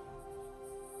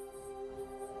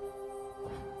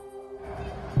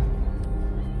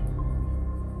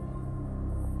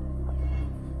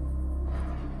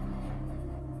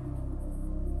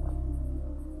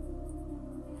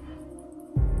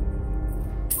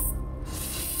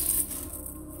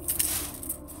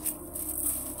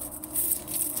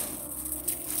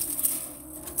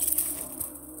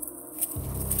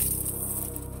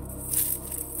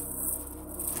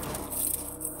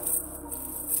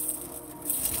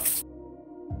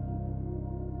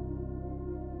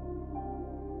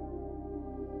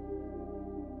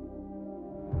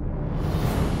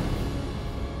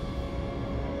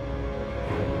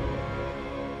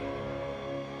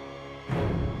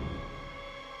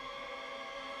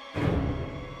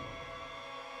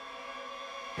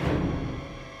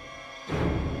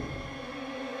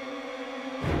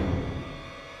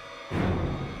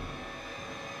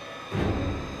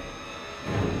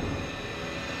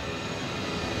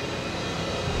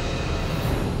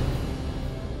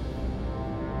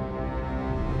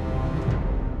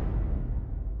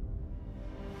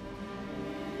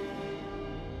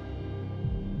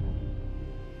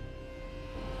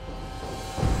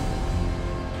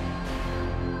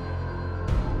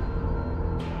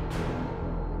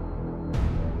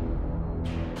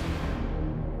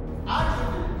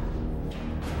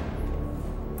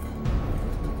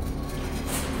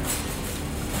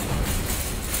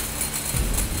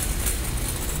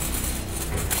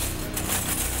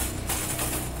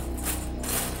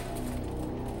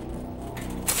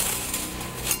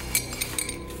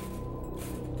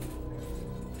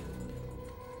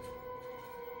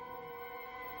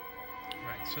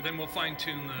 So then we'll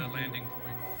fine-tune the landing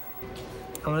point.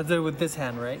 I'm gonna do it with this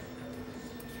hand, right?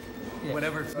 Yeah.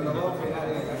 Whatever. Probably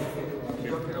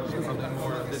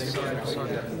more of this side.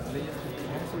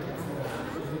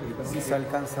 Si se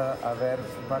alcanza a ver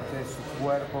parte de su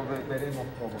cuerpo, veremos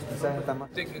cómo. Quizás está más.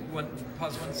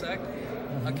 Pause 1 sec.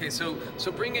 Okay, so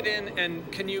bring it in,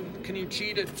 and can you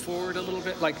cheat it forward a little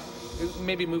bit? Like,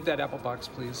 maybe move that apple box,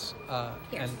 please,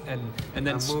 and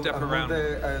then step around.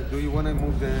 Do you want to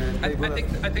move the table?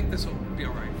 I think this will be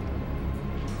all right.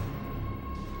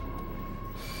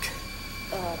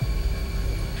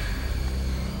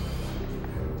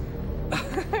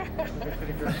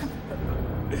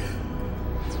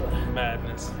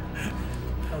 Madness.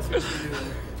 That's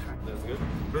good.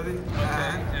 Ready?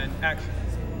 Okay, and action.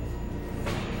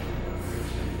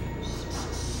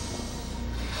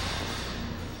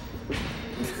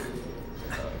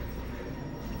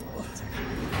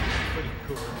 Pretty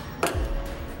cool.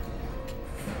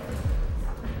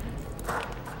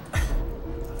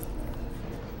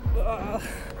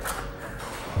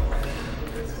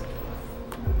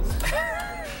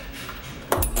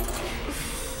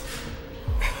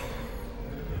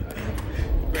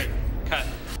 Great. Cut.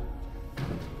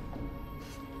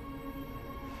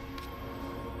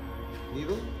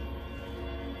 Needle?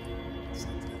 I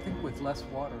think with less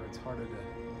water, it's harder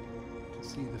to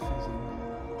see the fizzing.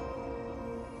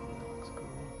 Looks cool.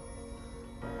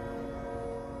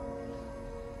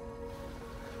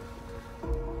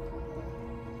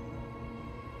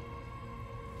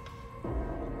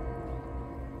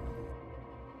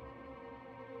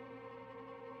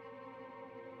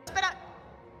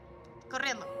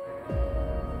 Corriendo.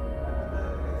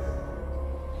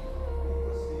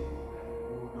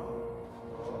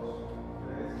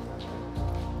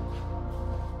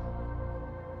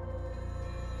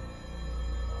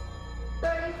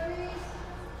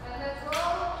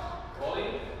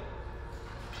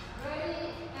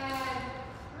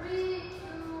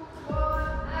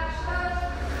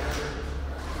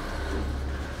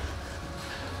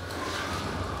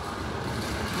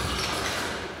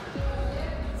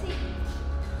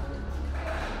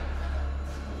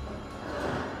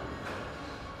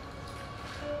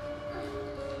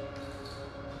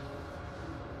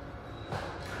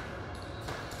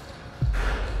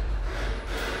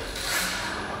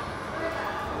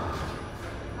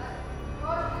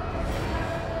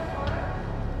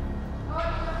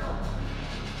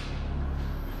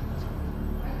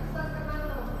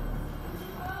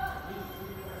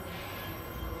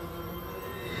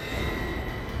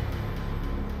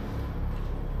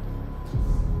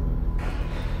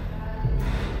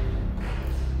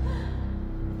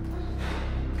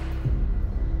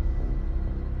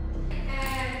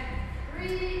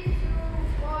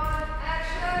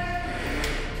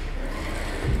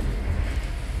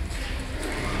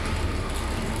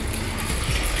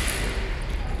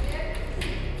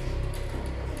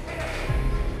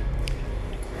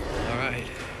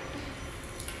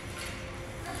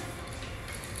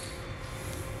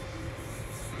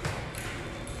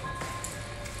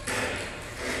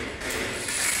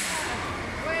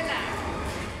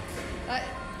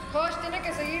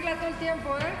 acá todo el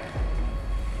tiempo, ¿eh?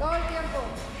 Todo el tiempo.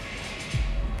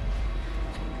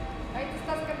 Ahí te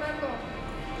estás quemando.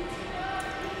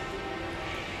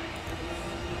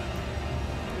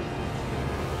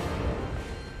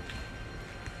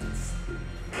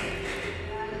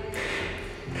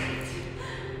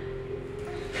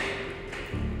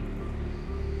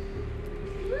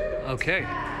 Okay.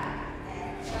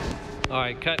 All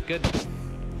right, cut, good.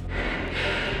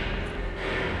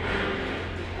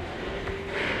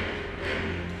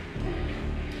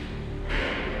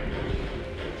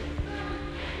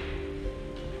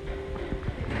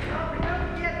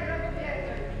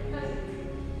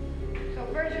 So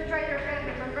first you try your hand,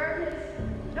 remember?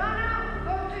 No,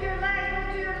 go to your leg,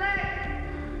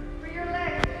 for your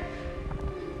leg.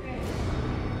 Okay.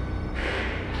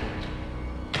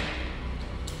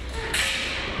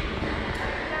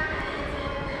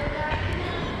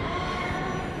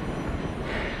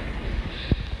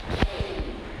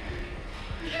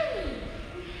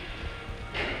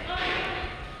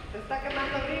 Se está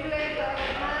quemando horrible, cada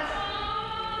vez más.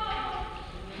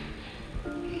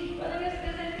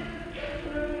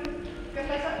 ¿Qué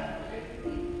pasa?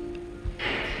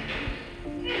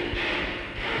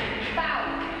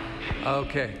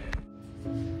 Okay.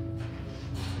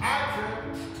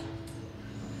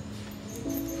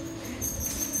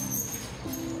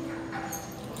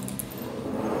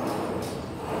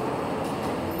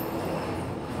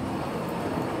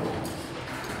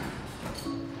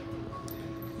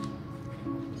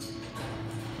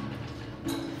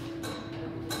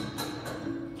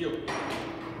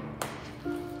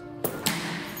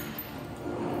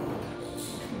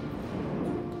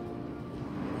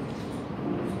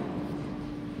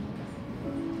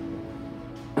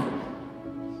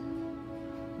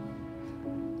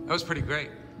 That was pretty great.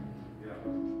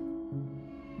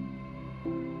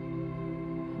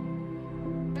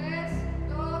 Tres,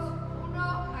 dos, uno,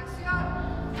 acción.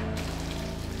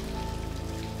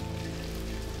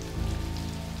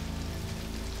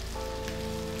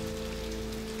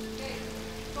 Okay,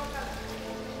 córtala.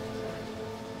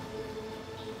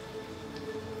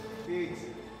 It's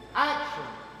action.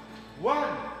 1,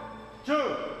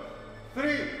 2,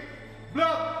 3,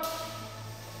 block.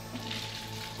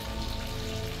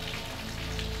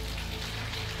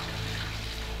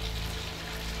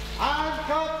 And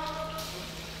cut.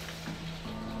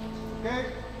 Okay.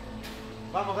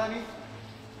 Vamos, Dani.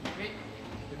 Okay.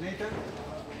 Nathan.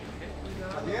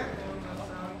 Javier.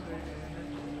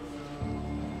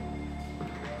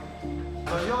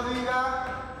 Cuando yo diga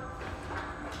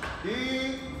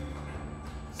y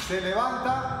se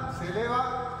levanta, se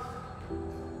eleva.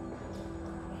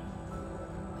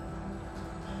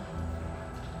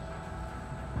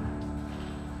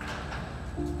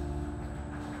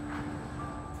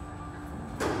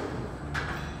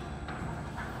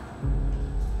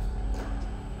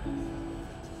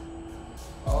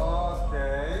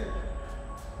 Okay.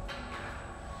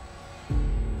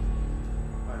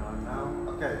 Bueno, now,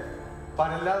 okay.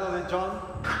 Para el lado de John.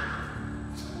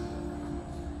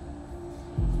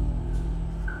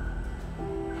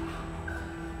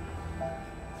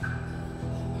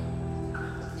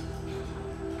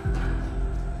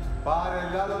 Para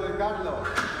el lado de Carlos.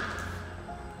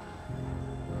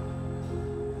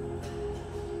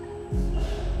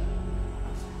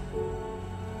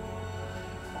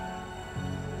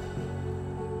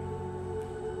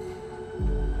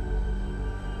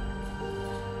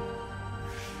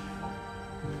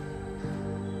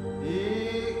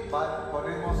 Y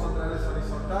ponemos otra vez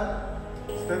horizontal.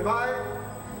 Stand by.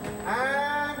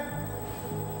 And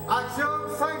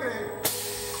acción, sangre.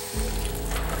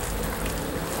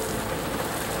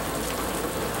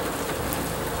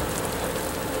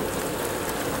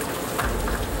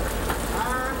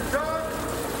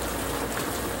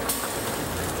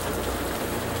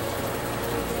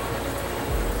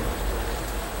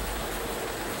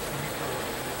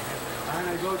 And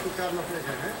I go to Carlos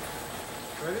again, eh?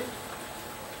 Ready?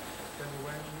 Tell me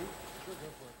when you go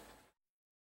for it.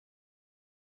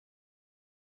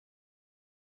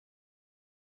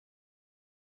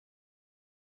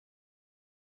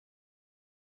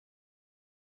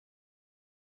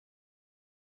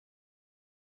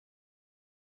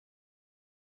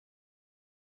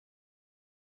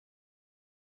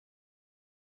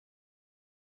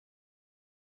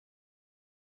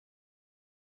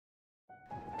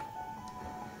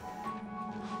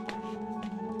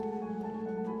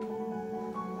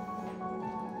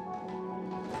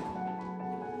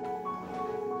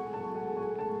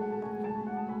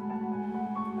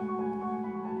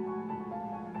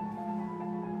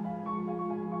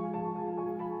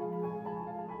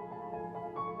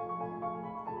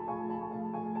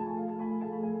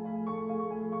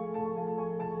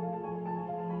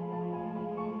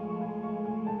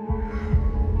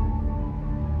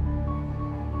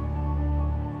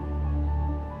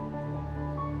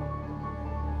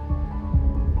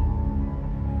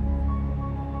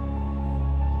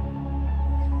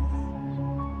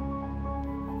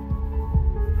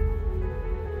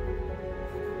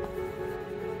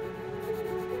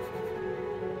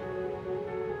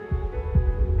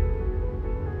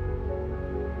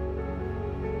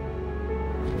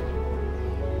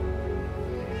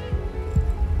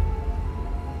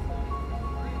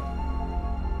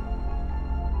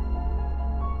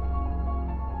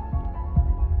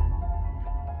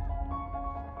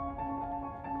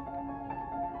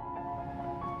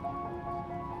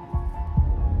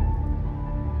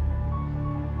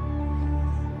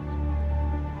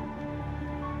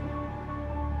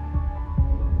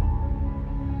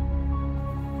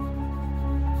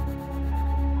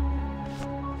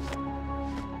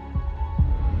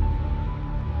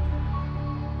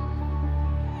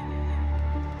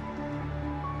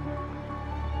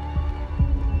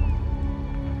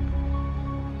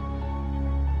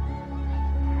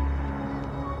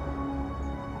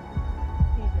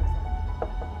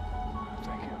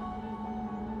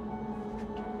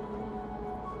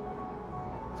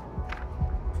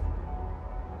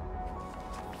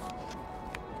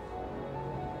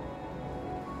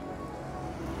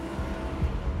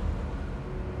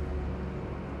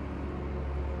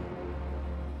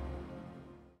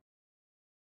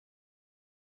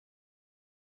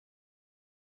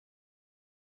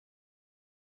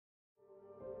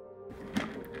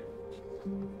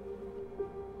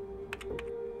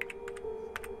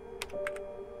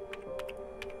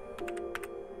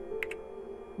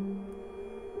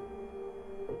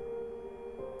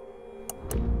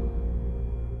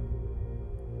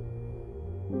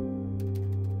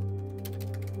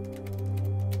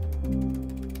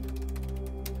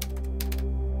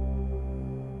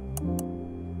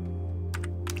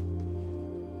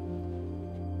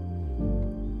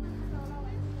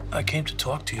 I came to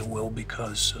talk to you, Will,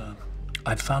 because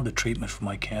I've found a treatment for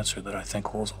my cancer that I think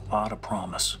holds a lot of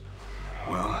promise.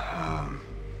 Well,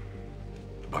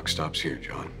 the buck stops here,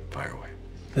 John. Fire away.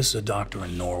 This is a doctor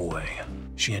in Norway.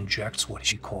 She injects what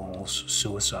she calls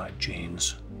suicide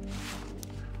genes.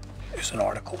 There's an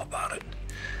article about it.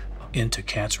 Into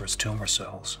cancerous tumor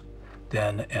cells.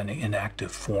 Then an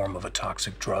inactive form of a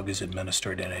toxic drug is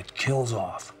administered, and it kills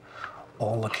off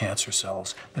all the cancer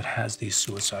cells that has these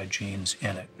suicide genes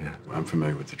in it. Yeah, well, I'm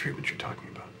familiar with the treatment you're talking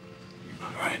about.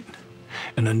 Right.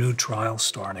 And a new trial's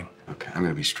starting. Okay, I'm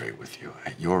gonna be straight with you.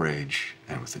 At your age,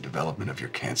 and with the development of your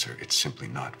cancer, it's simply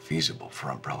not feasible for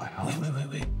Umbrella Health.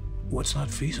 Wait. What's not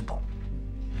feasible?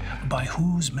 By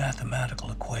whose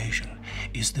mathematical equation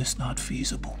is this not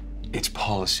feasible? It's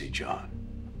policy, John.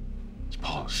 It's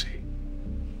policy.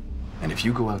 And if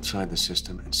you go outside the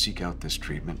system and seek out this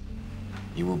treatment,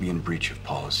 you will be in breach of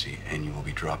policy and you will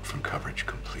be dropped from coverage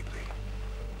completely.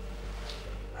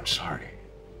 I'm sorry.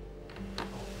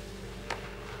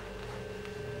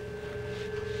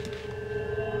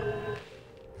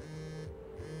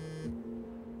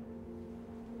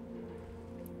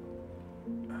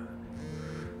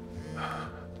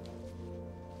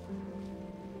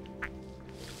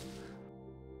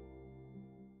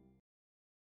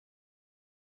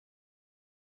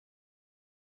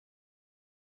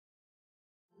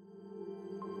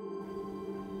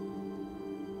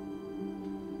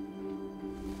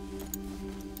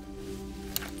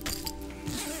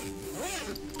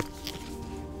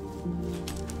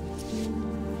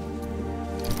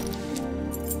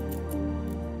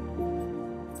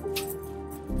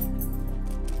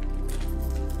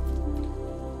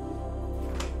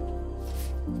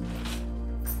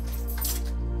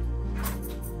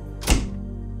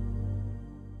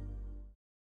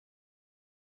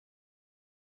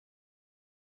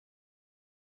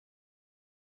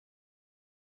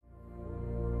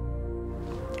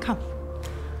 Come.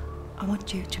 I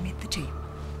want you to meet the team.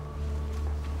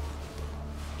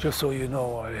 Just so you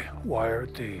know, I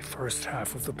wired the first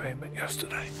half of the payment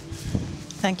yesterday.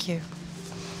 Thank you.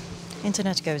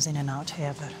 Internet goes in and out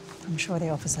here, but I'm sure the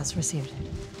office has received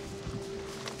it.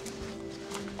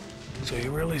 So you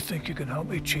really think you can help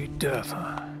me cheat death,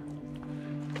 huh?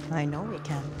 I know we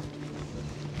can.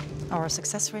 Our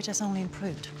success rate has only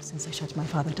improved since I shut my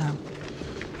father down.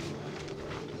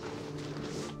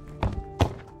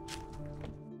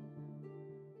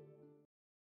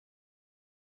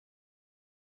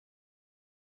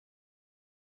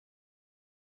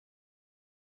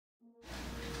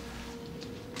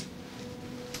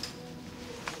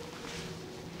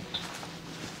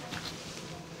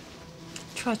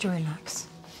 Try to relax.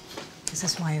 This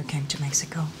is why you came to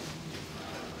Mexico.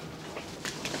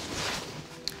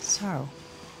 So,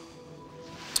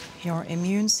 your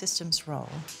immune system's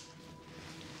role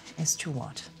is to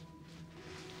what?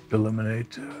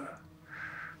 Eliminate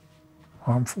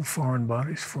harmful foreign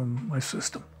bodies from my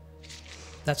system.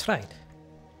 That's right.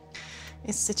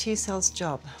 It's the T cell's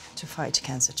job to fight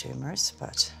cancer tumors,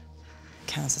 but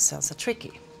cancer cells are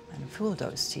tricky and fool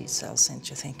those T cells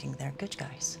into thinking they're good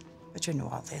guys. But you know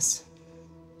all this.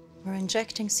 We're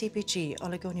injecting CpG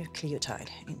oligonucleotide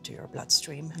into your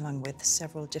bloodstream, along with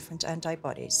several different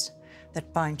antibodies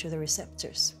that bind to the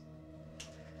receptors.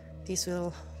 These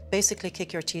will basically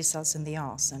kick your T cells in the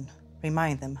arse and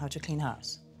remind them how to clean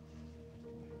house.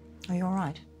 Are you all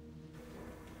right?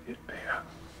 Yeah.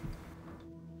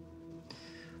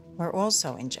 We're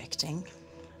also injecting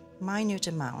minute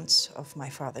amounts of my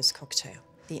father's cocktail,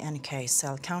 the NK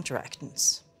cell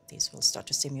counteractants. These will start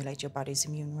to stimulate your body's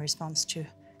immune response to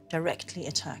directly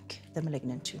attack the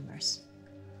malignant tumors.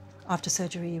 After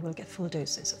surgery, you will get full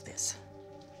doses of this.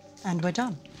 And we're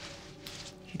done.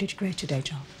 You did great today,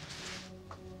 John.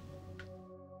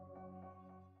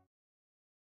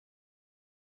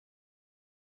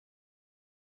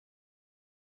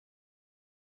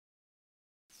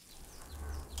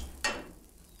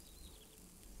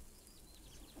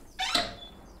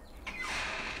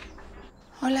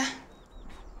 Hola.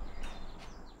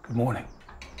 Good morning.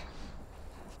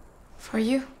 For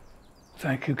you.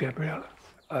 Thank you, Gabriella.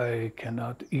 I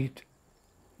cannot eat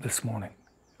this morning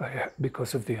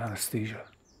because of the anesthesia.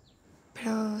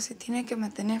 Pero se tiene que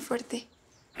mantener fuerte.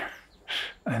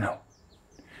 I know.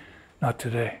 Not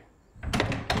today.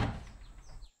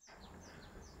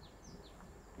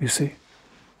 You see?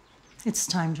 It's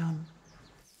time, John.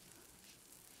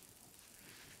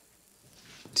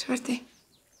 Suerte.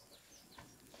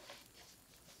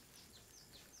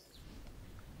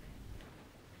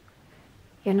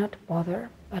 You're not bothered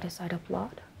by the sight of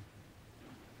blood?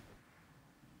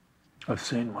 I've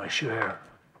seen my share.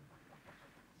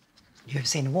 You've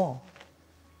seen war.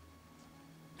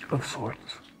 Of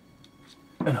sorts.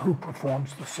 And who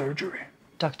performs the surgery?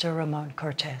 Dr. Ramon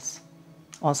Cortez,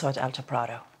 also at Alto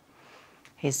Prado.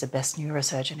 He's the best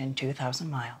neurosurgeon in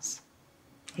 2,000 miles.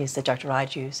 He's the doctor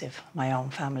I'd use if my own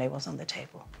family was on the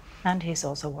table. And he's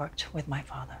also worked with my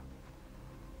father.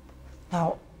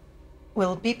 Now,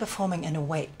 we'll be performing an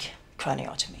awake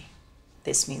craniotomy.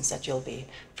 This means that you'll be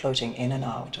floating in and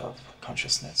out of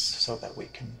consciousness so that we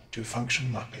can do function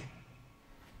mapping.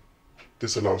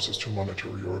 This allows us to monitor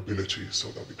your ability so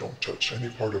that we don't touch any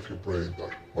part of your brain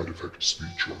that might affect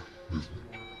speech or movement.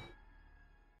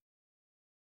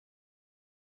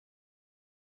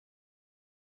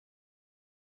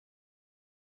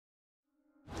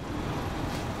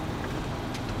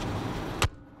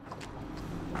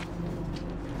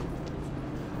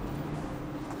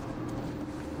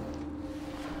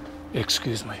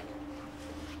 Excuse me.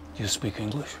 Do you speak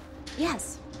English?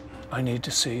 Yes. I need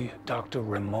to see Dr.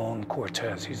 Ramon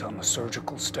Cortez. He's on the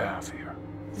surgical staff here.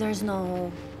 There's no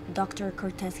Dr.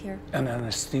 Cortez here? An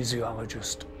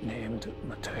anesthesiologist named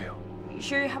Mateo. You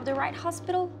sure you have the right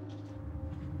hospital?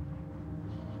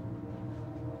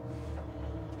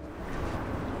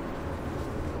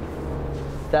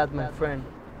 That, my friend,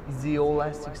 is the old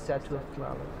Aztec statue of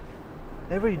Tlaloc.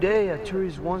 Every day, a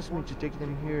tourist wants me to take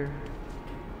them here.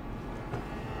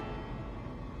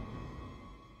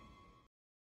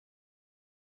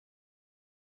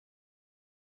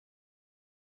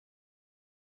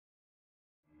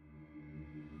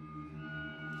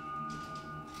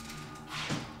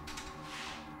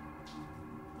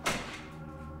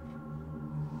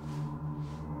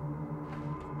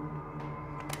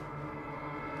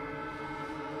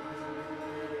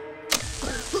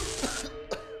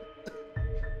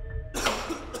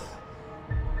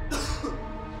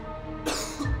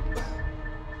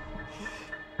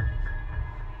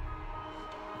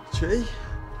 Jay?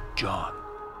 John.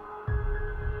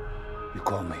 You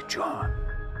call me John.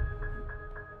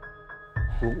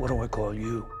 Well, what do I call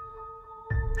you?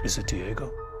 Is it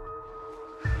Diego?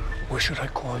 Or should I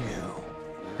call you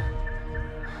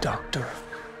Dr.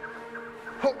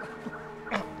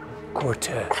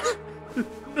 Cortez?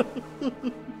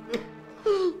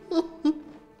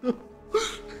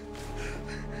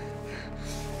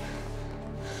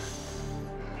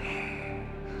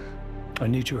 I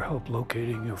need your help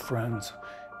locating your friends,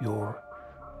 your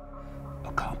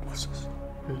accomplices.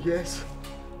 Yes.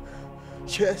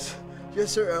 Yes.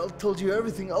 Yes, sir. I'll tell you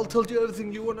everything. I'll tell you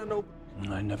everything you want to know.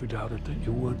 And I never doubted that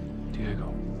you would,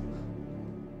 Diego.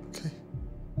 Okay.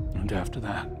 And after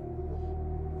that,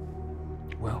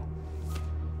 well,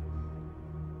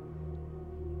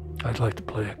 I'd like to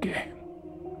play a game.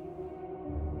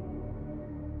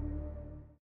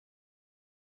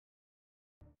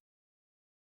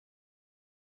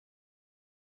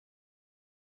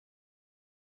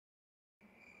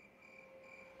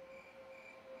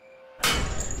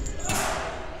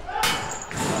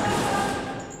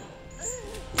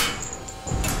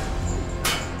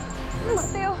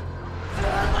 Mateo.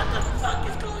 What the fuck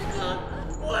is going on?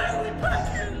 Why are we back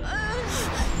here?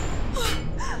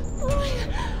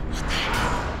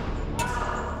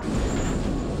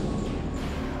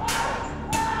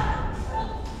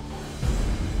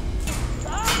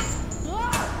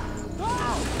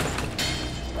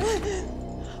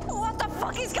 What the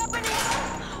fuck is happening?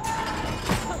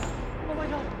 Oh my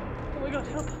god,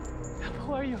 help. Help,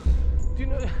 who are you? Do you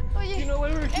know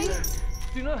why we're here?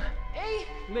 Do you know? Hey!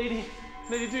 Lady,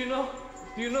 do you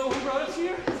know who brought us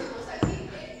here?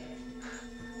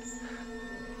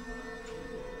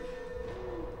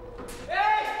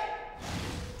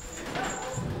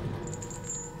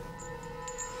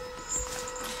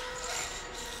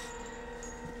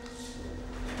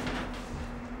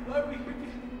 Why are we here?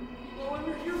 Why are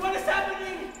we here? What is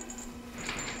happening?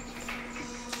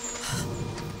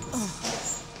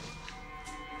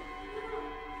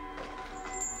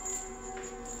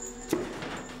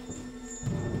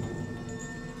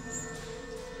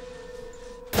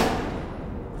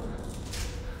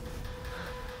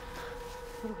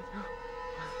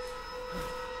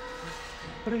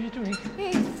 What are you doing?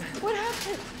 Hey, what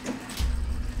happened?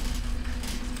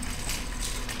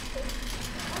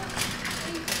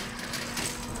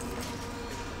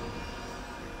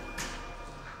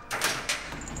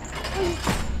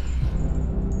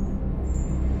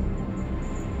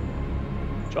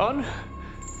 John?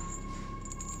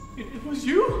 It was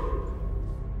you?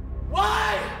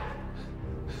 Why?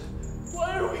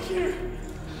 Why are we here?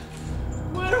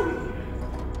 Why are we here?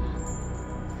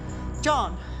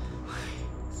 John,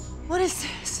 what is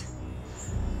this?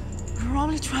 We're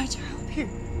only trying to help you.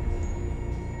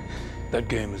 That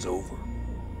game is over.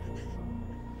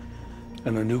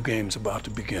 And a new game's about to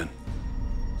begin.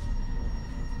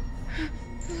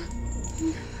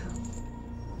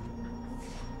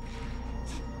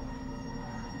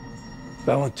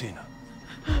 Valentina,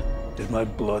 did my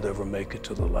blood ever make it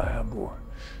to the lab, or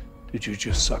did you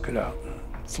just suck it out and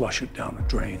flush it down a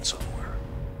drain somewhere?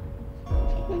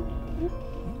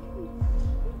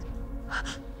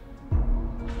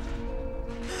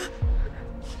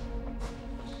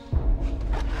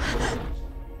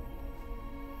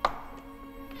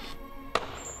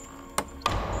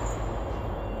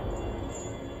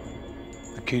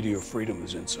 The key to your freedom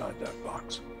is inside that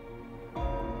box.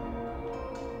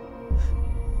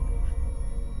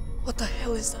 What the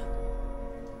hell is that?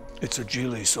 It's a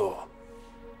Geely saw.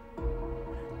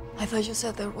 I thought you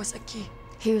said there was a key.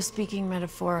 He was speaking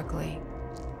metaphorically.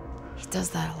 He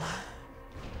does that a lot.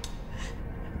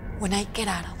 When I get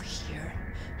out of here,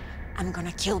 I'm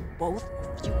gonna kill both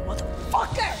of you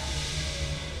motherfucker!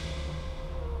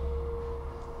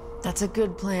 That's a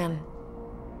good plan.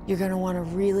 You're gonna want to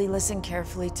really listen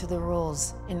carefully to the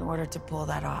rules in order to pull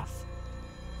that off.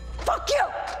 Fuck you!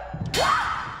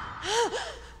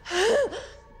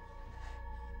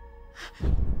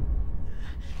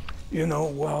 You know,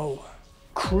 while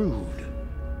crude,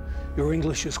 your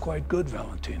English is quite good,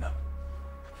 Valentina.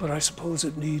 But I suppose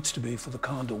it needs to be for the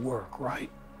con to work, right?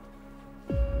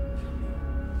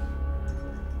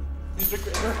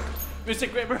 Mr.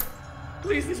 Kramer,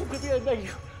 please listen to me, I beg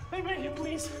you. I beg you,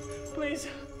 please, please.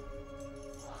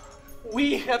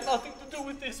 We had nothing to do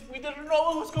with this. We didn't know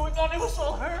what was going on. It was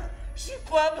all her. She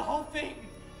planned the whole thing.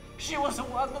 She was the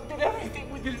one that did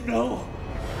everything. We didn't know.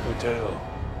 Mateo,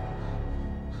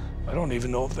 I don't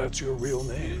even know if that's your real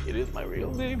name. It is my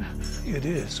real name. It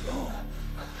is, oh.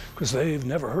 Because they've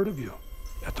never heard of you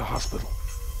at the hospital.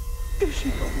 She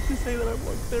told me to say that I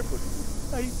worked there, but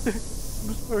I'm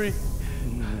sorry.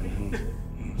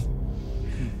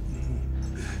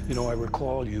 You know, I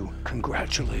recall you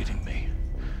congratulating me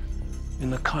in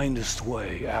the kindest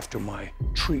way after my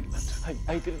treatment.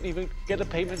 I didn't even get a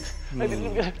payment. I didn't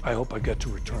even get I hope I get to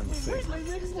return the favor.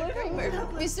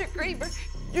 Mr. Kramer,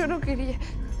 yo no quería.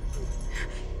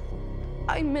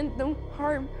 I meant no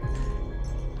harm.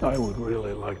 I would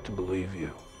really like to believe you,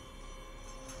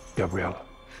 Gabriella.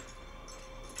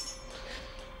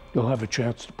 You'll have a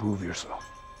chance to prove yourself.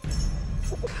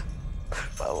 Por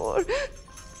favor,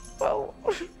 por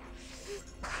favor.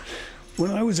 When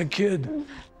I was a kid,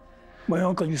 my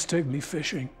uncle used to take me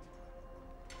fishing.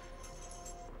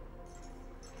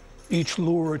 Each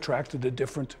lure attracted a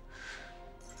different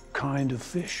kind of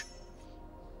fish.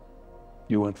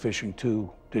 You went fishing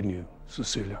too, didn't you,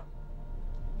 Cecilia?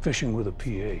 Fishing with a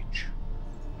PH.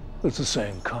 It's the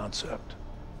same concept.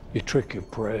 You trick your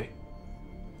prey,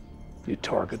 you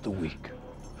target the weak.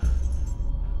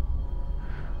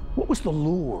 What was the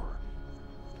lure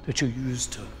that you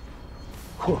used to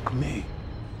hook me?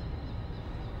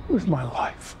 It was my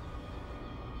life.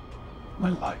 My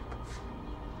life.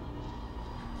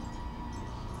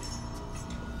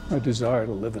 I desire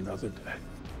to live another day.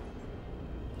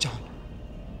 John,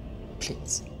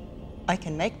 please. I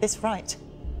can make this right.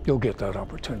 You'll get that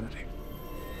opportunity.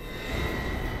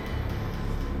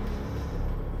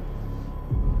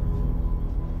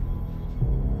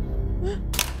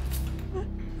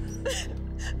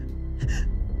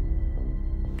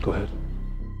 Go ahead.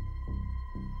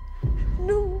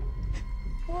 No.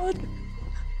 What?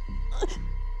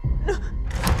 No.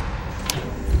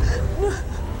 No.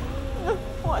 No.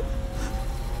 What?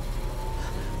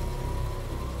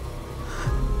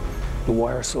 The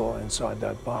wire saw inside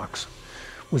that box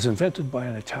was invented by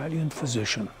an Italian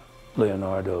physician,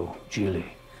 Leonardo Geely.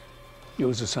 It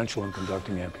was essential in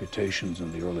conducting amputations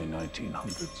in the early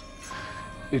 1900s.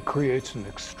 It creates an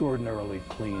extraordinarily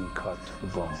clean cut to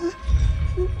the bone.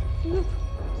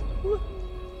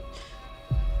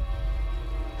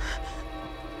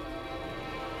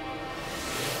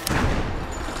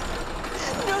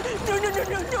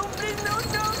 No, please, no.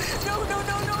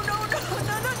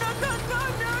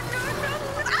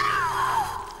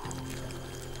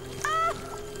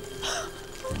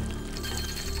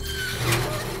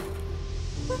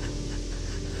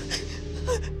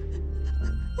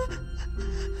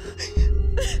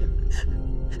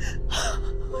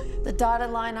 The dotted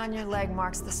line on your leg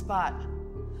marks the spot.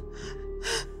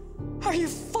 Are you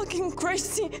fucking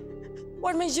crazy?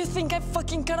 What made you think I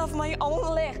fucking cut off my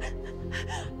own leg?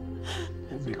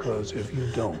 Because if you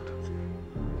don't,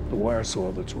 the wire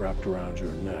saw that's wrapped around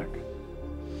your neck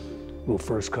will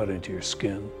first cut into your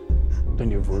skin,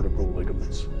 then your vertebral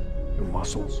ligaments, your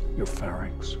muscles, your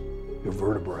pharynx, your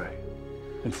vertebrae,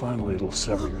 and finally it'll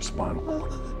sever your spinal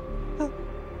cord.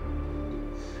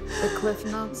 The Cliff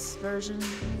Notes version.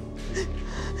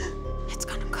 It's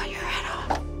gonna cut your head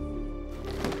off.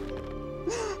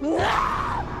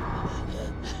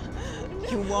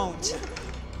 You won't.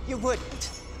 You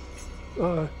wouldn't.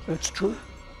 That's true.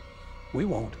 We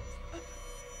won't.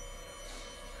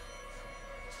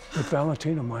 But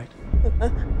Valentina might.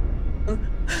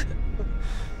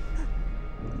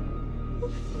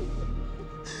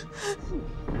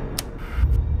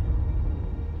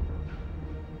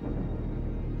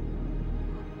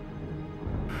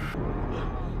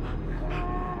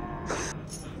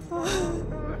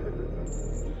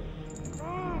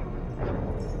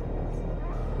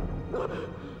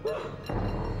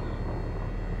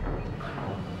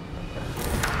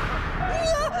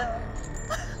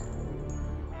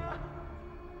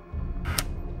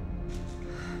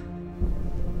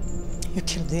 You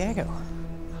killed Diego.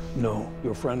 No,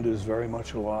 your friend is very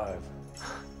much alive.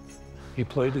 He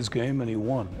played his game and he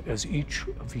won, as each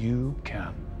of you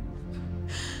can.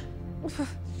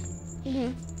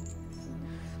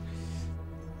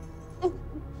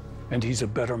 And he's a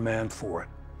better man for it.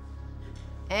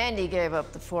 And he gave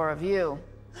up the 4 of you.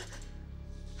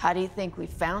 How do you think we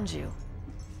found you?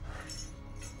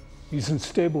 He's in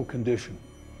stable condition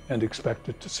and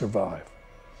expected to survive.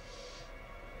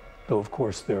 Though, of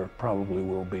course, there probably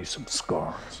will be some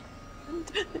scars.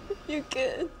 You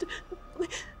can't.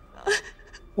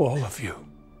 All of you.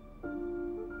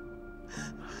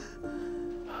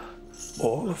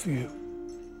 All of you.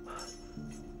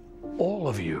 All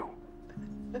of you.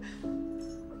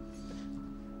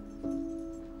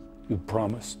 You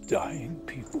promised dying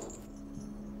people.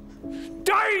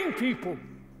 Dying people!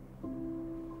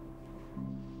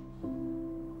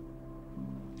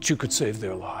 That you could save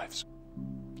their lives.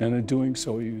 And in doing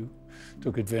so, you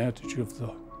took advantage of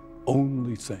the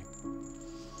only thing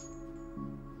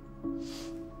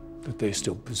that they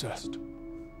still possessed.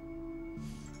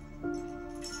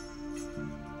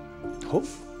 Hope.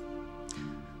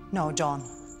 No, John.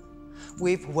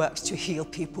 We've worked to heal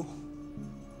people.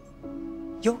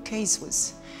 Your case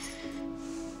was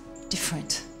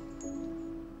different.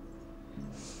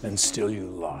 And still you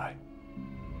lie.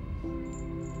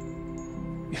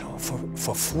 You know,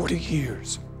 for 40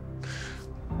 years,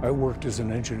 I worked as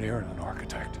an engineer and an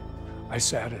architect. I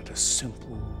sat at a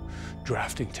simple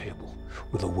drafting table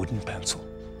with a wooden pencil.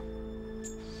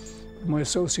 My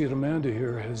associate Amanda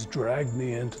here has dragged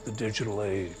me into the digital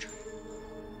age.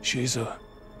 She's a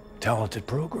talented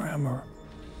programmer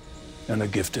and a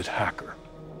gifted hacker.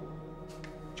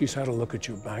 She's had a look at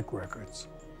your bank records.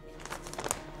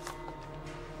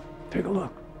 Take a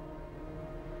look.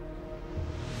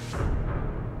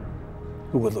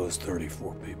 Who were those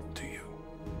 34 people to you?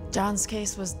 John's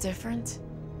case was different.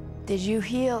 Did you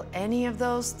heal any of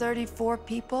those 34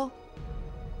 people?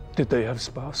 Did they have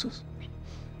spouses?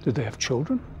 Did they have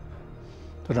children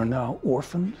that are now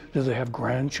orphaned? Did they have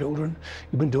grandchildren?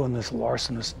 You've been doing this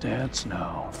larcenous dance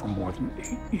now for more than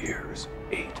 8 years.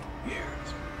 8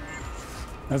 years.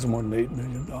 That's more than $8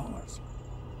 million.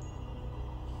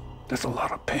 That's a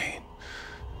lot of pain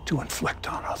to inflict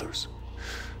on others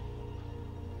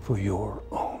for your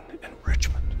own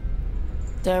enrichment.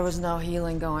 There was no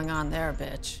healing going on there,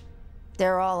 bitch.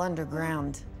 They're all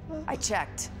underground. I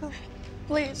checked.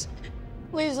 Please,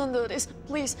 please don't do this.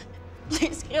 Please,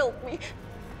 please help me.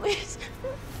 Please.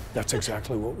 That's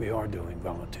exactly what we are doing,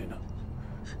 Valentina.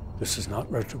 This is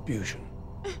not retribution.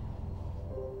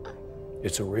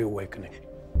 It's a reawakening.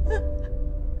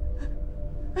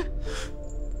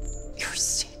 You're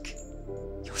sick.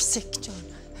 You're sick, John.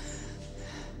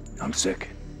 I'm sick.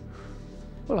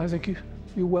 Well, I think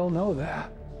you well know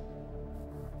that.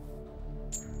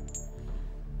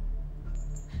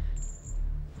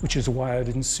 Which is why I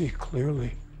didn't see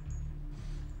clearly.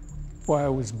 Why I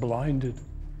was blinded.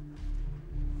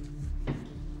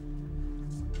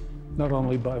 Not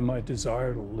only by my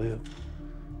desire to live,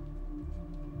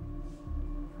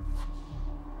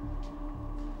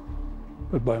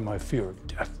 but by my fear of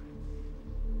death.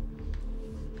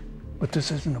 But this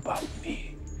isn't about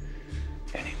me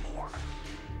anymore.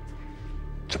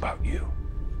 It's about you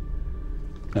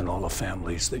and all the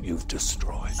families that you've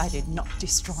destroyed. I did not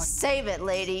destroy. Save it,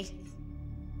 lady.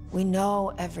 We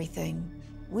know everything.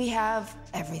 We have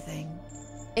everything,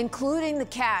 including the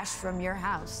cash from your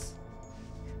house.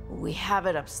 We have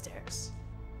it upstairs.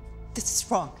 This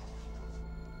is wrong.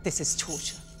 This is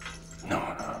torture. No.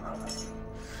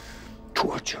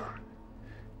 Torture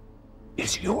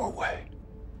is your way,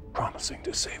 promising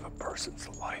to save a person's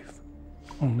life,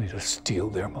 only to steal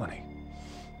their money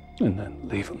and then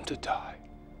leave them to die.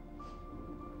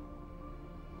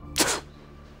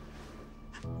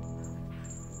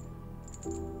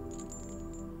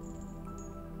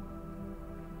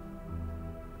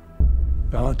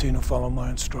 Valentina, follow my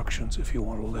instructions if you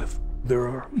want to live. There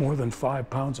are more than 5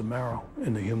 pounds of marrow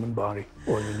in the human body.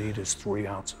 All you need is 3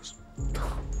 ounces.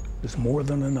 There's more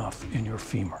than enough in your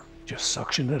femur. Just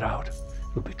suction it out.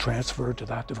 It'll be transferred to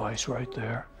that device right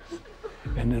there,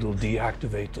 and it'll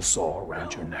deactivate the saw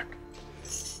around your neck.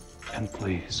 And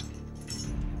please,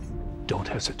 don't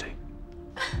hesitate,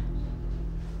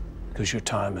 because your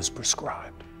time is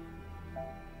prescribed.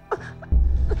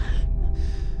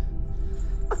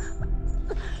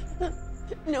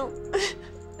 No,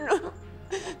 no.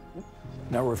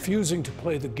 Now, refusing to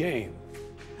play the game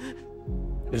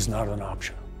is not an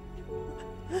option.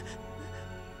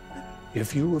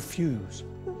 If you refuse,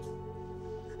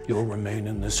 you'll remain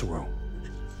in this room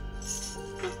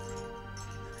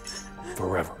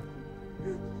forever.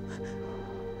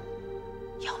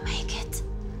 You'll make it,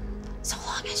 so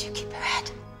long as you keep your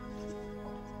head.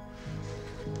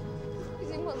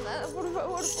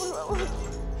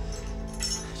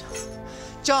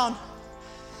 John,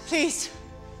 please.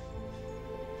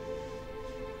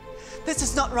 This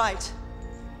is not right.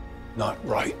 Not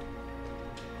right.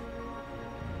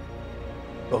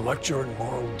 A lecture in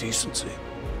moral decency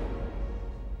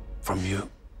from you.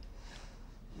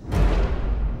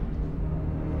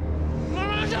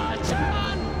 No,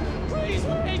 John! Please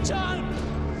wait, John!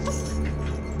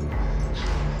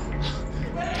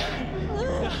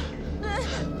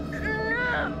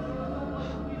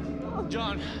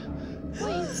 John.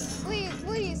 Please, please,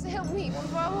 please, help me, por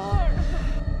favor.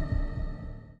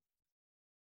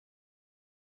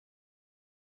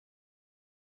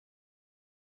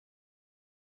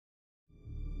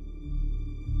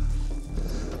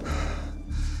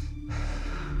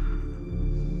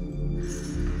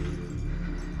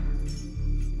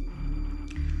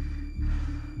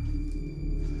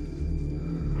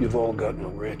 You've all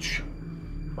gotten rich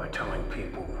by telling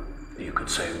people that you could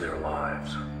save their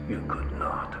lives. You could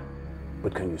not.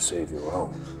 But can you save your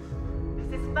own?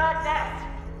 This is madness.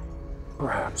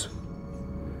 Perhaps.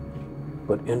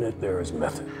 But in it there is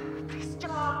method. Please,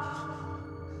 John.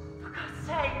 For God's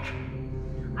sake.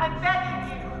 I'm begging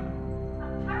you.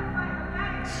 I'm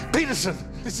terrified of it. Peterson,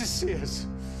 this is serious.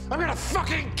 I'm gonna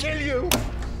fucking kill you!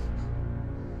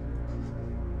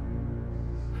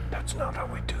 That's not how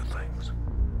we do things.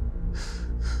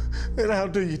 Then how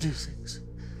do you do things?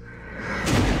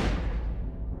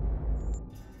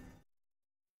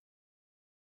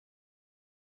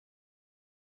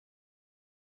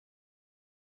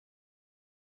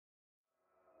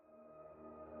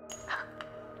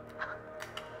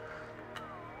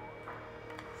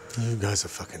 You guys are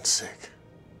fucking sick.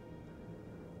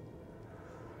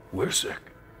 We're sick.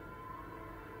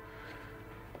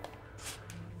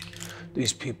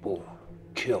 These people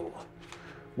kill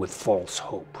with false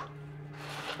hope.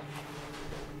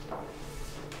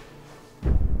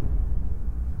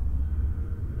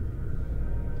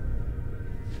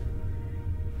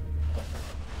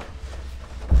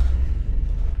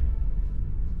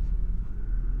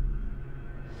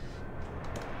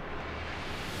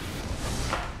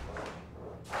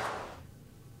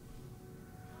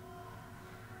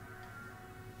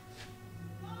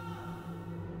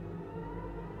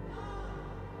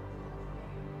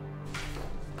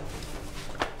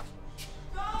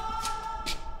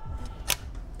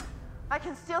 I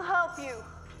can still help you.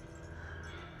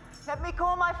 Let me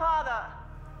call my father.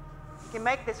 He can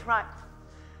make this right.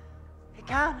 He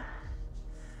can.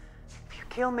 If you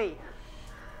kill me,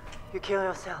 you kill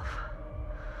yourself.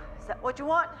 Is that what you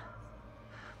want?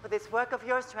 For this work of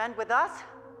yours to end with us?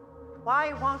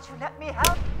 Why won't you let me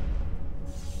help?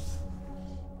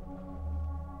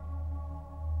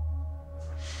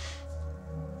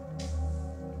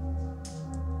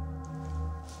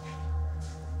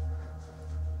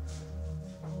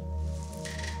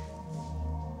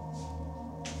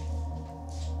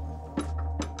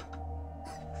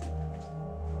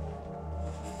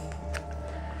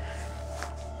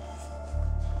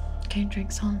 Can you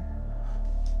drink some?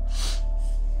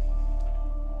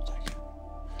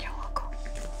 You're welcome.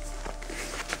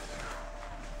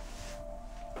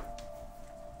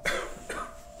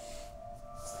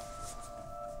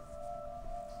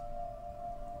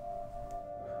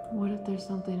 What if there's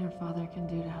something her father can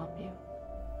do to help you?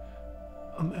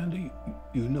 Amanda,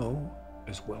 you know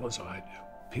as well as I do,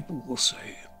 people will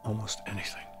say almost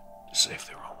anything to save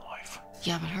their own life.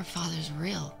 Yeah, but her father's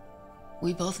real.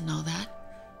 We both know that.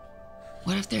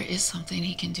 What if there is something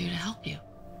he can do to help you?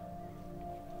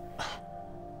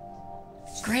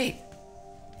 Great.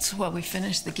 So what, we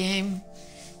finish the game,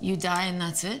 you die, and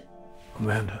that's it?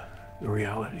 Amanda, the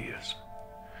reality is,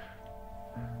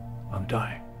 I'm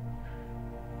dying.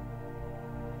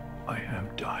 I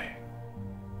am dying.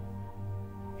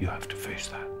 You have to face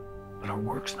that. But our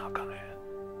work's not gonna end.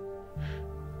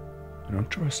 And I'm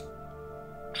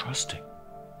trusting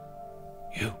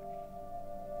you.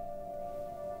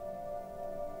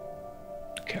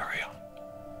 Carry on.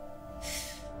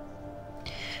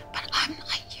 But I'm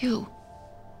not you.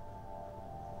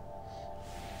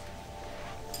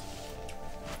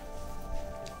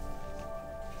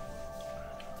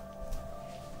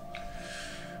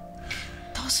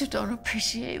 Those who don't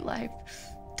appreciate life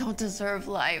don't deserve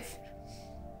life.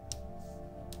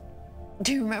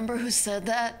 Do you remember who said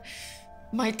that?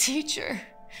 My teacher,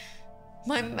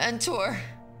 my mentor.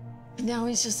 Now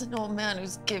he's just an old man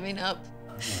who's giving up.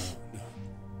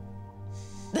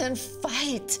 Then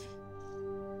fight.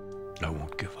 I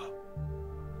won't give up.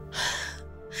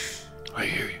 I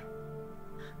hear you.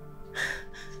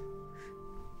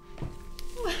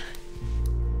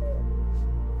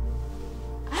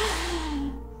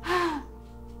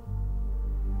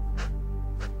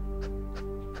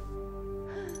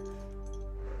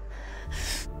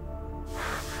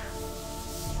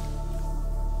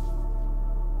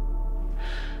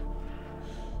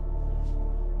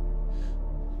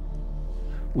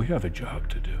 We have a job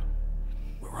to do.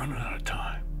 We're running out of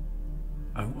time.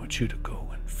 I want you to go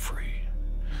and free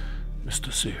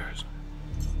Mr. Sears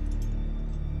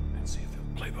and see if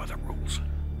he'll play by the rules.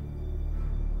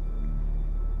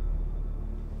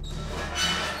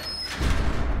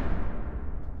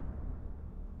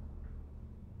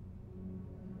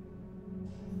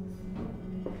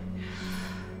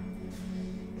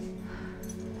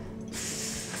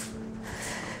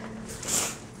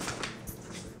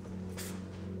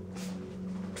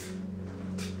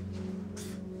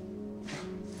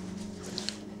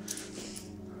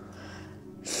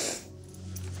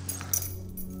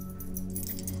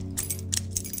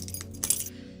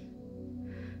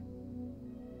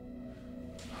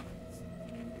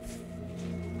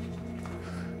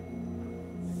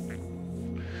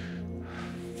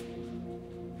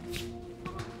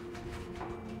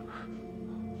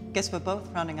 Guess we're both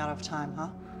running out of time, huh?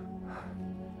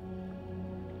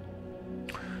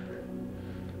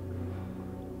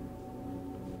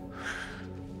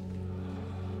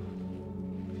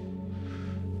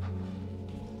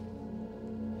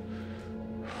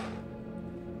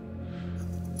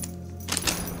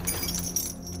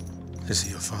 Is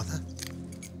he your father?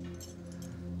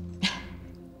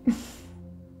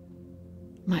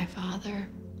 My father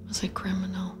was a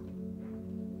criminal.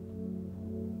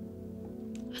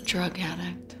 A drug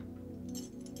addict.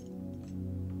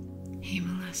 He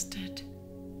molested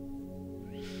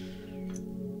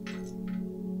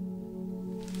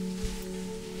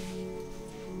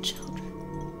children.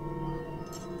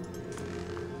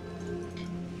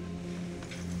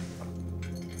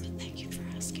 But thank you for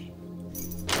asking.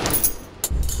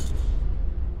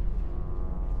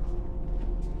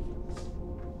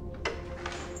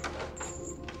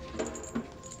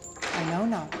 I know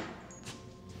now.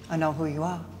 I know who you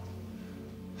are.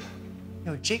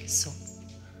 You're Jigsaw.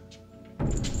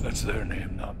 That's their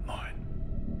name, not mine.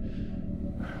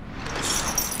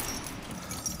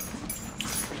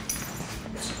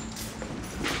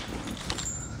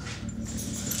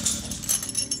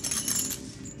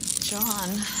 John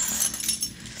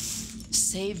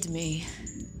saved me.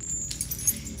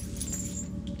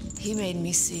 He made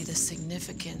me see the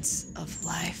significance of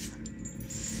life.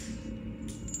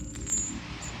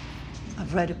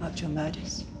 I've read about your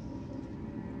murders.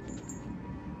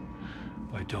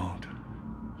 I don't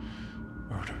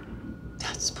murder.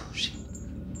 That's bullshit.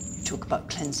 You talk about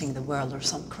cleansing the world or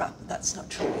some crap, but that's not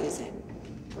true, is it?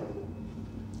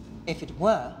 If it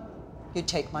were, you'd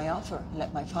take my offer and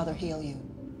let my father heal you.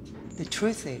 The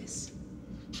truth is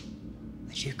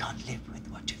that you can't live with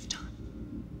what you've done.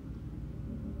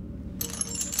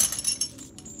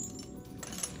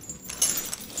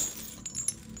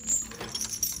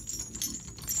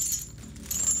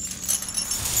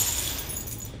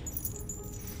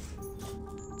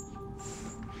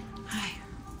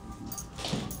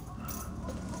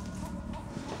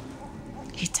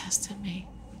 He tested me.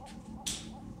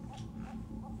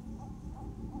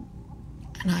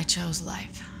 And I chose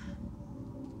life.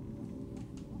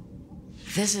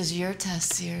 This is your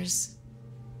test, Sears.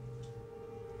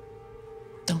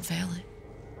 Don't fail it.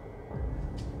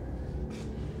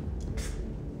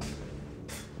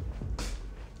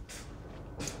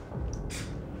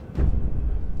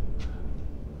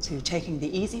 So you're taking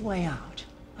the easy way out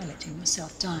by letting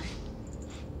yourself die.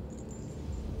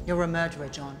 You're a murderer,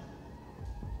 John.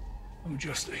 I'm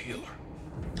just a healer.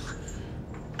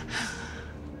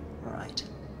 Right.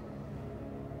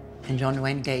 And John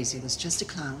Wayne Gacy was just a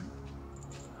clown.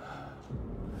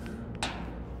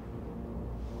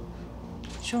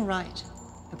 But you're right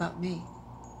about me.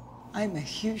 I'm a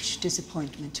huge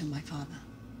disappointment to my father.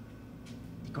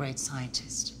 A great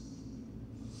scientist.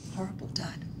 Horrible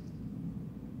dad.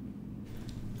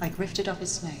 I grifted up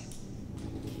his name.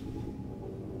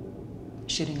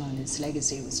 Shitting on his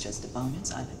legacy was just a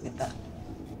bonus, I'll admit that.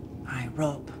 I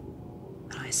rob,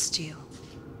 and I steal,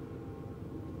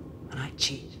 and I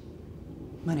cheat.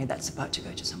 Money that's about to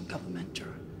go to some government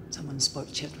or someone's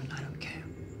spoiled children, I don't care.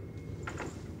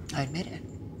 I admit it.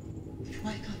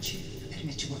 Why can't you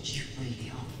admit to what you really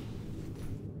are?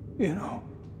 You know,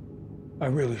 I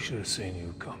really should have seen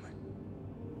you coming.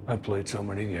 I played so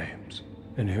many games,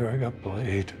 and here I got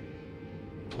played.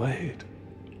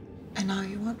 And now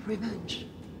you want revenge.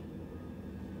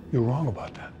 You're wrong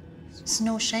about that. There's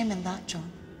no shame in that,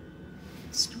 John.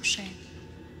 There's no shame.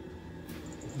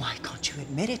 Why can't you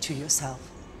admit it to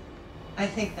yourself? I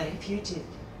think that if you did,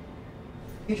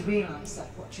 you'd realize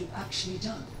that what you've actually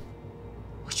done,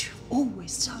 what you've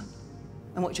always done,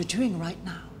 and what you're doing right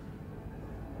now,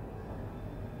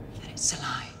 that it's a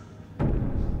lie.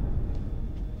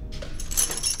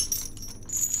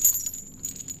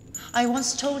 I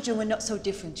once told you we're not so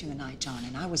different, you and I, John,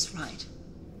 and I was right.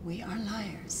 We are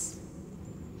liars.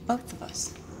 Both of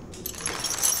us.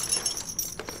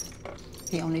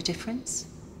 The only difference?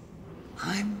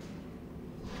 I'm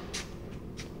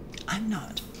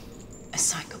not a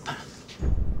psychopath.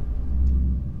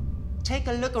 Take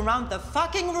a look around the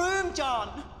fucking room,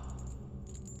 John.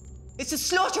 It's a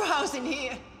slaughterhouse in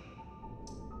here.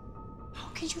 How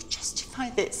can you justify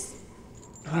this?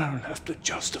 I don't have to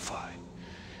justify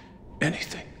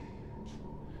anything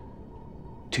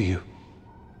to you.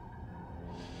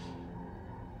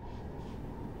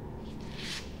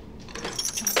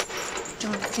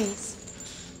 John, please.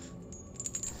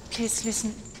 Please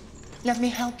listen. Let me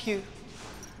help you.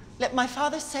 Let my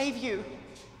father save you.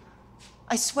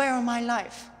 I swear on my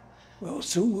life. Well,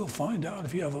 soon we'll find out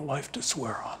if you have a life to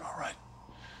swear on, all right?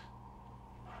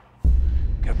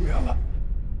 Gabriella.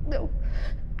 No.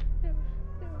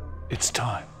 It's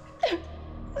time.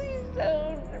 Please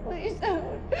don't. Please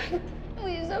don't.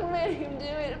 Please don't let him do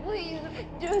it. Please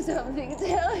do something.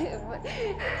 Tell him.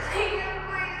 Please, please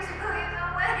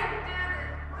don't let him do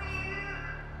this. Please.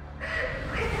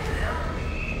 Please help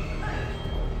me.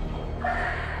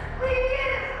 Please.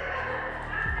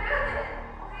 Don't do this.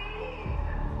 Please.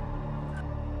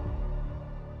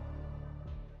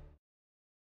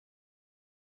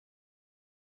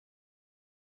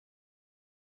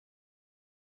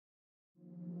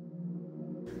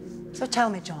 So tell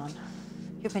me, John,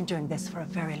 you've been doing this for a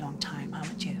very long time,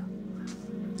 haven't you?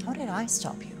 How did I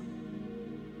stop you?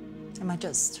 Am I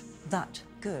just that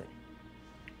good?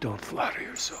 Don't flatter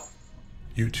yourself.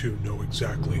 You two know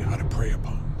exactly how to prey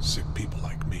upon sick people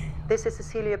like me. This is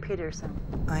Cecilia Peterson.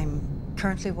 I'm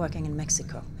currently working in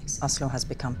Mexico. Oslo has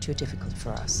become too difficult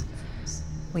for us.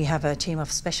 We have a team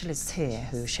of specialists here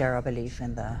who share our belief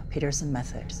in the Peterson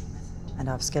method. And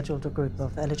I've scheduled a group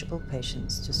of eligible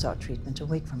patients to start treatment a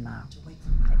week from now.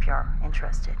 If you're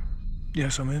interested.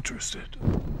 Yes, I'm interested.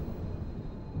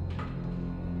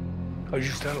 I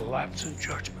just had a lapse in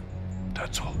judgment.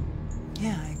 That's all.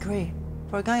 Yeah, I agree.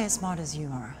 For a guy as smart as you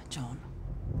are, John,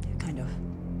 you kind of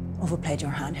overplayed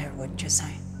your hand here, wouldn't you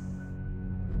say?